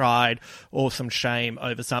some pride or some shame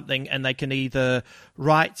over something, and they can either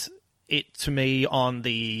write it to me on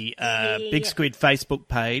the Big Squid Facebook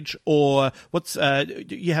page, or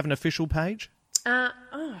you have an official page?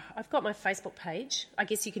 I've got my Facebook page. I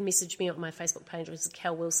guess you can message me on my Facebook page, which is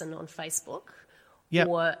Cal Wilson on Facebook. Yep.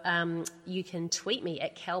 Or you can tweet me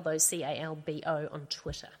at Calbo, Calbo, on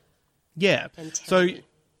Twitter. Yeah. And tell me.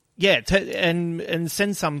 Yeah, and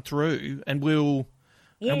send some through, and we'll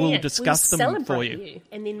discuss them for you.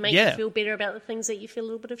 And then make you feel better about the things that you feel a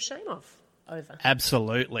little bit of shame over.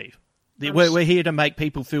 Absolutely. We're here to make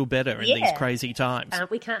people feel better in these crazy times.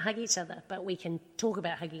 We can't hug each other, but we can talk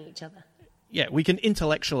about hugging each other. Yeah, we can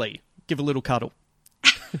intellectually give a little cuddle.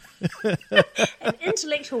 An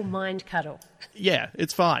intellectual mind cuddle. Yeah,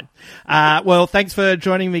 it's fine. Well, thanks for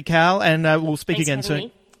joining me, Cal, and we'll speak again soon.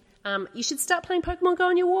 Me. You should start playing Pokemon Go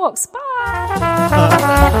on your walks. Bye!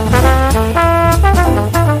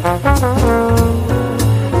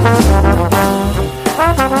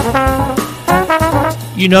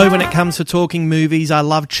 You know, when it comes to talking movies, I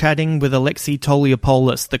love chatting with Alexi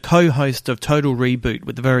Toliopoulos, the co-host of Total Reboot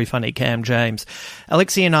with the very funny Cam James.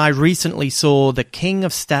 Alexi and I recently saw The King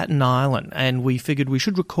of Staten Island, and we figured we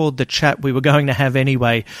should record the chat we were going to have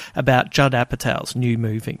anyway about Judd Apatow's new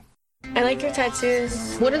movie. I like your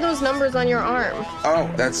tattoos. What are those numbers on your arm? Oh,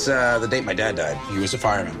 that's the date my dad died. He was a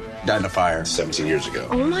fireman. Died in a fire 17 years ago.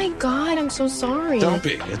 Oh my God, I'm so sorry. Don't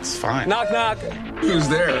be. It's fine. Knock, knock. Who's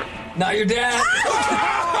there? Not your dad.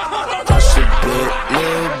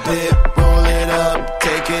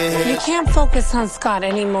 You can't focus on Scott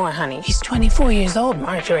anymore, honey. He's 24 years old,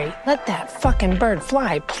 Marjorie. Let that fucking bird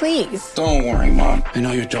fly, please. Don't worry, Mom. I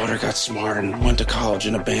know your daughter got smart and went to college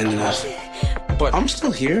and abandoned us. But I'm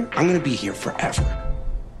still here. I'm going to be here forever.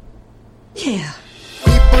 Yeah.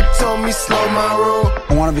 People told me slow my roll.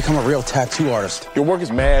 I want to become a real tattoo artist. Your work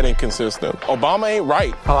is mad inconsistent. Obama ain't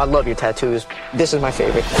right. Oh, I love your tattoos. This is my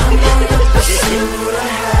favorite.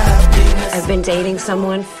 I've been dating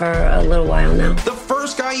someone for a little while now. The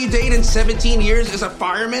first guy you date in 17 years is a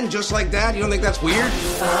fireman, just like that? You don't think that's weird?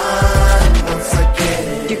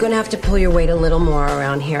 You're gonna have to pull your weight a little more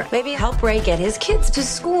around here. Maybe help Ray get his kids to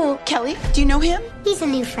school. Kelly, do you know him? He's a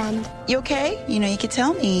new friend. You okay? You know, you could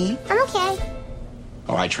tell me. I'm okay.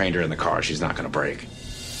 Oh, I trained her in the car. She's not going to break.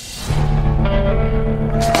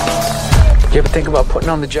 You ever think about putting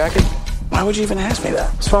on the jacket? Why would you even ask me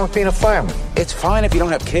that? What's wrong with being a fireman? It's fine if you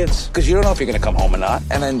don't have kids, because you don't know if you're going to come home or not,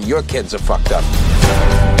 and then your kids are fucked up.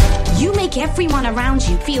 You make everyone around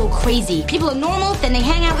you feel crazy. People are normal, then they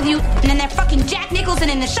hang out with you, and then they're fucking Jack Nicholson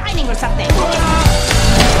in The Shining or something.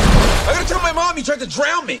 I gotta tell my mom you tried to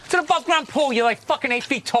drown me. To the above ground pool, you're like fucking 8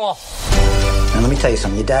 feet tall. Now, let me tell you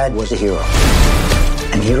something. Your dad was a hero.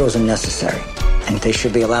 And heroes are necessary. And they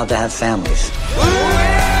should be allowed to have families.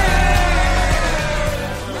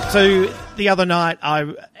 So, the other night,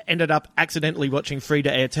 I ended up accidentally watching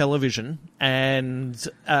free-to-air television, and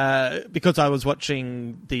because I was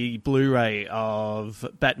watching the Blu-ray of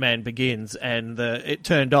Batman Begins, and it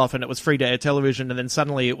turned off, and it was free-to-air television, and then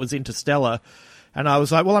suddenly it was Interstellar, and I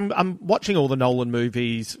was like, well, I'm watching all the Nolan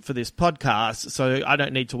movies for this podcast, so I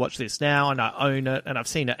don't need to watch this now, and I own it, and I've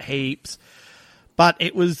seen it heaps. But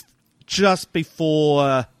it was just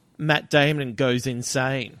before Matt Damon goes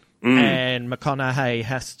insane, and McConaughey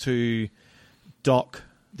has to dock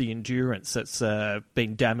the Endurance that's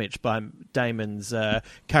been damaged by Damon's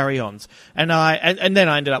carry-ons. And then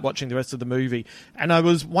I ended up watching the rest of the movie, and I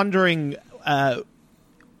was wondering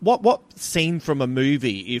what scene from a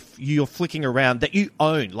movie, if you're flicking around, that you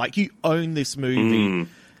own, like you own this movie,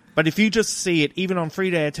 but if you just see it, even on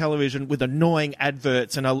free-to-air television, with annoying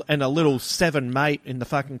adverts and a little Seven mate in the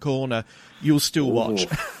fucking corner, you'll still watch.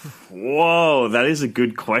 Whoa, that is a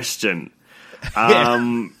good question.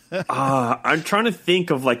 I'm trying to think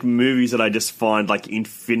of like movies that I just find like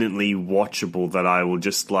infinitely watchable, that I will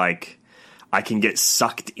just like, I can get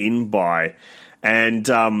sucked in by. And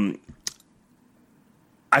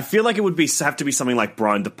I feel like it would have to be something like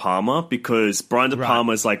Brian De Palma, because Brian De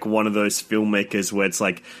Palma is like one of those filmmakers where it's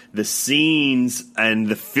like the scenes and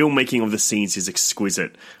the filmmaking of the scenes is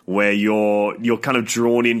exquisite, where you're kind of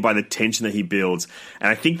drawn in by the tension that he builds. And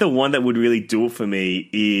I think the one that would really do it for me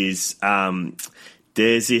is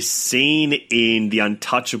there's this scene in The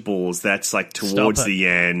Untouchables that's like towards the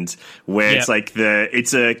end, where it's like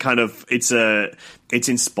it's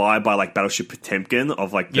inspired by like Battleship Potemkin,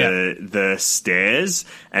 of like the stairs,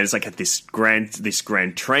 and it's like at this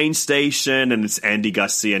grand train station, and it's Andy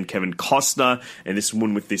Garcia and Kevin Costner, and this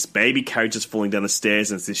woman with this baby carriage just falling down the stairs,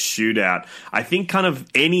 and it's this shootout. I think kind of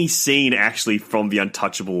any scene actually from The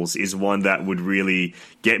Untouchables is one that would really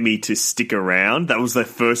get me to stick around. That was the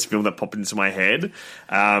first film that popped into my head.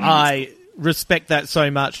 I respect that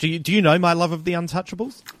so much. Do you know my love of The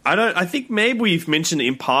Untouchables? I think maybe we've mentioned it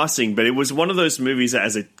in passing, but it was one of those movies that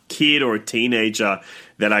as a kid or a teenager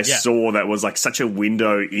that I saw that was like such a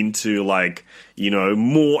window into like, you know,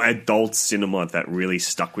 more adult cinema that really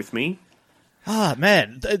stuck with me. Ah,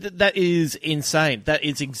 man, that is insane. That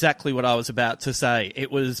is exactly what I was about to say.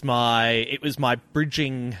 It was my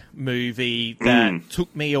bridging movie that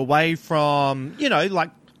took me away from, you know,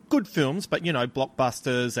 like good films, but, you know,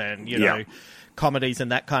 blockbusters and, you know, comedies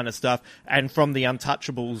and that kind of stuff. And from The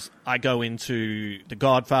Untouchables, I go into the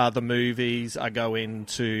Godfather movies, I go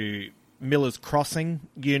into Miller's Crossing,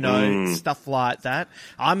 you know, stuff like that.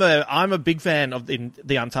 I'm a big fan of the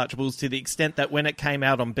Untouchables, to the extent that when it came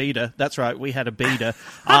out on Beta, that's right, we had a Beta,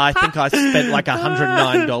 I think I spent like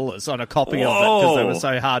 $109 on a copy of it because they were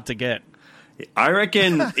so hard to get. I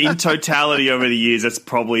reckon in totality over the years, that's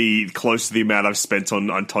probably close to the amount I've spent on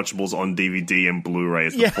Untouchables on DVD and Blu-ray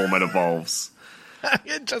as the format evolves.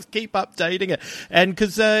 Just keep updating it. And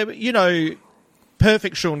because,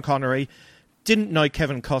 perfect Sean Connery. Didn't know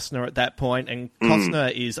Kevin Costner at that point, and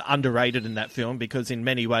Costner is underrated in that film because in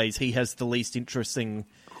many ways he has the least interesting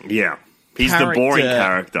he's the boring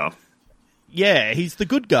character. Yeah, he's the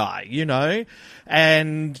good guy,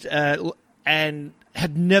 and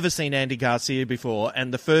had never seen Andy Garcia before,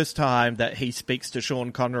 and the first time that he speaks to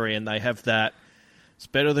Sean Connery and they have that, it's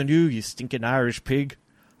better than you stinking Irish pig.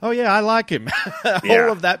 Oh yeah, I like him.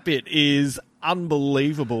 All of that bit is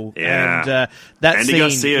unbelievable. Yeah. And that Andy scene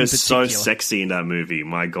Garcia is so sexy in that movie.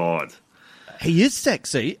 My God. He is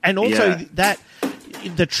sexy. And also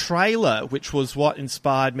the trailer, which was what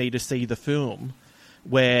inspired me to see the film,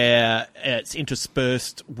 where it's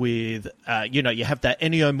interspersed with, you have that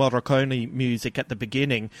Ennio Morricone music at the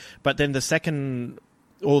beginning, but then the second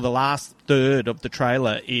or the last third of the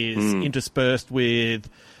trailer is interspersed with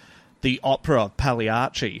the opera of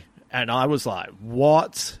Pagliacci. And I was like,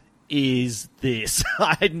 what is this?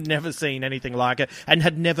 I had never seen anything like it and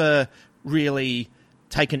had never really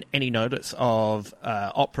taken any notice of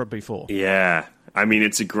opera before. Yeah. I mean,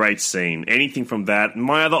 it's a great scene. Anything from that.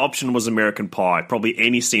 My other option was American Pie. Probably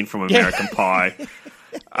any scene from American Pie.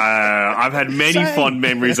 I've had many fond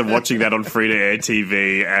memories of watching that on free-to-air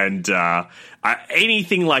TV, and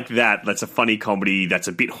anything like that that's a funny comedy, that's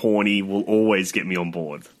a bit horny, will always get me on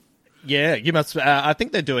board. Yeah, you must. I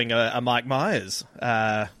think they're doing a Mike Myers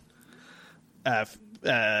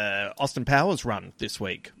Austin Powers run this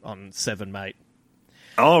week on 7, mate.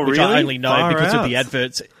 Oh, really? Which I only know because of the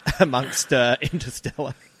adverts amongst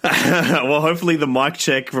Interstellar. Well, hopefully the Mic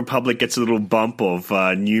Check Republic gets a little bump of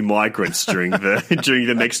new migrants during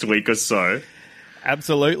the next week or so.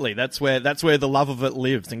 Absolutely, that's where the love of it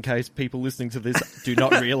lives. In case people listening to this do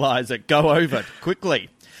not realise it, go over quickly.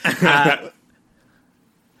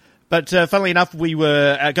 But funnily enough, we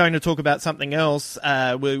were going to talk about something else.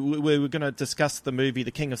 We were going to discuss the movie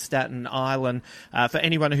The King of Staten Island. For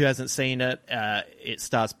anyone who hasn't seen it, it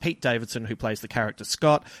stars Pete Davidson, who plays the character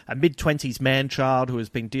Scott, a mid-20s man-child who has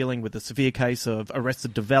been dealing with a severe case of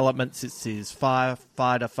arrested development since his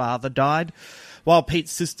firefighter father died. While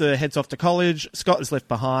Pete's sister heads off to college, Scott is left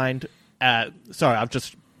behind. Sorry, I've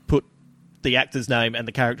just put the actor's name and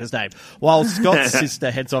the character's name. While Scott's sister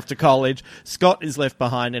heads off to college, Scott is left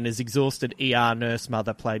behind and his exhausted ER nurse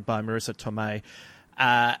mother, played by Marissa Tomei,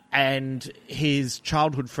 and his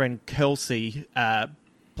childhood friend Kelsey,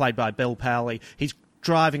 played by Belle Powley. He's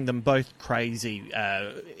driving them both crazy.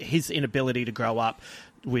 His inability to grow up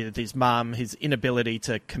with his mum, his inability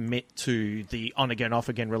to commit to the on-again,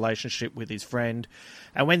 off-again relationship with his friend.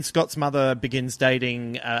 And when Scott's mother begins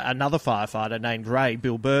dating another firefighter named Ray,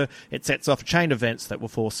 Bill Burr, it sets off a chain of events that will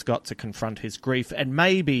force Scott to confront his grief and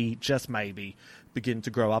maybe, just maybe, begin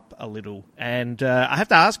to grow up a little. And I have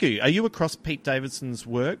to ask you, are you across Pete Davidson's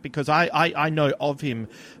work? Because I know of him,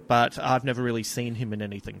 but I've never really seen him in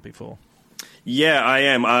anything before. Yeah, I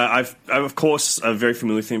am. I've of course, very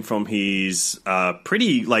familiar with him from his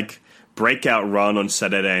pretty, breakout run on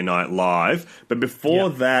Saturday Night Live. But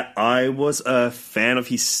before that, I was a fan of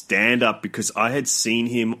his stand-up because I had seen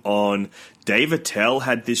him on... Dave Attell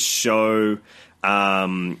had this show...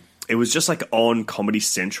 it was just on Comedy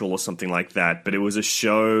Central or something like that, but it was a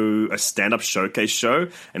stand-up showcase show,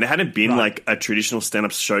 and it hadn't been a traditional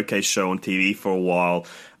stand-up showcase show on TV for a while.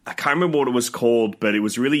 I can't remember what it was called, but it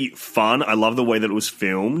was really fun. I love the way that it was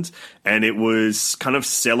filmed, and it was kind of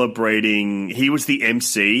celebrating... He was the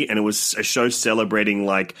MC, and it was a show celebrating,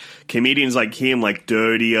 comedians like him,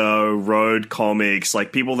 Dirty-O, road comics,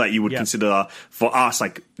 people that you would consider, for us,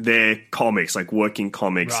 they're comics, working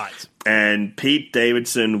comics. Right. And Pete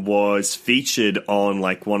Davidson was featured on,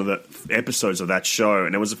 one of the episodes of that show,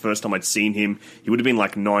 and it was the first time I'd seen him. He would have been,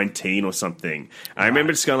 19 or something. I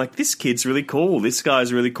remember just going, this kid's really cool. This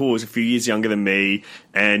guy's really cool. He's a few years younger than me,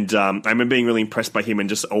 and I remember being really impressed by him and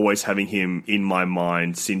just always having him in my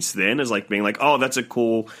mind since then as, being oh, that's a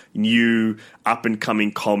cool, new,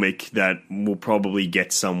 up-and-coming comic that will probably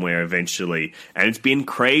get somewhere eventually. And it's been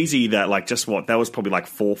crazy that, that was probably,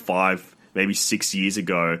 4 or 5 maybe 6 years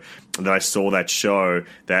ago that I saw that show,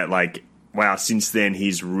 that wow, since then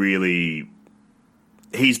he's blown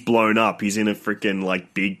up. He's in a freaking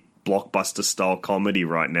big blockbuster style comedy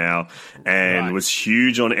right now, and was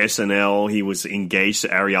huge on SNL. He was engaged to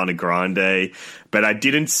Ariana Grande, but I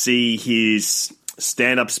didn't see his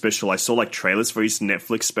stand-up special. I saw trailers for his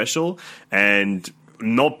Netflix special, and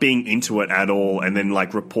not being into it at all, and then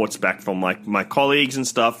reports back from my colleagues and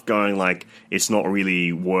stuff going it's not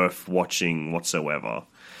really worth watching whatsoever.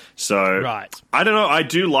 So I don't know. I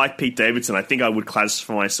do like Pete Davidson. I think I would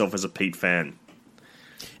classify myself as a Pete fan.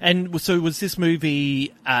 And so was this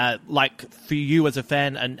movie, like, for you as a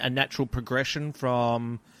fan, a natural progression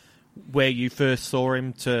from where you first saw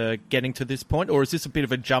him to getting to this point? Or is this a bit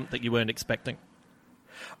of a jump that you weren't expecting?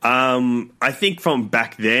 I think from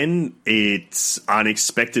back then, it's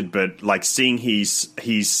unexpected, but, like, seeing he's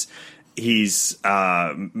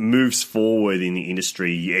moves forward in the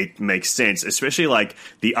industry, it makes sense. Especially like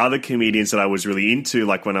the other comedians that I was really into,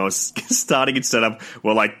 like when I was starting in stand-up,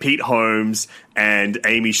 were like Pete Holmes and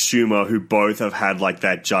Amy Schumer, who both have had like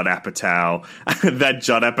that Judd Apatow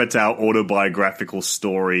autobiographical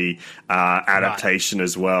story adaptation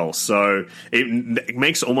as well. So it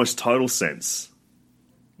makes almost total sense.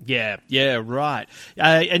 Yeah, right.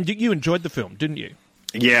 And you enjoyed the film, didn't you?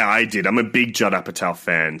 Yeah, I did. I'm a big Judd Apatow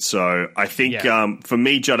fan. So I think for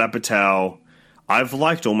me, Judd Apatow, I've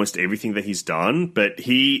liked almost everything that he's done, but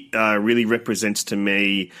he really represents to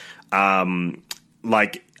me,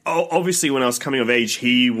 like, obviously when I was coming of age,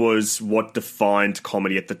 he was what defined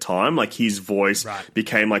comedy at the time. Like his voice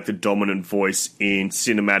became like the dominant voice in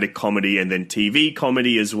cinematic comedy and then TV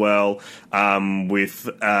comedy as well, with...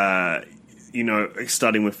 you know,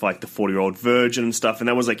 starting with like the 40-Year-Old Virgin and stuff, and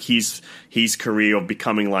that was like his career of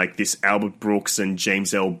becoming like this Albert Brooks and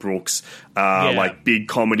James L. Brooks, like big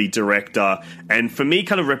comedy director. And for me,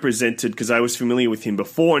 kind of represented, because I was familiar with him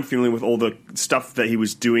before and familiar with all the stuff that he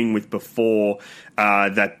was doing with before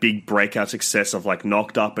that big breakout success of like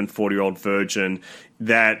Knocked Up and 40-Year-Old Virgin,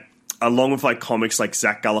 that along with like comics like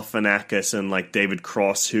Zach Galifianakis and like David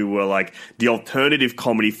Cross, who were like the alternative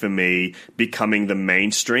comedy for me becoming the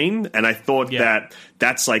mainstream. And I thought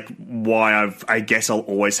that's like why I guess I'll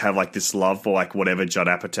always have like this love for like whatever Judd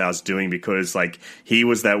Apatow's doing, because like he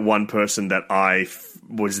was that one person that I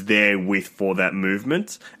was there with for that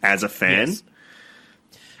movement as a fan. Yes.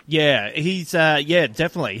 Yeah, he's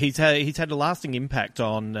definitely. He's had a lasting impact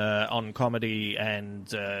on comedy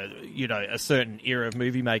and you know, a certain era of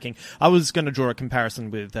movie making. I was going to draw a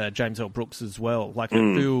comparison with James L. Brooks as well. Like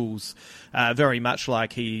it feels very much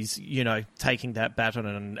like he's, you know, taking that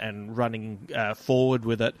baton and running forward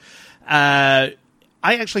with it. I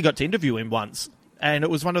actually got to interview him once. And it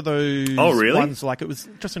was one of those ones, like it was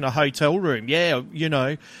just in a hotel room. Yeah, you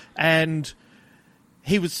know, and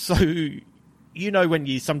he was so... You know, when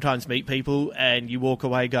you sometimes meet people and you walk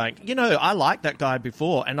away going, you know, I liked that guy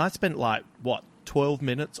before. And I spent 12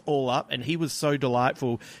 minutes all up, and he was so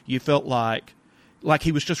delightful. You felt like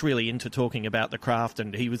he was just really into talking about the craft,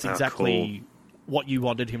 and he was exactly what you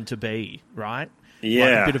wanted him to be, right? Yeah.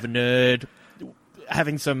 Like a bit of a nerd,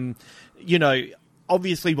 having some, you know,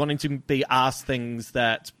 obviously wanting to be asked things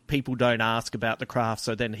that people don't ask about the craft,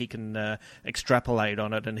 so then he can extrapolate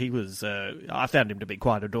on it. And he was, I found him to be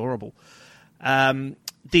quite adorable.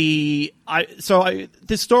 This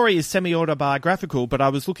story is semi-autobiographical, but I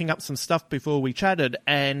was looking up some stuff before we chatted,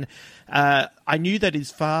 and I knew that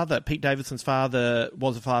his father, Pete Davidson's father,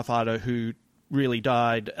 was a firefighter who really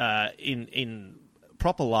died in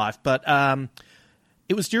proper life, but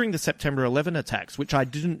it was during the September 11 attacks, which I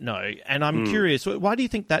didn't know, and I'm curious, why do you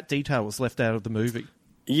think that detail was left out of the movie?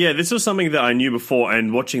 Yeah, this was something that I knew before,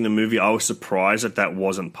 and watching the movie, I was surprised that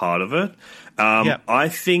wasn't part of it. I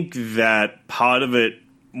think that part of it,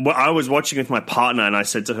 I was watching with my partner, and I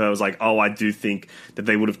said to her, I was like, I do think that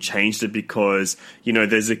they would have changed it because, you know,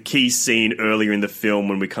 there's a key scene earlier in the film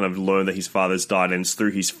when we kind of learn that his father's died, and it's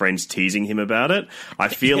through his friends teasing him about it. I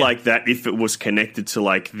feel like that if it was connected to,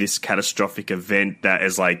 like, this catastrophic event that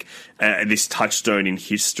is, like, this touchstone in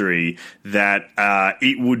history, that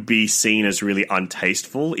it would be seen as really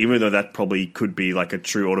untasteful, even though that probably could be, like, a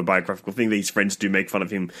true autobiographical thing that his friends do make fun of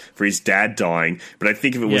him for his dad dying. But I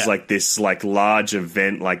think if it was, like, this, like, large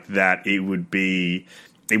event like that, it would be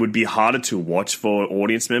harder to watch for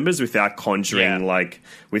audience members without conjuring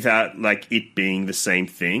without it being the same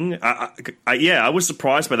thing. I was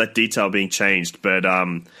surprised by that detail being changed, but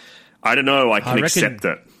I don't know. I reckon, accept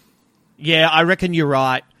it. Yeah, I reckon you're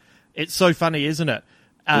right. It's so funny, isn't it?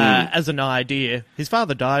 As an idea, his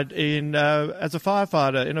father died as a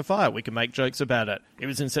firefighter in a fire. We can make jokes about it. It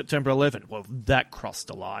was in September 11. Well, that crossed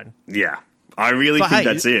the line. Yeah, I really think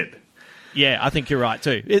that's it. Yeah, I think you're right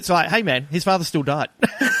too. It's like, hey man, his father still died.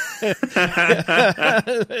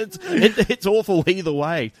 It's awful either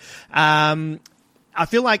way. I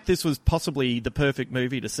feel like this was possibly the perfect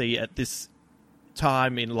movie to see at this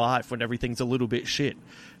time in life when everything's a little bit shit.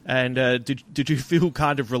 And did you feel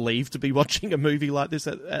kind of relieved to be watching a movie like this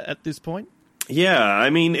at this point? Yeah,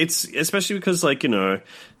 I mean, it's especially because, like, you know,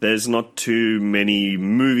 there's not too many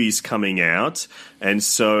movies coming out. And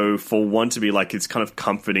so for one to be like, it's kind of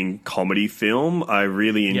comforting comedy film, I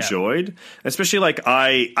really enjoyed. Yeah. Especially like,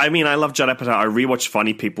 I mean, I love Judd Apatow. I rewatched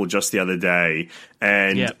Funny People just the other day.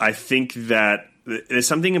 And I think that there's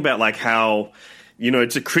something about like how, you know,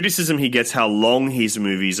 it's a criticism he gets how long his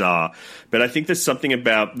movies are. But I think there's something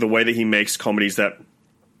about the way that he makes comedies that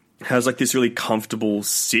has like this really comfortable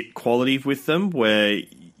sit quality with them where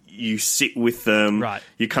you sit with them, right.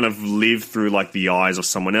 You kind of live through like the eyes of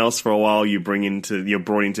someone else for a while. You're brought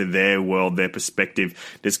into their world, their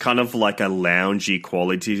perspective. There's kind of like a loungy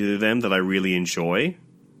quality to them that I really enjoy.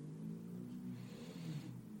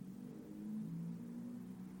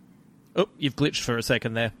 Oh, you've glitched for a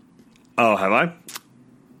second there. Oh, have I?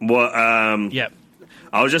 Well, yeah.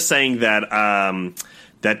 I was just saying that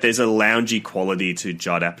that there's a loungy quality to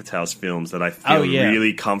Judd Apatow's films that I feel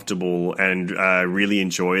really comfortable and really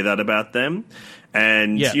enjoy that about them.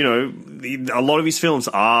 And, you know, a lot of his films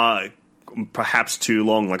are perhaps too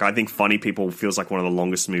long. Like, I think Funny People feels like one of the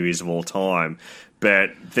longest movies of all time.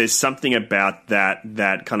 But there's something about that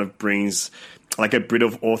kind of brings like a bit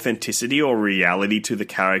of authenticity or reality to the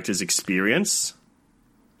character's experience.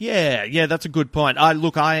 Yeah, that's a good point.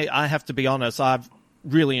 I have to be honest, I've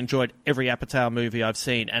really enjoyed every Apatow movie I've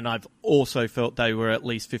seen, and I've also felt they were at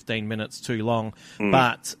least 15 minutes too long.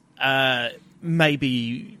 But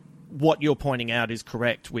maybe what you're pointing out is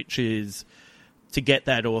correct, which is to get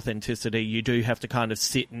that authenticity, you do have to kind of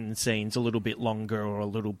sit in scenes a little bit longer or a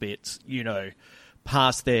little bit, you know,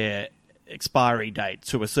 past their expiry date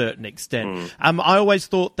to a certain extent. I always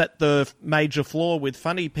thought that the major flaw with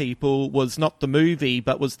Funny People was not the movie,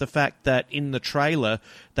 but was the fact that in the trailer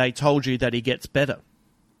they told you that he gets better.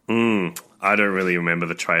 I don't really remember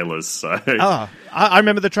the trailers, so... I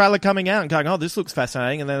remember the trailer coming out and going, oh, this looks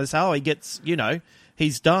fascinating, and then they say, oh, he gets, you know,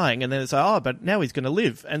 he's dying, and then they say, oh, but now he's going to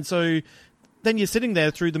live. And so then you're sitting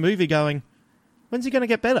there through the movie going, when's he going to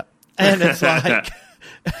get better? And it's like...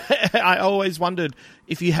 I always wondered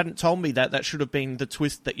if you hadn't told me that should have been the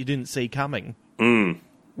twist that you didn't see coming,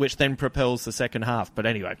 which then propels the second half. But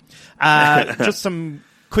anyway, just some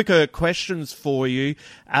quicker questions for you.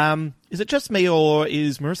 Is it just me, or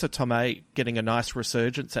is Marissa Tomei getting a nice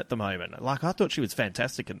resurgence at the moment? Like, I thought she was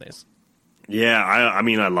fantastic in this. Yeah, I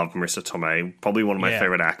mean, I love Marissa Tomei, probably one of my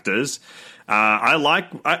favorite actors.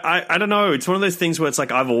 I don't know, it's one of those things where it's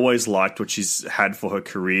like I've always liked what she's had for her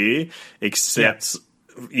career, except,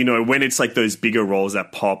 you know, when it's like those bigger roles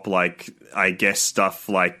that pop, like, I guess stuff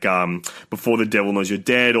like Before the Devil Knows You're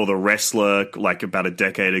Dead or The Wrestler, like about a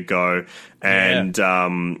decade ago. And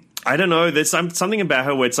I don't know, there's something about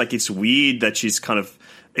her where it's like it's weird that she's kind of,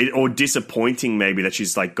 or disappointing maybe that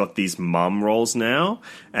she's like got these mum roles now.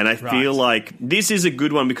 And I feel like this is a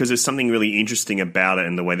good one because there's something really interesting about it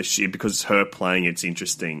and the way that because it's her playing, it's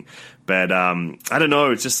interesting. But I don't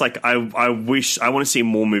know, it's just like I want to see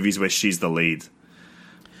more movies where she's the lead.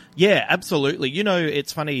 Yeah, absolutely. You know,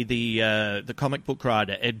 it's funny, the comic book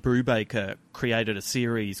writer Ed Brubaker created a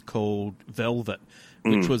series called Velvet,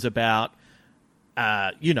 which was about,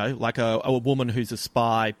 you know, like a woman who's a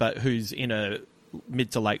spy but who's in a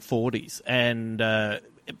mid to late 40s. And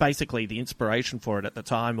basically the inspiration for it at the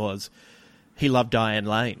time was he loved Diane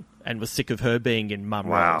Lane and was sick of her being in mum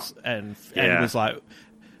roles. And was like,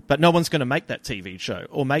 but no one's going to make that TV show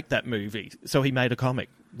or make that movie. So he made a comic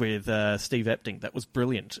with Steve Epting that was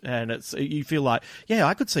brilliant. And you feel like, yeah,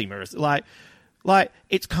 I could see Marissa. Like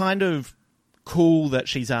it's kind of cool that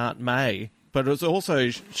she's Aunt May, but it's also,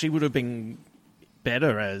 she would have been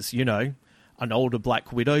better as, you know, an older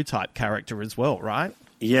Black Widow type character as well, right?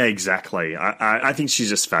 Yeah, exactly. I think she's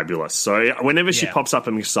just fabulous. So whenever she pops up,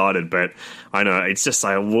 I'm excited. But I know, it's just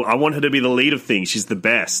I want her to be the lead of things. She's the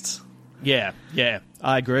best. Yeah,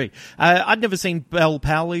 I agree. I'd never seen Belle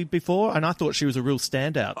Powley before, and I thought she was a real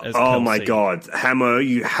standout as Kelsey. My God. Hamo,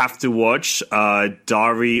 you have to watch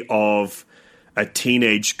Diary of a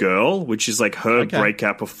Teenage Girl, which is like her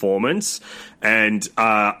breakout performance. And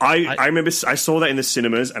I remember I saw that in the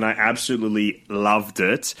cinemas and I absolutely loved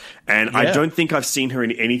it. And I don't think I've seen her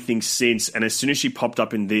in anything since. And as soon as she popped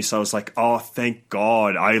up in this, I was like, oh, thank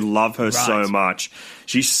God. I love her so much.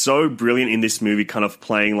 She's so brilliant in this movie, kind of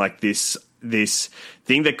playing like this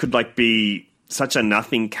thing that could like be such a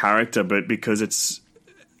nothing character, but because it's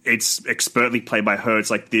expertly played by her, it's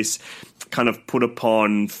like this kind of put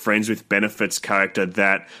upon friends with benefits character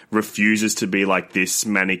that refuses to be like this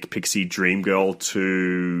manic pixie dream girl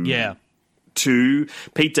to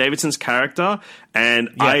Pete Davidson's character.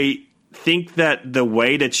 And think that the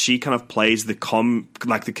way that she kind of plays the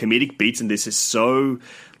comedic beats in this is so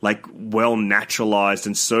like well naturalized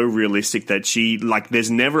and so realistic that she like there's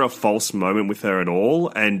never a false moment with her at all.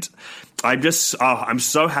 And I'm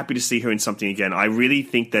so happy to see her in something again. I really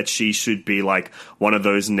think that she should be like one of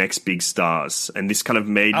those next big stars. And this kind of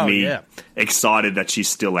made me excited that she's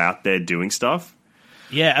still out there doing stuff.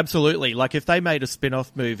 Yeah, absolutely. Like if they made a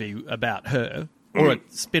spin-off movie about her or a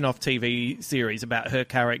spin-off TV series about her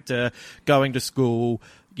character going to school,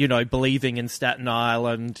 you know, believing in Staten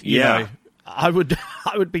Island, you know, I would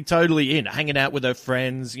be totally in, hanging out with her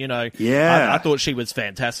friends, you know. Yeah. I thought she was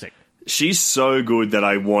fantastic. She's so good that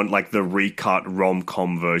I want like the recut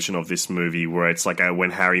rom-com version of this movie where it's like When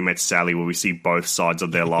Harry Met Sally, where we see both sides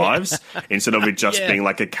of their lives instead of it just being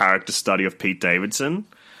like a character study of Pete Davidson.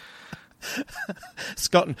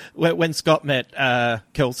 When Scott met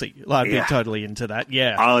Kelsey, I'd be totally into that.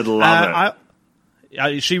 Yeah, I would love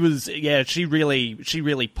it. She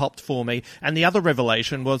really popped for me. And the other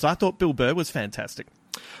revelation was I thought Bill Burr was fantastic.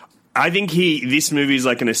 I think this movie is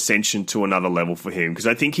like an ascension to another level for him because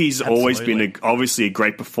I think he's always been obviously a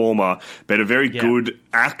great performer, but a very good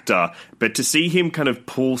actor. But to see him kind of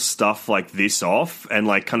pull stuff like this off and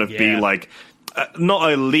like kind of be like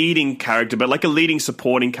not a leading character, but like a leading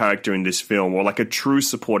supporting character in this film or like a true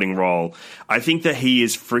supporting role, I think that he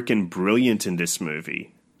is freaking brilliant in this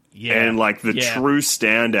movie. Yeah. And like the true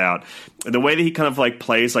standout, the way that he kind of like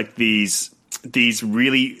plays like these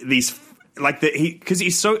like because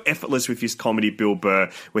he's so effortless with his comedy, Bill Burr,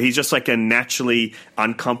 where he's just like a naturally,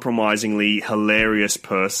 uncompromisingly hilarious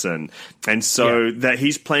person, and so that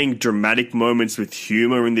he's playing dramatic moments with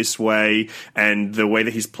humor in this way, and the way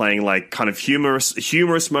that he's playing like kind of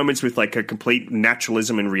humorous moments with like a complete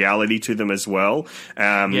naturalism and reality to them as well,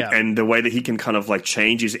 and the way that he can kind of like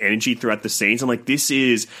change his energy throughout the scenes. I'm like, this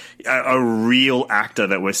is a real actor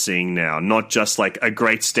that we're seeing now, not just like a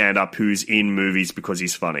great stand-up who's in movies because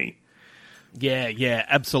he's funny. Yeah,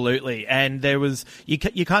 absolutely. And there was you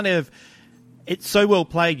kind of it's so well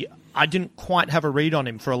played. I didn't quite have a read on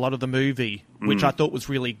him for a lot of the movie, which I thought was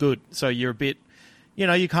really good. So you're a bit, you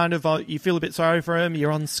know, you kind of you feel a bit sorry for him.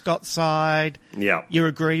 You're on Scott's side. Yeah, you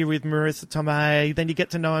agree with Marissa Tomei. Then you get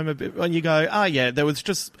to know him a bit, and you go, oh yeah, there was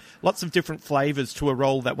just lots of different flavors to a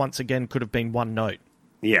role that once again could have been one note.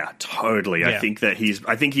 Yeah, totally. Yeah. I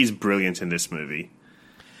think he's brilliant in this movie.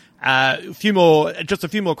 A few more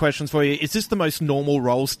questions for you. Is this the most normal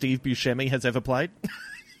role Steve Buscemi has ever played?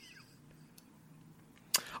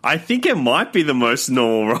 I think it might be the most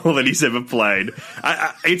normal role that he's ever played.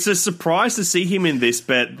 It's a surprise to see him in this,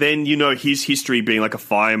 but then, you know, his history being like a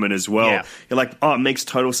fireman as well. Yeah. You're like, oh, it makes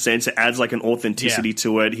total sense. It adds like an authenticity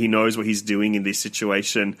to it. He knows what he's doing in this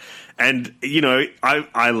situation. And, you know,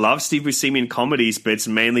 I love Steve Buscemi in comedies, but it's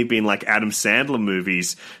mainly been like Adam Sandler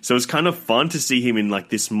movies. So it's kind of fun to see him in like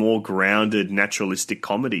this more grounded, naturalistic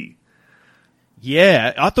comedy.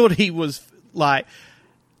 Yeah, I thought he was like,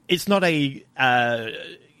 it's not a...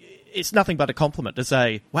 it's nothing but a compliment to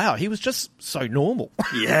say, wow, he was just so normal.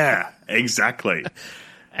 Yeah, exactly.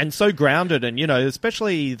 And so grounded, and, you know,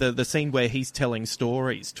 especially the scene where he's telling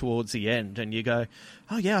stories towards the end, and you go,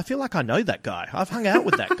 oh, yeah, I feel like I know that guy. I've hung out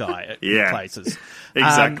with that guy at places.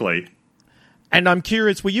 Exactly. And I'm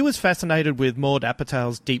curious, were you as fascinated with Maud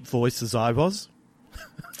Apatow's deep voice as I was?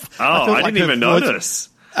 Oh, I didn't even notice.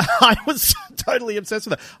 I was totally obsessed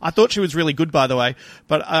with her. I thought she was really good, by the way,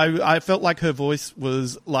 but I felt like her voice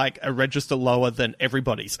was like a register lower than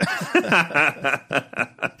everybody's.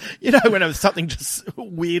 You know, when something just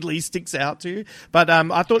weirdly sticks out to you. But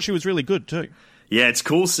I thought she was really good too. Yeah, it's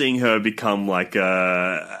cool seeing her become like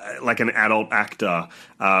an adult actor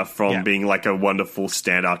from being like a wonderful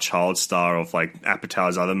standout child star of like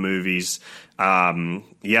Apatow's other movies.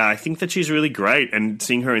 I think that she's really great, and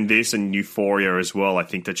seeing her in this and Euphoria as well, I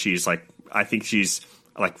think she's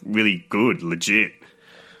really good, legit.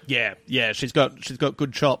 Yeah, she's got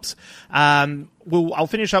good chops. Well, I'll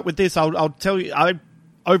finish up with this. I'll tell you,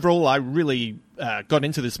 overall, I really got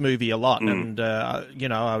into this movie a lot, and you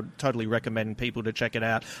know, I would totally recommend people to check it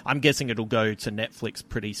out. I'm guessing it'll go to Netflix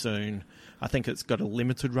pretty soon. I think it's got a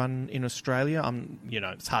limited run in Australia. You know,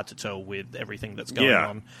 it's hard to tell with everything that's going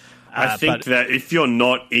on. I think that if you're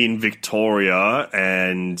not in Victoria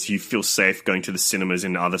and you feel safe going to the cinemas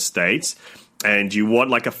in other states and you want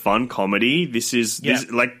like a fun comedy, this is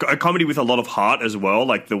like a comedy with a lot of heart as well,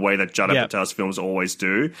 like the way that Judd Apatow's films always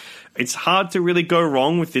do. It's hard to really go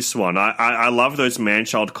wrong with this one. I love those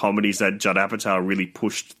man-child comedies that Judd Apatow really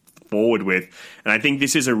pushed forward with, and I think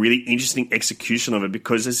this is a really interesting execution of it,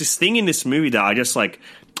 because there's this thing in this movie that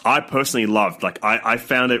I personally loved. Like, I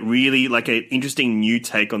found it really like an interesting new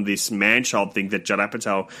take on this man-child thing that Judd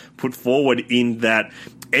Apatow put forward, in that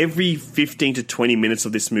every 15 to 20 minutes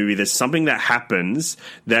of this movie, there's something that happens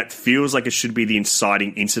that feels like it should be the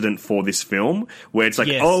inciting incident for this film, where it's like,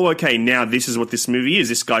 oh, okay, now this is what this movie is.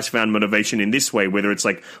 This guy's found motivation in this way, whether it's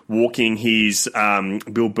like walking his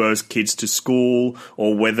Bill Burr's kids to school,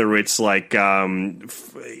 or whether it's like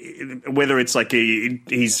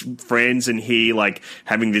his friends and he like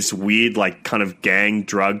having this weird like kind of gang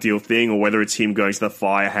drug deal thing, or whether it's him going to the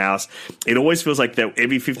firehouse. It always feels like that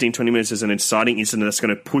every 15, 20 minutes is an inciting incident that's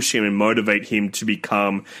going to push him and motivate him to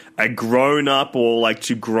become a grown-up, or like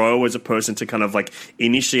to grow as a person, to kind of like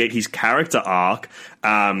initiate his character arc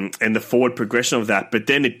and the forward progression of that. But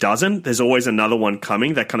then it doesn't. There's always another one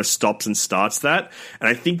coming that kind of stops and starts that. And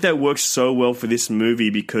I think that works so well for this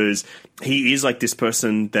movie, because he is like this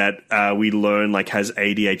person that we learn like has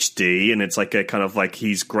ADHD, and it's like a kind of like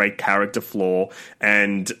his great character flaw.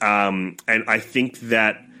 And I think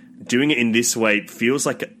that doing it in this way feels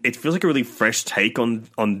like a really fresh take on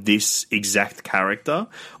this exact character,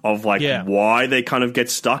 of like why they kind of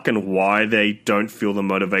get stuck and why they don't feel the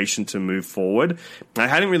motivation to move forward. I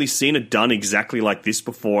hadn't really seen it done exactly like this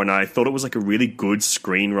before, and I thought it was like a really good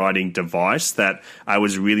screenwriting device that I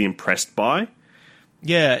was really impressed by.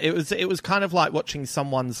 Yeah, it was kind of like watching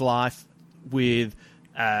someone's life with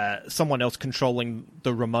someone else controlling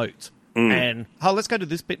the remote. And, let's go to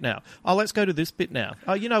this bit now. Let's go to this bit now.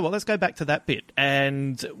 You know what, let's go back to that bit.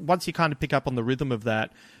 And once you kind of pick up on the rhythm of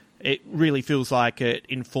that, it really feels like it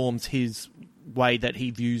informs his way that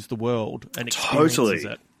he views the world and experiences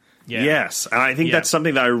it. Yeah. Yes, and I think that's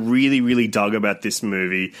something that I really, really dug about this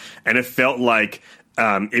movie. And it felt like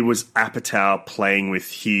it was Apatow playing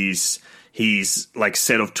with his like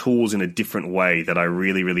set of tools in a different way that I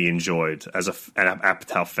really, really enjoyed as an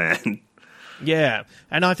Apatow fan. Yeah,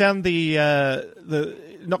 and I found the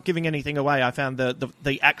not giving anything away, I found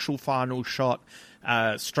the actual final shot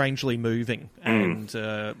strangely moving, and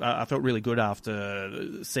I felt really good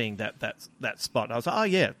after seeing that spot. I was like, oh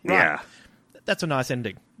yeah, right. That's a nice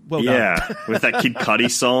ending. Well done. Yeah, with that Kid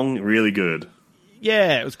Cudi song, really good.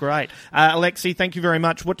 Yeah, it was great. Alexi, thank you very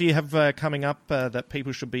much. What do you have coming up that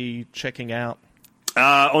people should be checking out?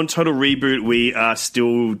 On Total Reboot, we are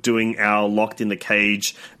still doing our Locked in the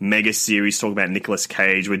Cage mega series talking about Nicolas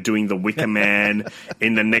Cage. We're doing The Wicker Man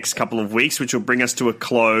in the next couple of weeks, which will bring us to a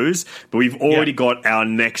close. But we've already got our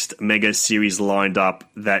next mega series lined up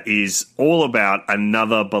that is all about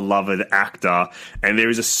another beloved actor. And there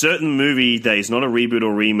is a certain movie that is not a reboot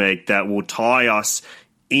or remake that will tie us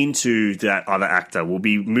into that other actor. We'll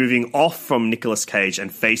be moving off from Nicolas Cage and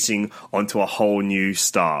facing onto a whole new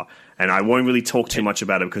star. And I won't really talk too much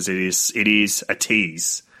about it because it is a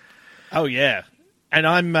tease. Oh yeah, and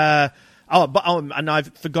I'm and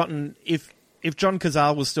I've forgotten if John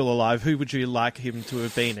Cazale was still alive, who would you like him to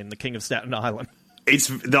have been in The King of Staten Island? It's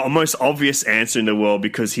the most obvious answer in the world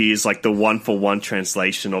because he is like the one-for-one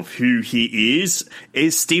translation of who he is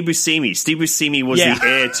Steve Buscemi. Steve Buscemi was the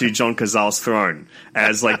heir to John Cazale's throne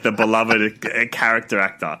as like the beloved character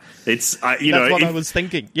actor. It's that's what I was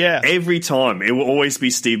thinking. Yeah, every time it will always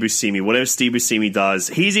be Steve Buscemi. Whatever Steve Buscemi does,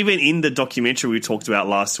 he's even in the documentary we talked about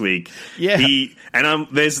last week. Yeah,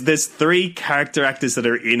 there's three character actors that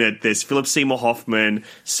are in it. There's Philip Seymour Hoffman,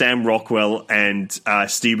 Sam Rockwell, and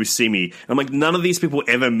Steve Buscemi. I'm like, none of these people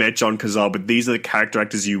ever met John Cazale, but these are the character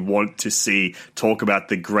actors you want to see talk about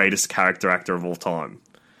the greatest character actor of all time.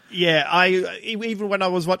 Yeah, even when I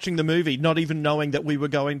was watching the movie, not even knowing that we were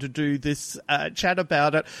going to do this chat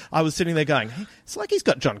about it, I was sitting there going, hey, it's like he's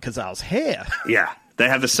got John Cazale's hair. Yeah, they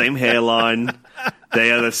have the same hairline,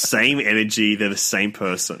 they are the same energy, they're the same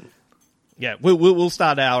person. Yeah, we'll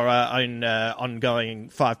start our own ongoing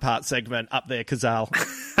 5-part segment Up There, Cazale.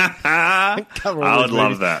 I would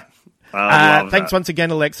love that. Thanks once again,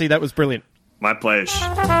 Alexi. That was brilliant. My pleasure.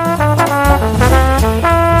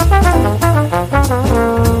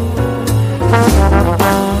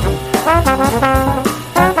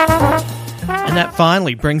 And that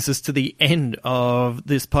finally brings us to the end of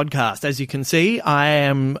this podcast. As you can see, I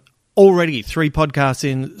am already 3 podcasts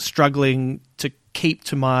in, struggling to keep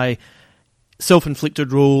to my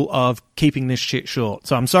self-inflicted rule of keeping this shit short.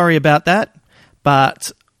 So I'm sorry about that,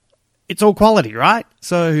 but it's all quality, right?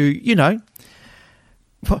 So, you know,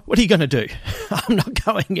 what are you going to do? I'm not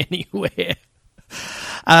going anywhere.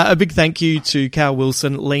 A big thank you to Carl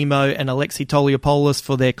Wilson, Limo, and Alexi Toliopoulos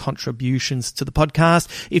for their contributions to the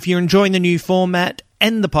podcast. If you're enjoying the new format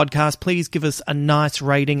and the podcast, please give us a nice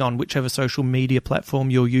rating on whichever social media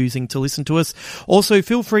platform you're using to listen to us. Also,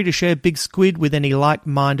 feel free to share Big Squid with any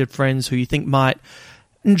like-minded friends who you think might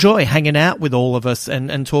enjoy hanging out with all of us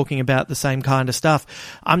and talking about the same kind of stuff.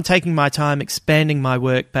 I'm taking my time expanding my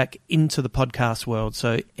work back into the podcast world,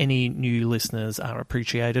 so any new listeners are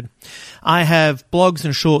appreciated. I have blogs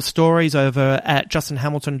and short stories over at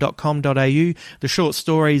justinhamilton.com.au. The short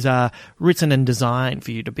stories are written and designed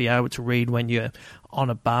for you to be able to read when you're on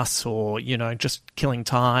a bus or, just killing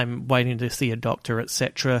time, waiting to see a doctor,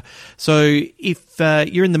 etc. So if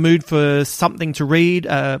you're in the mood for something to read,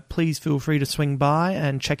 please feel free to swing by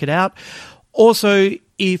and check it out. Also,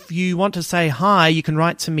 if you want to say hi, you can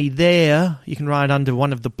write to me there. You can write under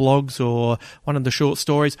one of the blogs or one of the short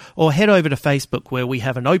stories, or head over to Facebook where we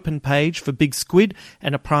have an open page for Big Squid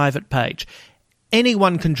and a private page.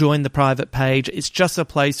 Anyone can join the private page. It's just a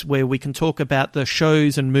place where we can talk about the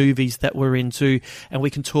shows and movies that we're into, and we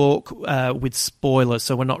can talk with spoilers,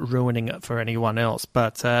 so we're not ruining it for anyone else.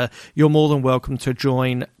 But you're more than welcome to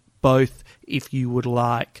join both if you would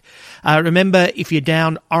like. Remember, if you're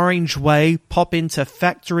down Orange Way, pop into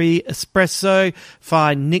Factory Espresso,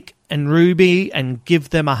 find Nick and Ruby and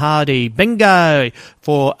give them a hearty bingo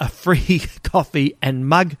for a free coffee and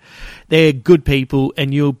mug. They're good people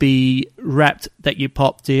and you'll be rapt that you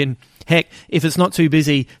popped in. Heck, if it's not too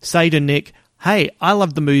busy, say to Nick, hey, I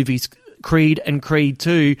love the movies Creed and Creed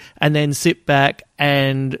 2, and then sit back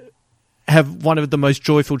and have one of the most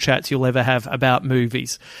joyful chats you'll ever have about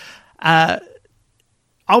movies. I'll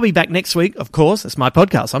be back next week, of course. It's my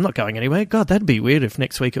podcast. I'm not going anywhere. God, that'd be weird if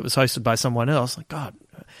next week it was hosted by someone else. Like, God,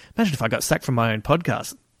 imagine if I got sacked from my own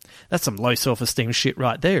podcast. That's some low self-esteem shit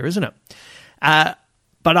right there, isn't it?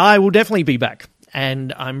 But I will definitely be back,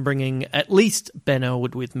 and I'm bringing at least Ben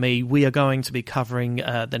Elwood with me. We are going to be covering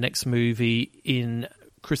the next movie in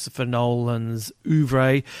Christopher Nolan's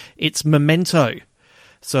oeuvre. It's Memento.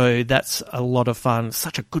 So that's a lot of fun.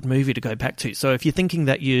 Such a good movie to go back to. So if you're thinking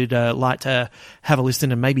that you'd like to have a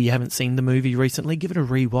listen and maybe you haven't seen the movie recently, give it a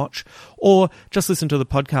rewatch, or just listen to the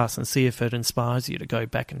podcast and see if it inspires you to go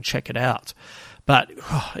back and check it out. But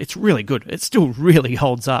it's really good. It still really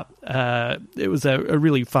holds up. It was a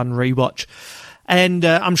really fun rewatch. And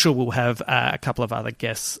I'm sure we'll have a couple of other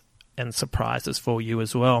guests and surprises for you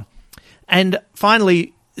as well. And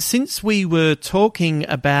finally, since we were talking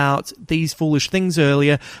about These Foolish Things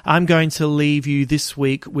earlier, I'm going to leave you this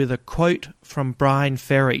week with a quote from Bryan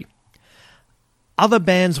Ferry. Other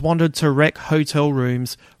bands wanted to wreck hotel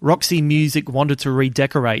rooms. Roxy Music wanted to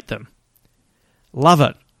redecorate them. Love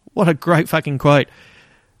it. What a great fucking quote.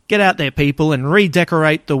 Get out there, people, and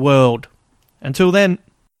redecorate the world. Until then.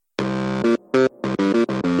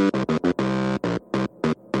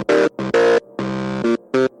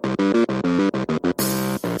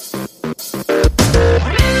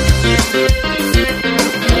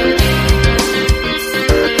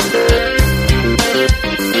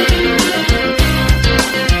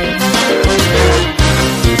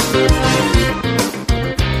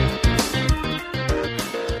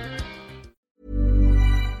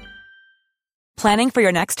 Planning for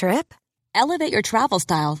your next trip? Elevate your travel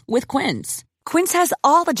style with Quince. Quince has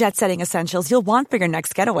all the jet-setting essentials you'll want for your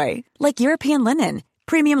next getaway, like European linen,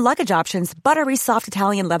 premium luggage options, buttery soft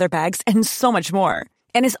Italian leather bags, and so much more.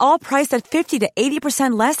 And is all priced at 50 to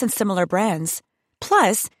 80% less than similar brands.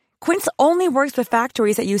 Plus, Quince only works with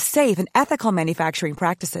factories that use safe and ethical manufacturing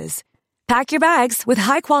practices. Pack your bags with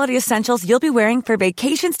high-quality essentials you'll be wearing for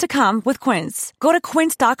vacations to come with Quince. Go to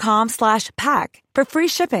quince.com/pack for free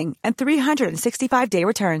shipping and 365-day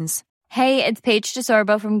returns. Hey, it's Paige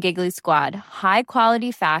DeSorbo from Giggly Squad. High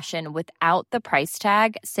quality fashion without the price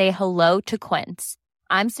tag. Say hello to Quince.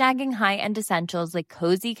 I'm snagging high-end essentials like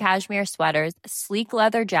cozy cashmere sweaters, sleek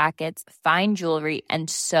leather jackets, fine jewelry, and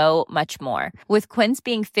so much more. With Quince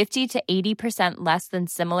being 50 to 80% less than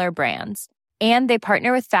similar brands. And they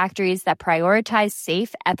partner with factories that prioritize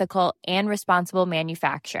safe, ethical, and responsible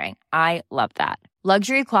manufacturing. I love that.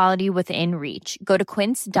 Luxury quality within reach. Go to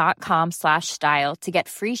quince.com/style to get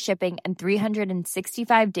free shipping and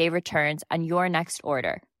 365-day returns on your next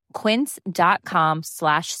order.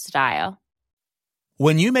 Quince.com/style.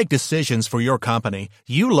 When you make decisions for your company,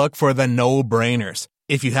 you look for the no-brainers.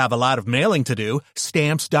 If you have a lot of mailing to do,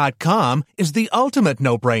 Stamps.com is the ultimate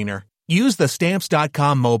no-brainer. Use the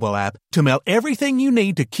Stamps.com mobile app to mail everything you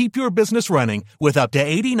need to keep your business running with up to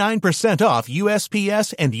 89% off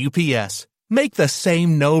USPS and UPS. Make the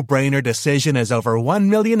same no-brainer decision as over 1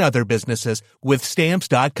 million other businesses with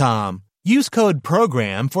Stamps.com. Use code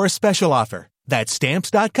PROGRAM for a special offer. That's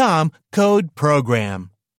Stamps.com, code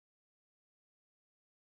PROGRAM.